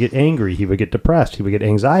sad, he would get angry, he would get depressed, he would get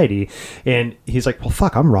anxiety. And he's like, well,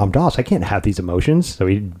 fuck, I'm Ram Dass. I can't have these emotions. So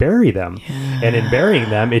he'd bury them. Yeah. And in burying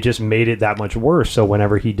them, it just made it that much worse. So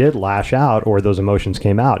whenever he did lash out or those emotions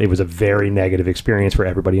came out, it was a very negative experience for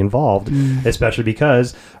everybody involved, especially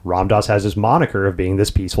because Ram Dass has this moniker of being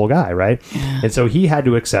this peaceful guy, right? Yeah. And so he had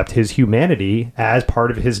to accept his humanity as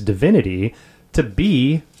part of his divinity to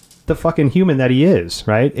be the fucking human that he is,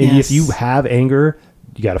 right? And if you have anger,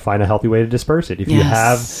 you got to find a healthy way to disperse it. If you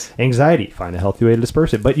have anxiety, find a healthy way to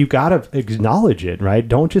disperse it. But you got to acknowledge it, right?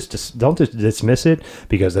 Don't just dismiss it,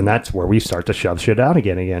 because then that's where we start to shove shit out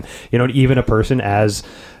again. Even a person as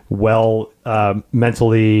well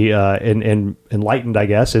mentally and enlightened, I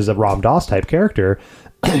guess, is a Ram Dass type character.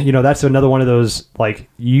 That's another one of those, like,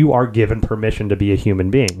 you are given permission to be a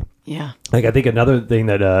human being. Yeah. Like, I think another thing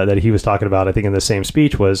that he was talking about, I think in the same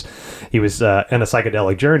speech, was he was in a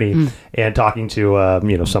psychedelic journey and talking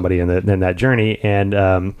to somebody in that journey,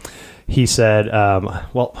 and he said,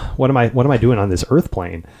 well, what am I doing on this earth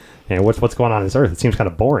plane? And what's going on this earth? It seems kind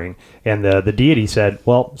of boring. And the deity said,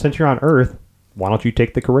 well, since you're on earth, why don't you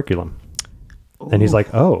take the curriculum? Ooh. And he's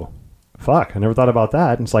like, oh, fuck, I never thought about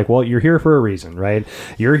that. And it's like, well, you're here for a reason, right?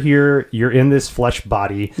 You're here, you're in this flesh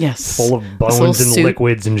body, full of bones and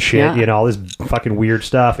liquids and shit, all this fucking weird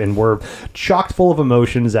stuff. And we're chocked full of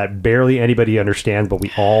emotions that barely anybody understands, but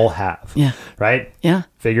we all have. Yeah. Right? Yeah.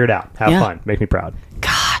 Figure it out. Have fun. Make me proud.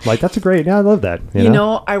 God. Like, that's a great, I love that.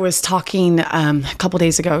 I was talking a couple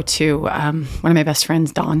days ago to one of my best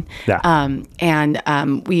friends, Dawn. Yeah.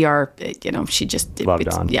 And we are, she just... Love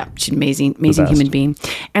Dawn. Yeah, she's an amazing human being.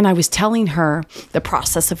 And I was telling her the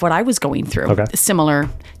process of what I was going through. Okay. Similar.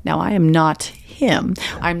 Now, I am not him.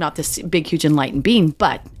 I'm not this big, huge, enlightened being,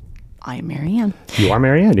 but I am Marianne. You are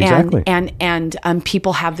Marianne, exactly. And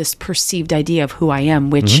people have this perceived idea of who I am,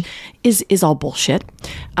 which is all bullshit.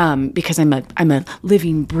 Because I'm a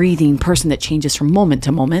living, breathing person that changes from moment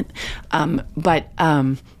to moment. But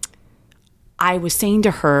I was saying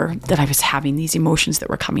to her that I was having these emotions that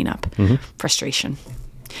were coming up: frustration,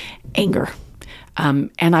 anger. And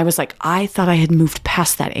I was like, I thought I had moved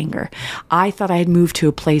past that anger. I thought I had moved to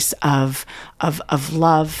a place of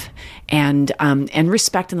love and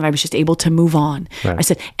respect, and that I was just able to move on. Right. I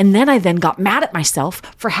said, and then I got mad at myself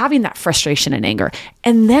for having that frustration and anger.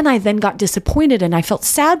 And then I got disappointed, and I felt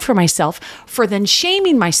sad for myself for then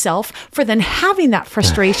shaming myself for then having that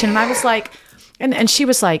frustration. And I was like, and she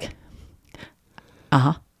was like,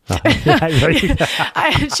 uh-huh.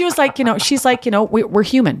 She was like, she's like, we're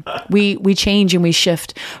human. We change and we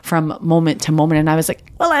shift from moment to moment. And I was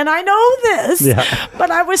like, well, and I know this,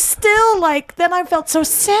 but I was still like, then I felt so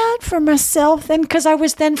sad for myself then, because I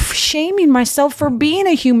was then shaming myself for being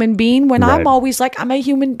a human being when I'm always like, I'm a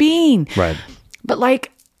human being. Right. But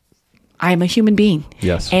like, I am a human being.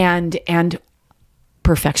 Yes. And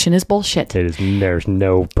perfection is bullshit. It is. There's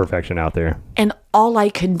no perfection out there. And all I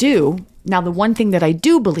can do now, the one thing that I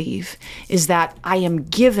do believe is that I am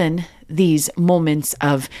given these moments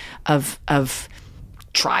of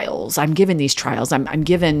trials. I'm given these trials. I'm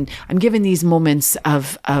given these moments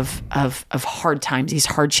of hard times, these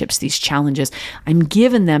hardships, these challenges. I'm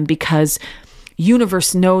given them because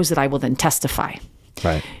universe knows that I will then testify.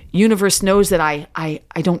 Right. Universe knows that I'm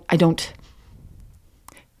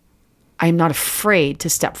not afraid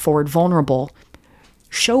to step forward vulnerable,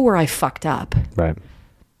 show where I fucked up. Right.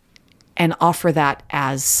 And offer that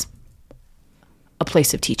as a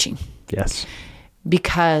place of teaching. Yes.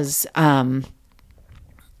 Because I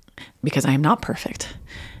am not perfect.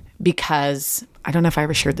 Because I don't know if I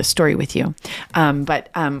ever shared this story with you, but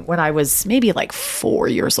when I was maybe like 4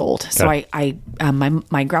 years old, so my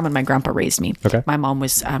grandma and my grandpa raised me. Okay. My mom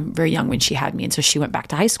was very young when she had me, and so she went back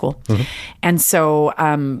to high school, and so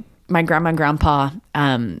my grandma and grandpa,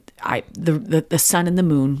 the sun and the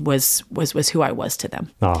moon was who I was to them.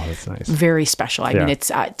 Oh, that's nice. Very special. I mean, it's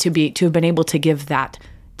to have been able to give that,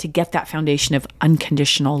 to get that foundation of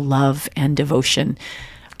unconditional love and devotion.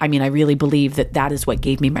 I mean, I really believe that is what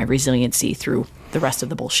gave me my resiliency through the rest of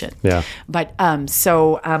the bullshit. Yeah. But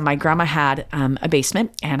so my grandma had a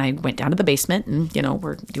basement, and I went down to the basement, and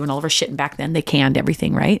we're doing all of our shit. And back then they canned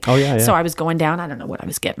everything, right? Oh yeah. So I was going down. I don't know what I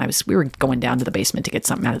was getting. We were going down to the basement to get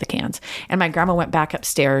something out of the cans. And my grandma went back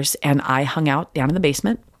upstairs, and I hung out down in the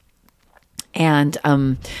basement. And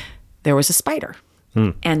there was a spider.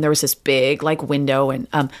 And there was this big like window, and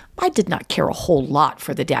I did not care a whole lot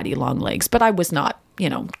for the daddy long legs, but I was not,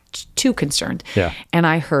 too concerned. Yeah. And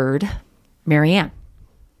I heard Marianne.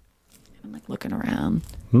 I'm like looking around.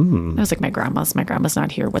 I was like, my grandma's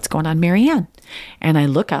not here. What's going on, Marianne? And I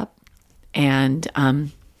look up, and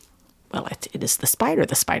well, it is the spider.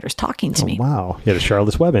 The spider's talking to me. Wow. You had a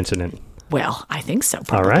Charlotte's Web incident. Well, I think so,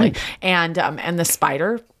 probably. All right. And the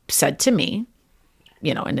spider said to me,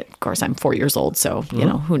 and of course I'm 4 years old, so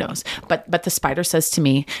who knows? But the spider says to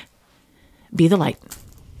me, "Be the light."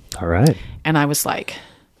 All right. And I was like,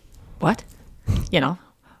 "What?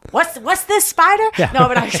 What's this, spider?" Yeah. No,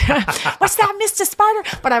 but what's that, Mr.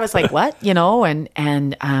 Spider? But I was like, "What?"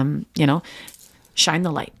 And shine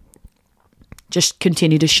the light. Just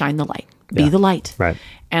continue to shine the light. Be the light. Right.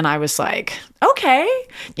 And I was like, okay,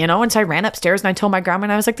 and so I ran upstairs and I told my grandma,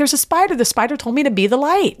 and I was like, "There's a spider. The spider told me to be the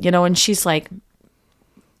light," and she's like,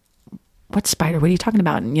 "What spider? What are you talking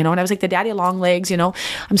about?" And I was like, "The daddy long legs,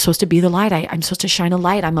 I'm supposed to be the light. I'm supposed to shine a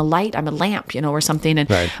light. I'm a light. I'm a lamp, or something." And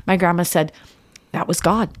my grandma said, "That was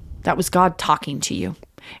God. That was God talking to you."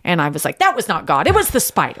 And I was like, "That was not God. It was the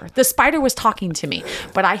spider. The spider was talking to me."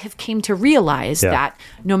 But I have came to realize that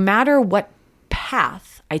no matter what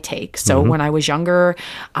path I take. So when I was younger,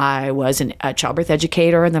 I was a childbirth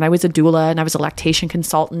educator, and then I was a doula, and I was a lactation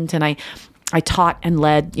consultant, and I taught and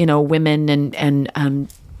led, women and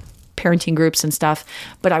parenting groups and stuff,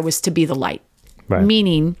 but I was to be the light,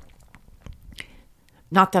 meaning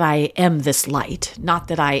not that I am this light, not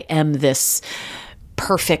that I am this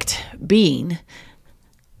perfect being,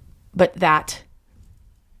 but that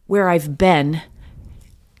where I've been,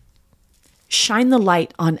 shine the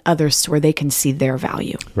light on others to where they can see their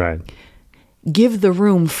value. Right. Give the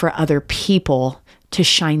room for other people to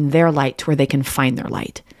shine their light to where they can find their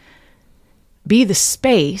light. Be the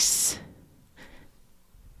space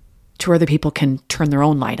to where other people can turn their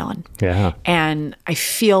own light on. Yeah. And I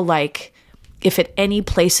feel like if at any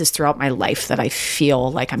places throughout my life that I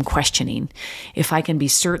feel like I'm questioning, if I can be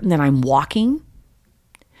certain that I'm walking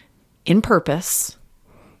in purpose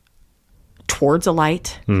towards a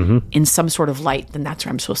light, in some sort of light, then that's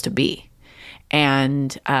where I'm supposed to be.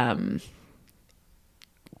 And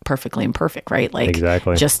perfectly imperfect, right? Like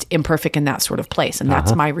exactly. Just imperfect in that sort of place. And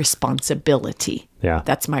that's my responsibility. Yeah.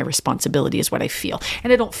 That's my responsibility is what I feel.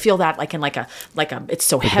 And I don't feel that like in like a it's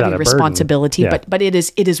so heavy responsibility, but it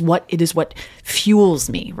is what fuels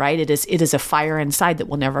me, right? It is a fire inside that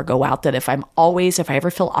will never go out, that if I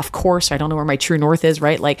ever feel off course, I don't know where my true north is,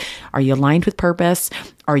 right? Like, are you aligned with purpose?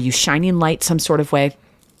 Are you shining light some sort of way?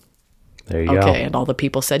 There you go. Okay, and all the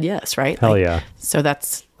people said yes, right? Hell yeah. So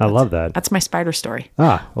I love that. That's my spider story.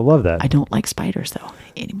 I love that. I don't like spiders though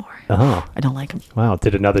anymore. Uh-huh. I don't like them. Wow.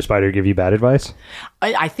 Did another spider give you bad advice?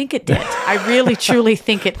 I think it did. I really, truly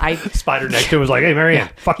think it. Spider next to it was like, "Hey, Marianne,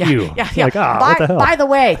 fuck you." Yeah. Like, what the hell? By the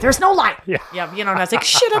way, there's no light. Yeah. And I was like,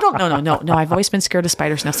 shit, I don't. No. I've always been scared of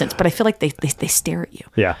spiders now since, but I feel like they stare at you.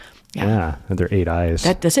 Yeah. And their 8 eyes.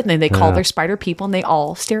 That's it. And they call their spider people, and they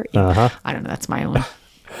all stare at you. I don't know. That's my own.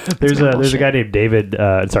 There's a guy named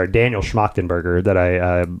Daniel Schmachtenberger that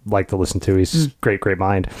I like to listen to. He's great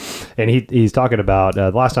mind. And he's talking about,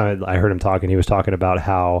 the last time I heard him talking, he was talking about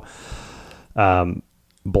how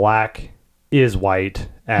black is white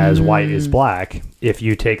as white is black if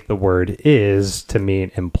you take the word is to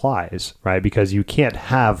mean implies, right? Because you can't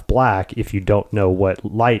have black if you don't know what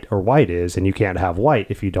light or white is, and you can't have white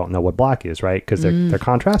if you don't know what black is, right? Because they're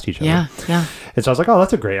contrast each other. Yeah. And so I was like, oh,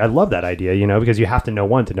 that's I love that idea, because you have to know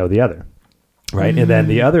one to know the other, right? And then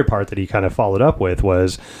the other part that he kind of followed up with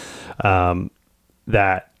was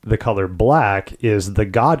that the color black is the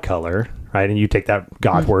God color, right? And you take that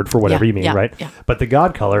God word for whatever you mean, right? Yeah. But the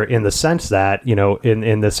God color in the sense that,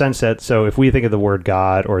 in the sense that, so if we think of the word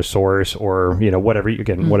God or source or, whatever you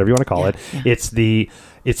want to call it, it's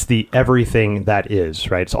it's the everything that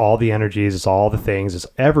is, right? It's all the energies, it's all the things, it's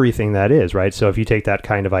everything that is, right? So if you take that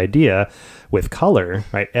kind of idea with color,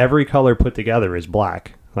 right? Every color put together is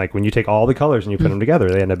black. Like when you take all the colors and you put them together,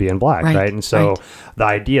 they end up being black, right? And so the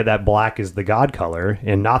idea that black is the God color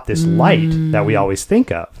and not this light that we always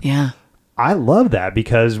think of. Yeah. I love that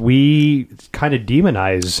because we kind of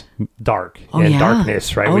demonize dark and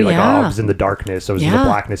darkness, right? We like, I was in the darkness. I was in the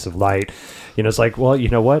blackness of light. You know, it's like, well, you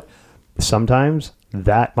know what? Sometimes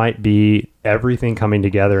that might be everything coming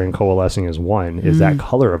together and coalescing as one is that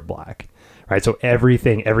color of black. Right. So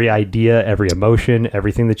everything, every idea, every emotion,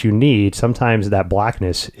 everything that you need, sometimes that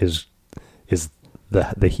blackness is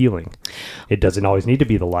the healing. It doesn't always need to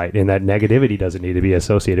be the light, and that negativity doesn't need to be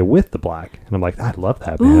associated with the black. And I'm like, I love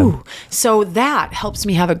that, man. Ooh, so that helps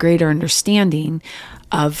me have a greater understanding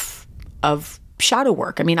of shadow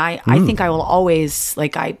work. I mean, I think I will always,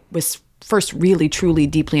 like, I was first really, truly,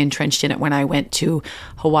 deeply entrenched in it when I went to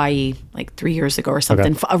Hawaii like 3 years ago or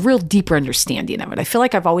something. A real deeper understanding of it. I feel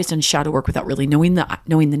like I've always done shadow work without really knowing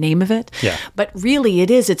the name of it. Yeah. But really,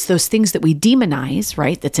 it's those things that we demonize,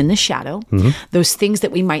 right? That's in the shadow. Those things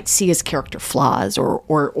that we might see as character flaws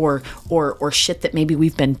or shit that maybe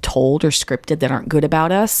we've been told or scripted that aren't good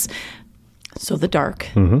about us. So the dark.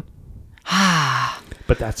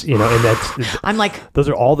 But that's, you know, and that's, I'm like, those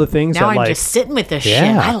are all the things now that, I'm like, just sitting with this shit.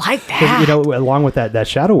 I like that. You know, along with that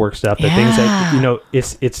shadow work stuff, the things that, you know,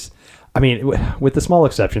 it's, I mean, with the small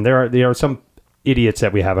exception, there are some idiots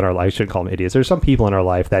that we have in our life. I shouldn't call them idiots. There's some people in our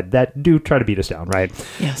life that do try to beat us down, right?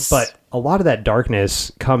 Yes. But a lot of that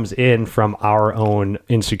darkness comes in from our own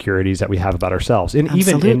insecurities that we have about ourselves. And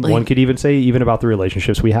even one could even say even about the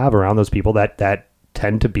relationships we have around those people that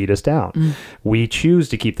tend to beat us down. We choose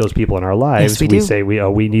to keep those people in our lives. Yes, we say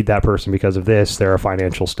we need that person because of this. They're our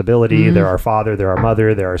financial stability. They're our father. They're our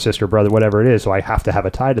mother. They're our sister, brother, whatever it is. So I have to have a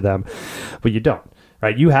tie to them. But you don't,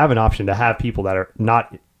 right? You have an option to have people that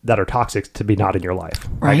are toxic to be not in your life.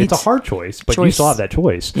 Right? It's a hard choice, but you still have that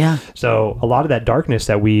choice. Yeah. So a lot of that darkness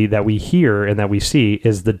that we hear and that we see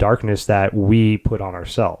is the darkness that we put on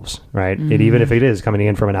ourselves, right? And even if it is coming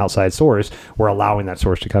in from an outside source, we're allowing that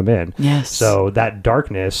source to come in. Yes. So that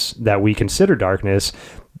darkness that we consider darkness,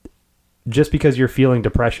 just because you're feeling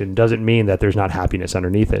depression doesn't mean that there's not happiness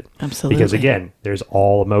underneath it. Absolutely. Because again, there's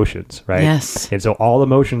all emotions, right? Yes. And so all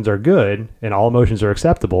emotions are good and all emotions are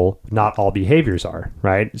acceptable. Not all behaviors are,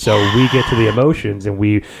 right? So we get to the emotions and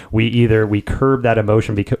we either curb that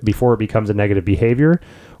emotion before it becomes a negative behavior,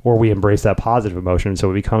 or we embrace that positive emotion so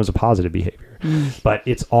it becomes a positive behavior. But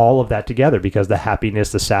it's all of that together because the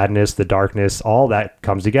happiness, the sadness, the darkness, all that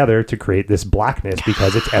comes together to create this blackness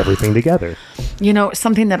because it's everything together. You know,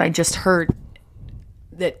 something that I just heard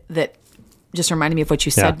that just reminded me of what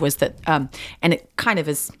you said was that, and it kind of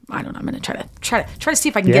is, I don't know, I'm going to try to see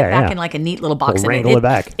if I can get back in like a neat little box. We'll wrangle it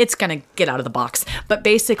back. It's going to get out of the box. But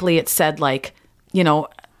basically it said, like, you know,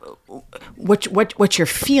 what you're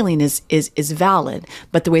feeling is valid,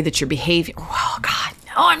 but the way that you're behaving, oh God,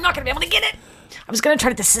 no, I'm not going to be able to get it. I was going to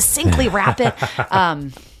try to succinctly wrap it.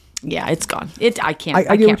 Yeah, it's gone. I can't.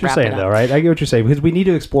 I get what you're saying, though, right? I get what you're saying because we need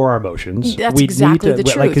to explore our emotions. That's exactly the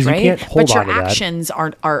truth, right? You can't hold but on your to that. actions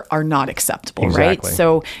are not acceptable, Exactly. right?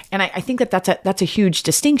 So, and I think that's a huge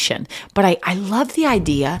distinction. But I love the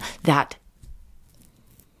idea that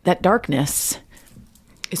darkness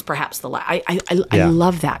is perhaps the light. I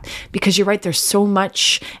love that because you're right. There's so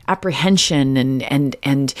much apprehension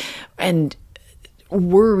and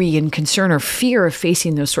worry and concern or fear of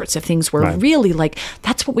facing those sorts of things where really, like,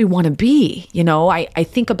 that's what we want to be. You know, I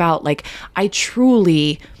think about, like, I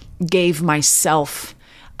truly gave myself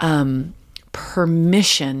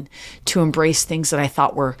permission to embrace things that I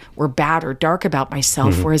thought were bad or dark about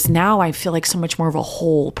myself. Whereas now I feel like so much more of a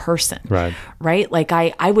whole person, right? Like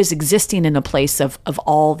I was existing in a place of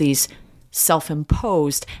all these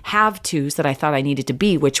self-imposed have-tos that I thought I needed to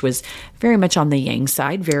be, which was very much on the yang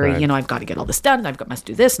side, you know, I've got to get all this done, and must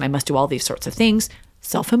do this, and I must do all these sorts of things,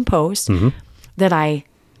 self-imposed, that I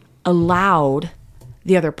allowed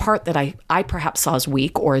the other part that I perhaps saw as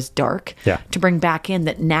weak or as dark to bring back in,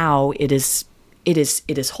 that now it is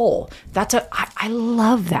whole. I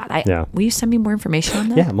love that. Will you send me more information on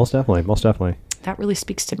that? Yeah, most definitely. That really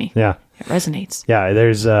speaks to me. Yeah. It resonates. Yeah,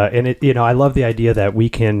 there's and it, you know, I love the idea that we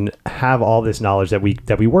can have all this knowledge that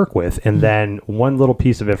we work with, and then one little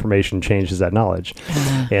piece of information changes that knowledge.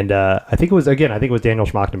 And I think it was Daniel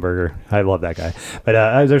Schmachtenberger. I love that guy.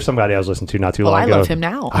 But there's somebody I was listening to not too long ago. I love him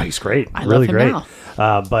now. Oh, he's great. I really love him great. now.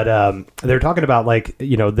 But they're talking about like,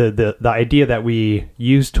 the idea that we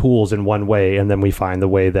use tools in one way and then we find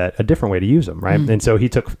a different way to use them, right? And so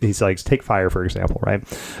he's like, take fire, for example, right?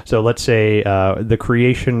 So let's say the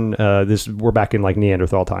creation, we're back in like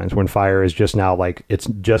Neanderthal times when fire is just now like, it's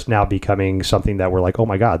just now becoming something that we're like, oh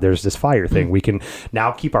my God, there's this fire thing. We can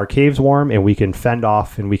now keep our caves warm and we can fend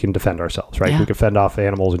off and we can defend ourselves, right? We can fend off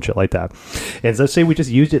animals and shit like that. And so let's say we just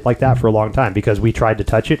used it like that for a long time because we tried to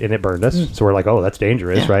touch it and it burned us. So we're like, oh, that's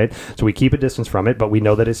dangerous, right? So we keep a distance from it, but we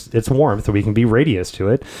know that it's warm, so we can be radius to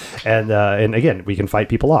it. And again, we can fight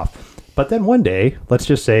people off. But then one day, let's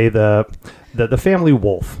just say the family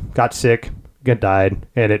wolf got sick, died,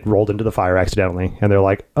 and it rolled into the fire accidentally. And they're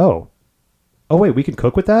like, oh wait, we can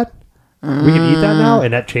cook with that? We can eat that now?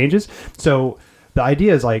 And that changes? So the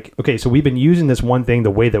idea is like, okay, so we've been using this one thing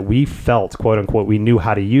the way that we felt, quote unquote, we knew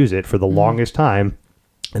how to use it for the longest time.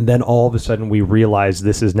 And then all of a sudden we realize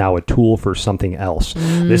this is now a tool for something else.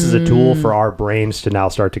 This is a tool for our brains to now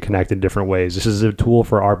start to connect in different ways. This is a tool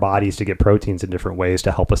for our bodies to get proteins in different ways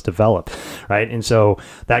to help us develop, right? And so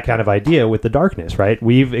that kind of idea with the darkness, right?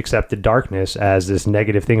 We've accepted darkness as this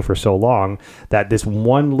negative thing for so long that this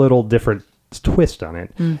one little different twist on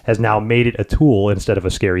it has now made it a tool instead of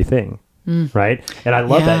a scary thing. Right. And I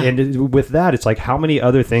love that. And with that, it's like, how many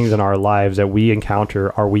other things in our lives that we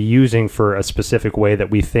encounter are we using for a specific way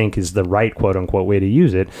that we think is the right, quote unquote, way to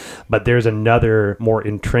use it? But there's another more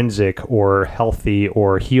intrinsic or healthy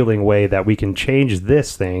or healing way that we can change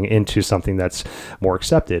this thing into something that's more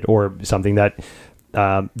accepted or something that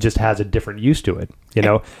just has a different use to it.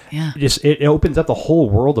 Just it opens up the whole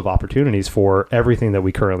world of opportunities for everything that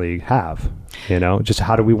we currently have. Just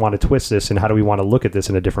how do we want to twist this and how do we want to look at this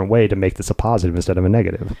in a different way to make this a positive instead of a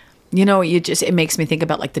negative? It makes me think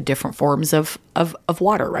about like the different forms of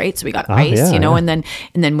water, right? So we got ice, and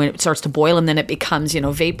then when it starts to boil and then it becomes,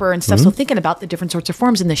 vapor and stuff. So thinking about the different sorts of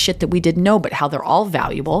forms and the shit that we didn't know, but how they're all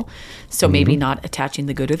valuable. So maybe not attaching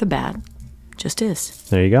the good or the bad, just is.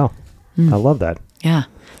 There you go. I love that. Yeah.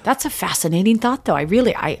 That's a fascinating thought, though.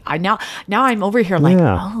 I now I'm over here like,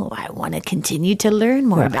 I want to continue to learn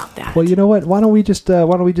more about that. Well, you know what? Why don't we just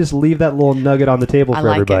leave that little nugget on the table for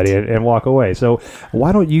everybody and walk away? So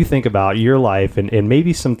why don't you think about your life and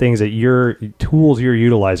maybe some things that tools you're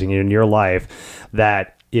utilizing in your life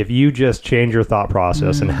that if you just change your thought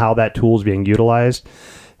process and how that tool is being utilized,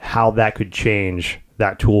 how that could change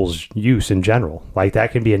that tool's use in general. Like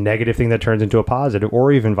that can be a negative thing that turns into a positive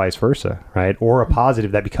or even vice versa, right? Or a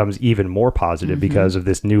positive that becomes even more positive because of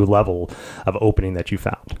this new level of opening that you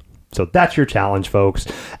found. So that's your challenge, folks.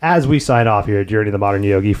 As we sign off here at Journey of the Modern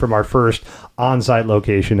Yogi from our first on-site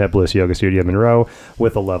location at Bliss Yoga Studio Monroe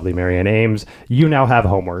with the lovely Marianne Ames, you now have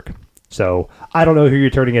homework. So I don't know who you're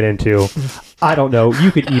turning it into. I don't know.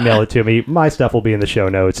 You could email it to me. My stuff will be in the show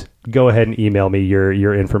notes. Go ahead and email me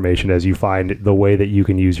your information as you find the way that you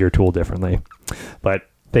can use your tool differently. But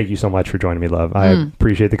thank you so much for joining me, love. I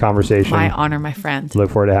appreciate the conversation. My honor, my friend. Look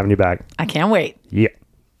forward to having you back. I can't wait. Yeah.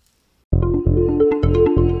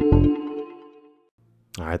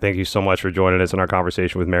 All right. Thank you so much for joining us in our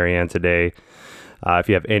conversation with Marianne today. If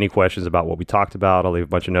you have any questions about what we talked about, I'll leave a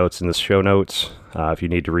bunch of notes in the show notes. If you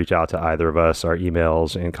need to reach out to either of us, our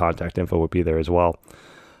emails and contact info would be there as well.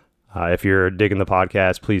 If you're digging the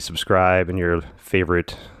podcast, please subscribe in your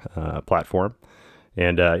favorite platform.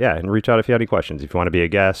 And reach out if you have any questions. If you want to be a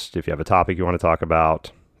guest, if you have a topic you want to talk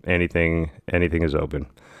about, anything is open.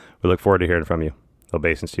 We look forward to hearing from you.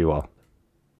 Obeisance to you all.